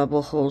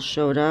bubble holes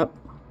showed up.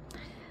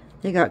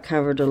 They got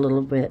covered a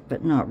little bit,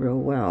 but not real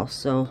well.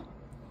 So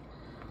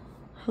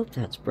I hope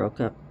that's broke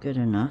up good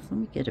enough. Let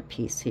me get a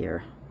piece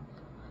here.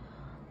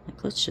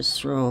 Like, let's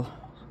just throw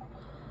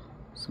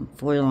some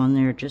foil on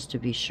there just to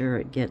be sure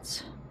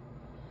it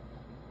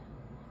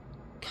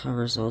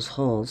covers those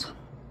holes.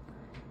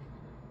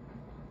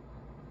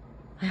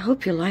 I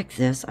hope you like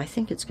this. I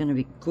think it's going to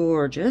be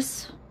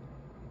gorgeous.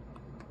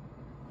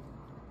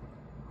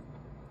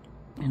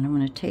 And I'm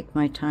going to take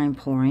my time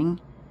pouring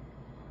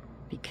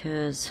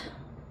because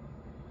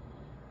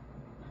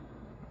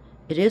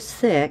it is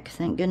thick.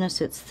 Thank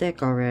goodness it's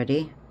thick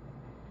already.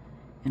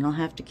 And I'll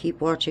have to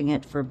keep watching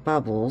it for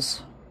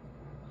bubbles.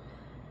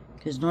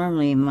 Because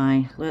normally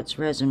my Let's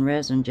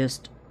Resin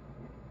just,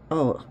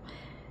 oh,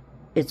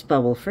 it's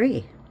bubble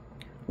free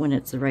when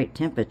it's the right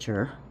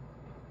temperature.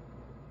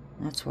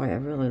 That's why I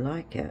really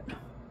like it.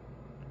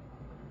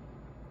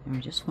 And I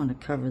just want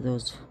to cover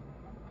those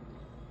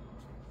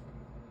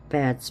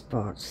bad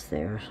spots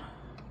there.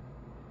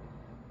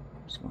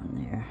 There's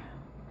one there.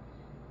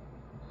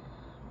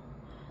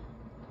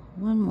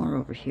 One more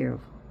over here.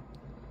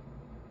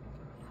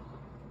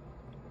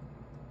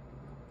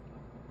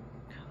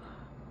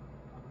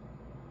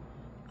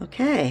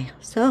 Okay,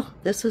 so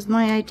this is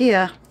my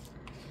idea.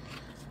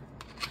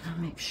 I'll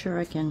make sure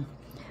I can,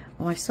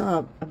 oh, I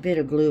saw a bit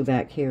of glue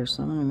back here,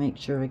 so I'm going to make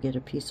sure I get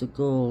a piece of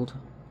gold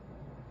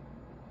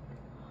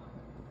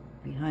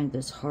behind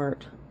this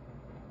heart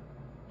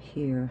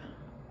here.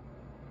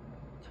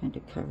 Kind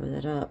of cover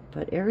that up,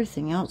 but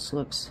everything else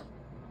looks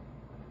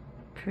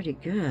pretty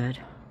good.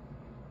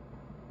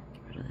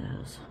 Get rid of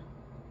those.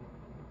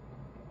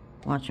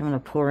 Watch, I'm going to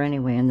pour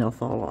anyway and they'll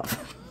fall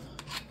off.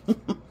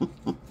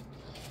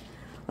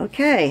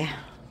 Okay.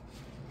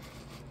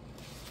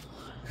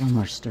 One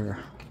more stir.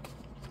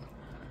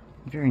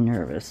 I'm very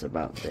nervous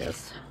about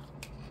this.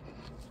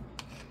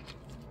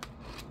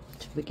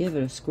 Should we give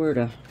it a squirt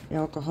of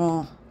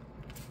alcohol?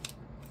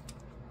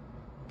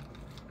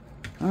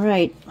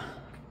 Alright.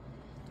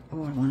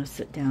 Oh, I want to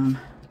sit down.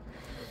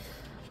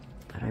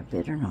 But I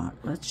better not.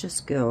 Let's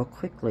just go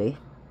quickly.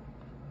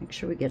 Make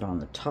sure we get on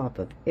the top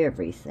of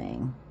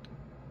everything.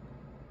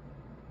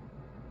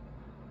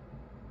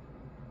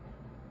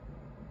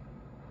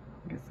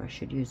 I wonder if I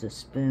should use a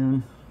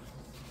spoon.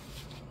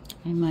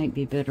 I might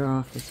be better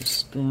off with a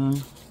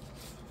spoon.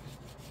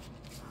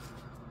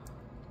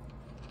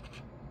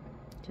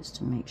 Just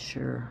to make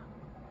sure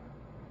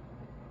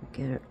we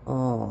get it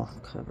all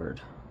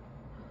covered.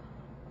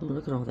 Oh,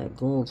 look at all that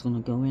gold's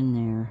going to go in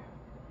there.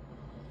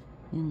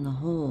 In the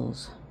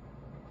holes.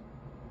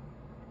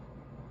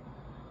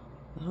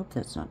 I hope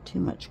that's not too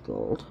much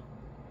gold.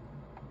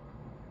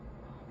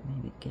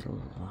 Maybe get a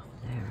little off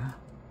there.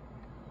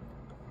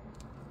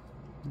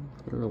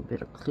 Get a little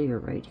bit of clear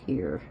right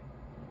here.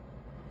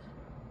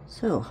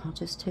 So I'll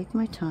just take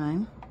my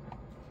time.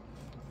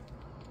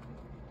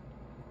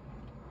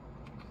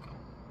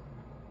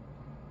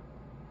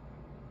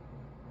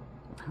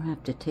 I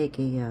have to take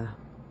a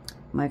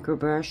micro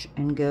brush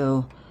and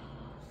go,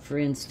 for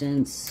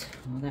instance,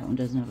 well, that one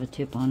doesn't have a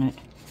tip on it,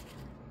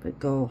 but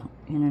go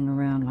in and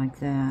around like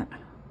that.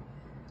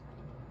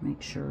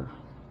 Make sure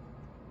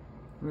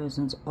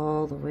resin's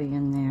all the way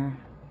in there.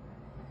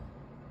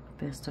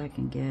 Best I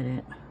can get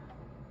it.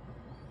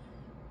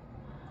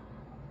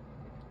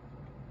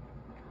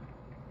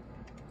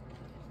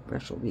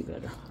 Brush will be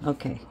better.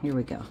 Okay, here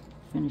we go.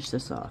 Finish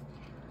this off.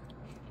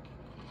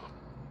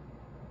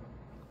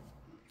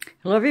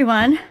 Hello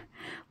everyone.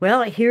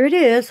 Well, here it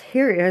is.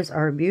 Here is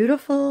our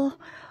beautiful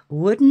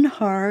wooden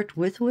heart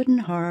with wooden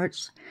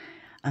hearts,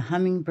 a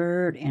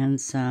hummingbird,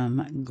 and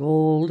some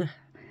gold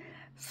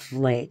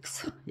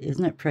flakes.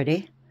 Isn't it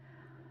pretty?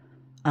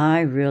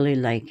 I really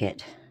like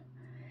it.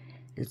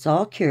 It's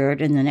all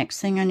cured, and the next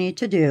thing I need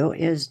to do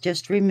is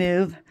just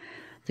remove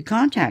the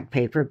contact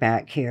paper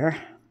back here.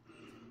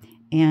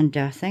 And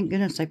thank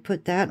goodness I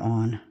put that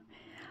on.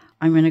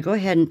 I'm going to go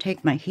ahead and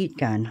take my heat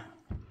gun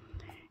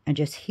and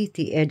just heat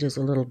the edges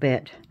a little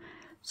bit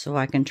so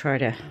I can try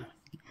to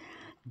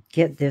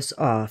get this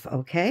off,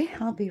 okay?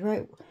 I'll be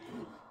right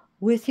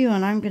with you,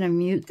 and I'm going to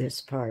mute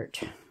this part.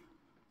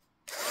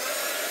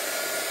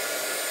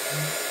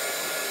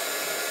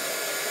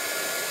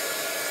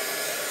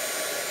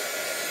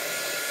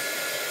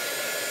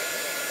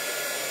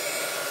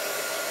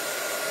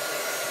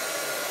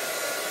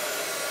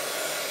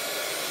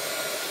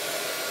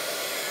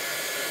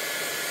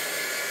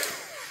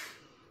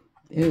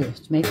 Ooh,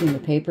 it's making the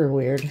paper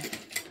weird.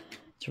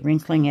 It's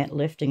wrinkling it,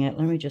 lifting it.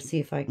 Let me just see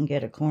if I can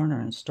get a corner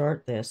and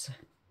start this.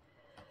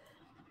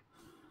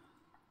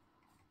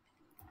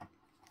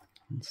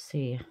 Let's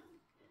see.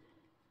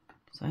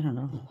 'Cause I don't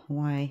know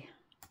why.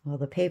 Well,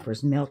 the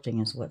paper's melting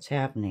is what's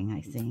happening,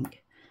 I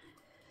think.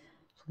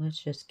 So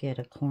let's just get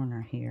a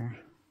corner here.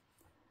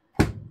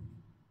 There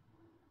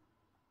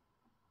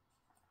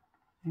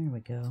we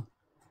go.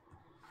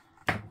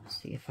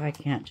 Let's see if I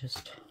can't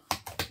just...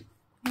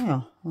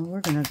 Oh, well,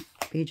 we're going to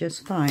be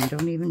just fine.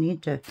 Don't even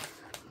need to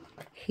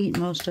heat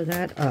most of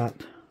that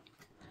up.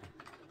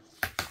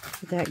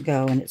 Let that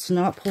go. And it's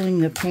not pulling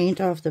the paint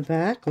off the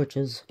back, which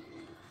is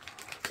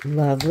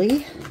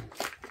lovely.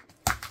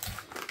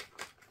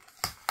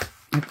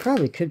 I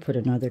probably could put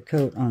another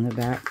coat on the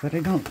back, but I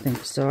don't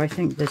think so. I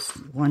think this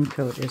one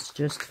coat is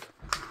just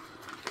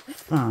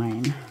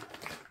fine.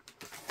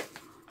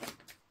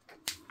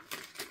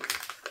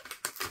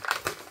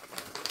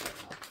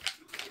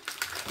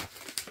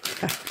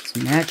 It's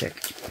magic.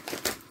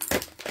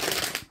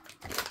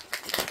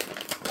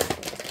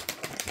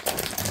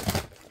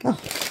 Oh,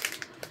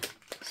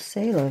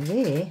 c'est la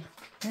vie.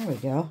 There we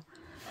go.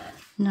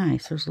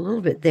 Nice. There's a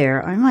little bit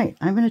there. I'm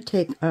going to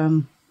take,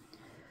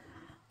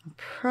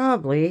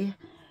 probably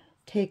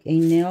take a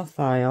nail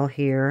file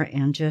here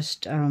and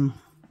just go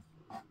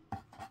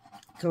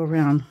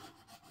around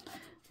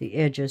the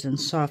edges and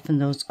soften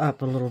those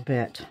up a little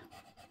bit.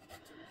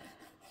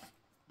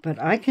 But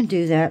I can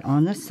do that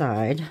on the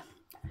side.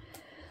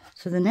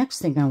 So the next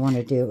thing I want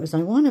to do is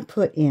I want to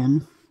put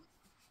in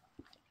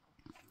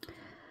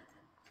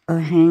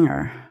a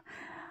hanger.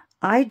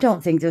 I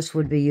don't think this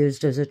would be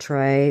used as a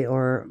tray,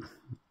 or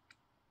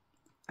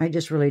I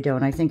just really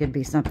don't. I think it'd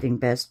be something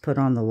best put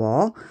on the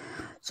wall.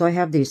 So I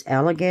have these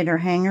alligator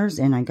hangers,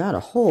 and I got a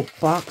whole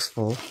box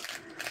full.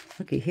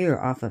 Looky here,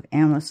 off of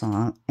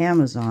Amazon.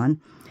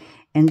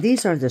 And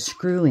these are the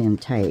screw-in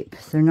type.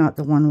 They're not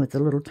the one with the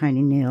little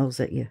tiny nails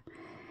that you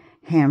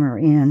hammer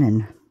in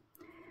and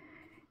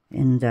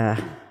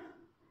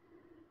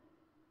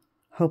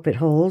hope it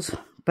holds.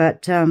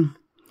 But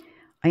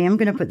I am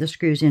going to put the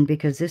screws in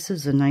because this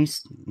is a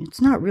nice, it's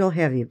not real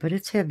heavy, but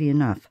it's heavy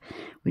enough.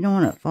 We don't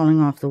want it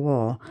falling off the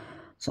wall.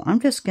 So I'm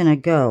just going to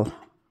go,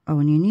 oh,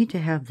 and you need to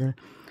have the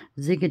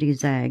ziggity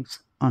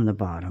zags on the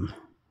bottom.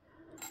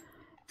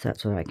 So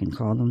that's what I can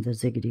call them, the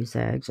ziggity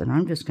zags. And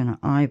I'm just going to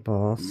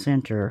eyeball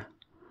center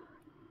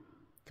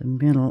the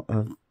middle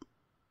of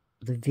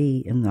the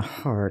V in the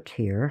heart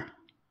here.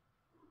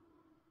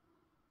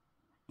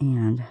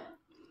 And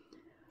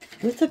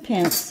with the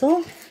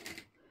pencil,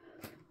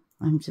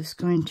 I'm just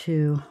going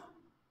to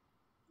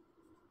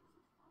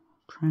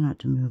try not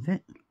to move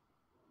it.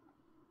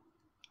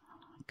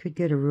 I could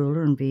get a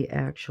ruler and be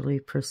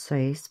actually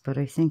precise, but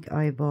I think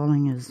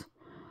eyeballing is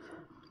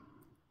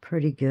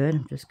pretty good.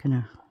 I'm just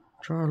going to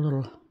draw a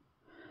little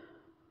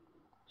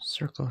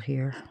circle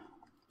here.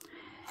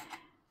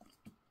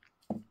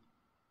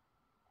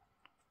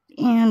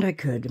 And I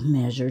could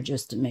measure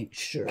just to make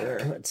sure.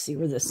 Let's see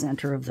where the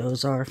center of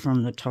those are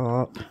from the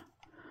top.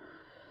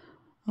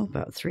 Oh,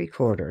 about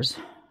 3/4.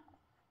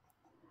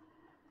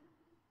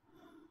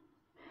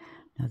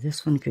 Now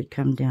this one could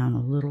come down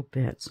a little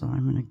bit, so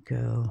I'm going to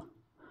go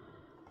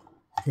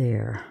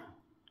there.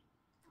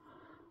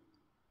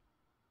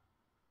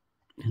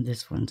 And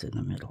this one's in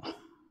the middle.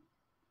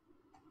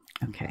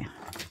 Okay.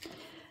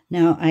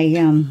 Now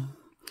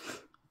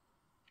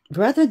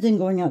rather than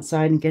going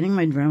outside and getting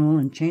my Dremel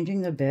and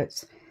changing the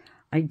bits,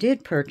 I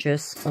did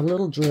purchase a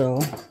little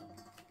drill,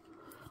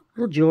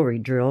 little jewelry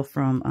drill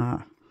from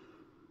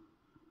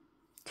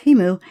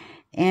Temu,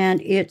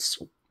 and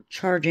it's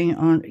charging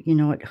on, you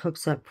know, it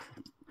hooks up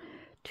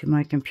to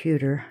my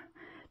computer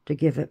to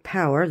give it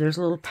power. There's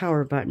a little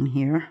power button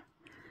here,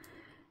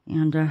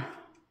 and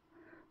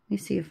me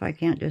see if I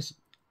can't just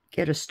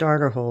get a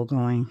starter hole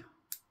going.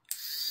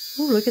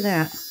 Oh, look at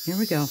that. Here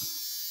we go.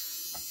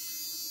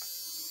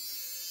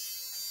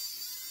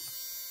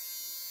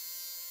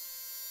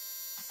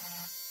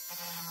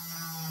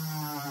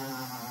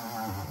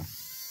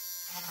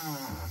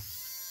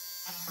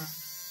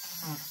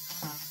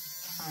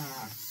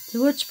 The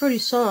wood's pretty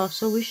soft,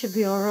 so we should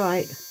be all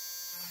right.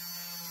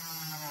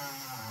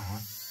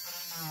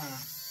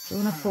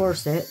 Don't want to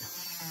force it.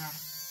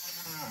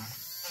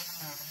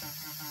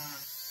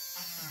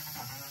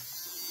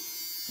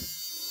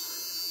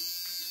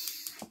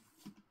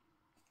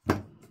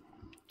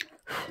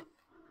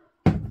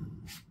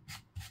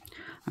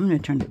 I'm going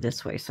to turn it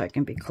this way so I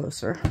can be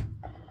closer.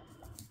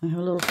 I have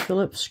a little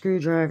Phillips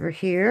screwdriver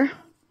here.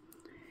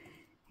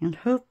 And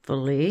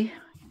hopefully,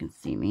 you can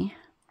see me.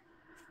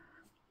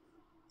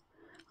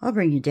 I'll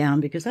bring you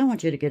down because I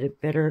want you to get a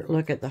better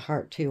look at the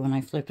heart too when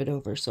I flip it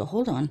over. So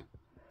hold on.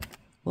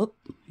 Whoop,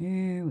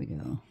 here we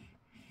go.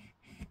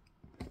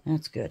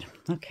 That's good.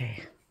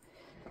 Okay.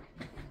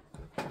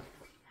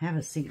 Have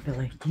a seat,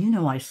 Billy. Do you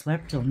know I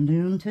slept till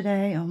noon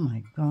today? Oh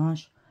my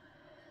gosh.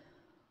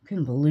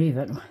 Couldn't believe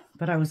it.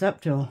 But I was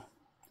up till,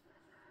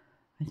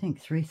 I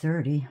think,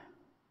 3:30.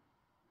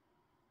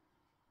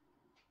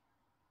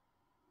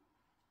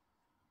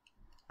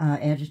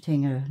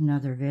 Editing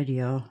another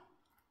video.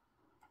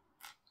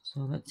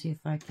 So let's see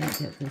if I can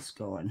get this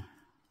going.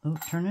 Oh,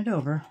 turn it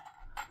over.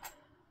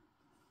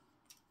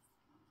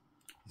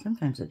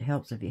 Sometimes it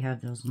helps if you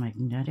have those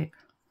magnetic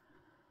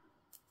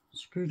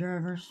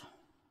screwdrivers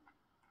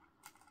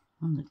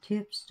on the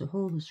tips to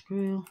hold the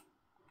screw.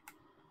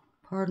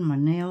 Pardon my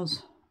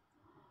nails.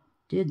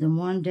 Did them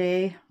one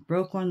day,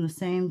 broke one the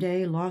same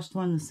day, lost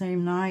one the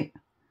same night.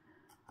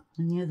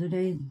 And the other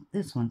day,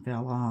 this one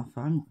fell off.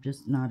 I'm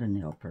just not a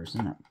nail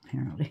person,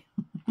 apparently.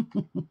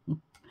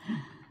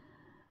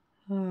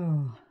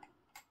 Oh,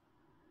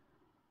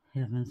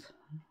 heavens.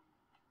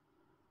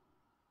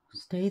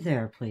 Stay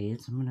there,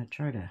 please. I'm going to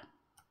try to...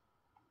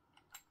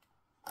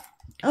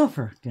 Oh,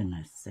 for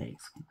goodness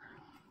sakes.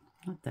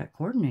 Not that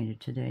coordinated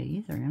today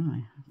either, am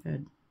I? I've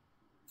had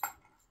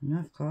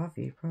enough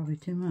coffee, probably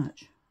too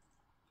much.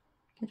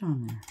 Get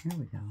on there. Here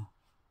we go.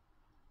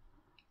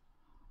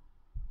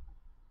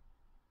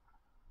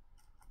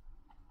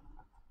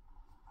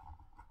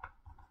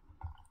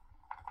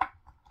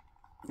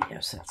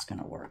 Yes, that's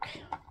going to work.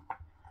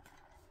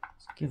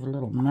 Let's give a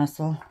little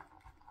muscle.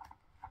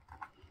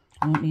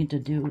 I don't need to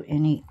do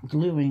any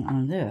gluing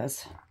on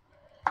this.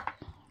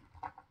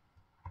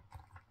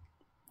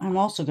 I'm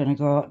also going to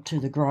go out to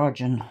the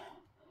garage or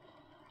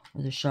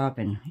the shop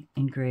and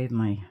engrave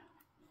my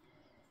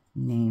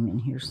name in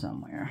here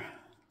somewhere.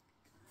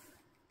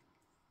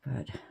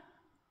 But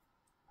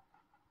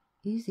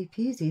easy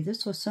peasy.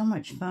 This was so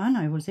much fun.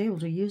 I was able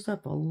to use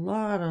up a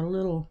lot of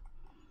little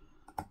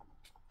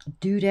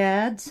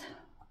doodads.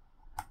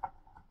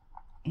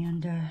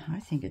 And I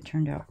think it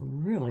turned out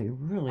really,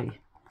 really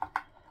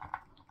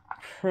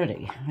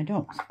pretty. I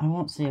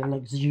won't say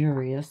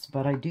luxurious,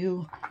 but I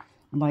do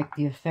like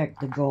the effect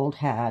the gold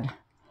had.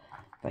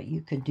 But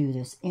you could do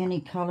this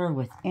any color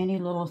with any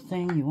little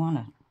thing you want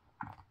to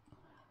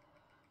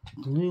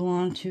glue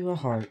onto a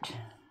heart.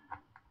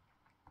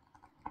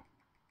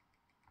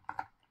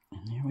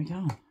 And there we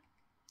go.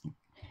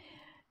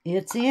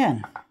 It's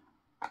in.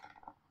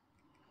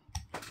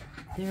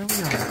 There we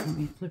are. Let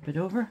me flip it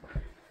over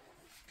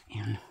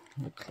and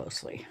look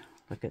closely.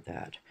 Look at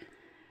that.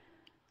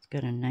 It's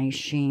got a nice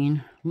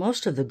sheen.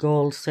 Most of the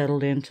gold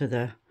settled into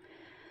the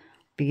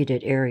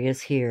beaded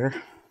areas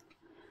here.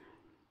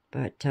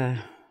 But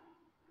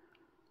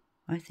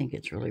I think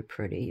it's really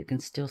pretty. You can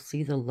still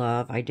see the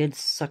love. I did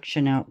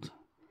suction out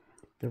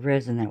the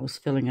resin that was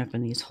filling up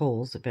in these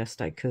holes the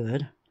best I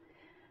could.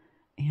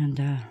 And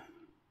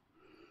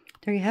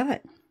there you have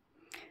it.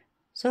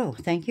 So,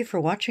 thank you for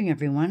watching,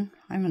 everyone.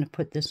 I'm going to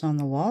put this on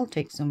the wall,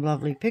 take some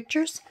lovely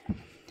pictures,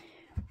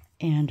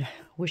 and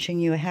wishing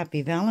you a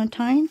happy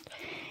Valentine.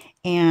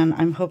 And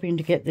I'm hoping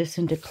to get this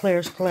into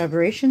Claire's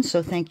collaboration,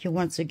 so thank you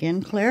once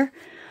again, Claire.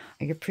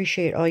 I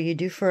appreciate all you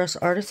do for us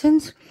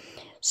artisans.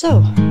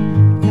 So, have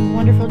a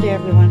wonderful day,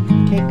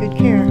 everyone. Take good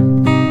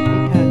care.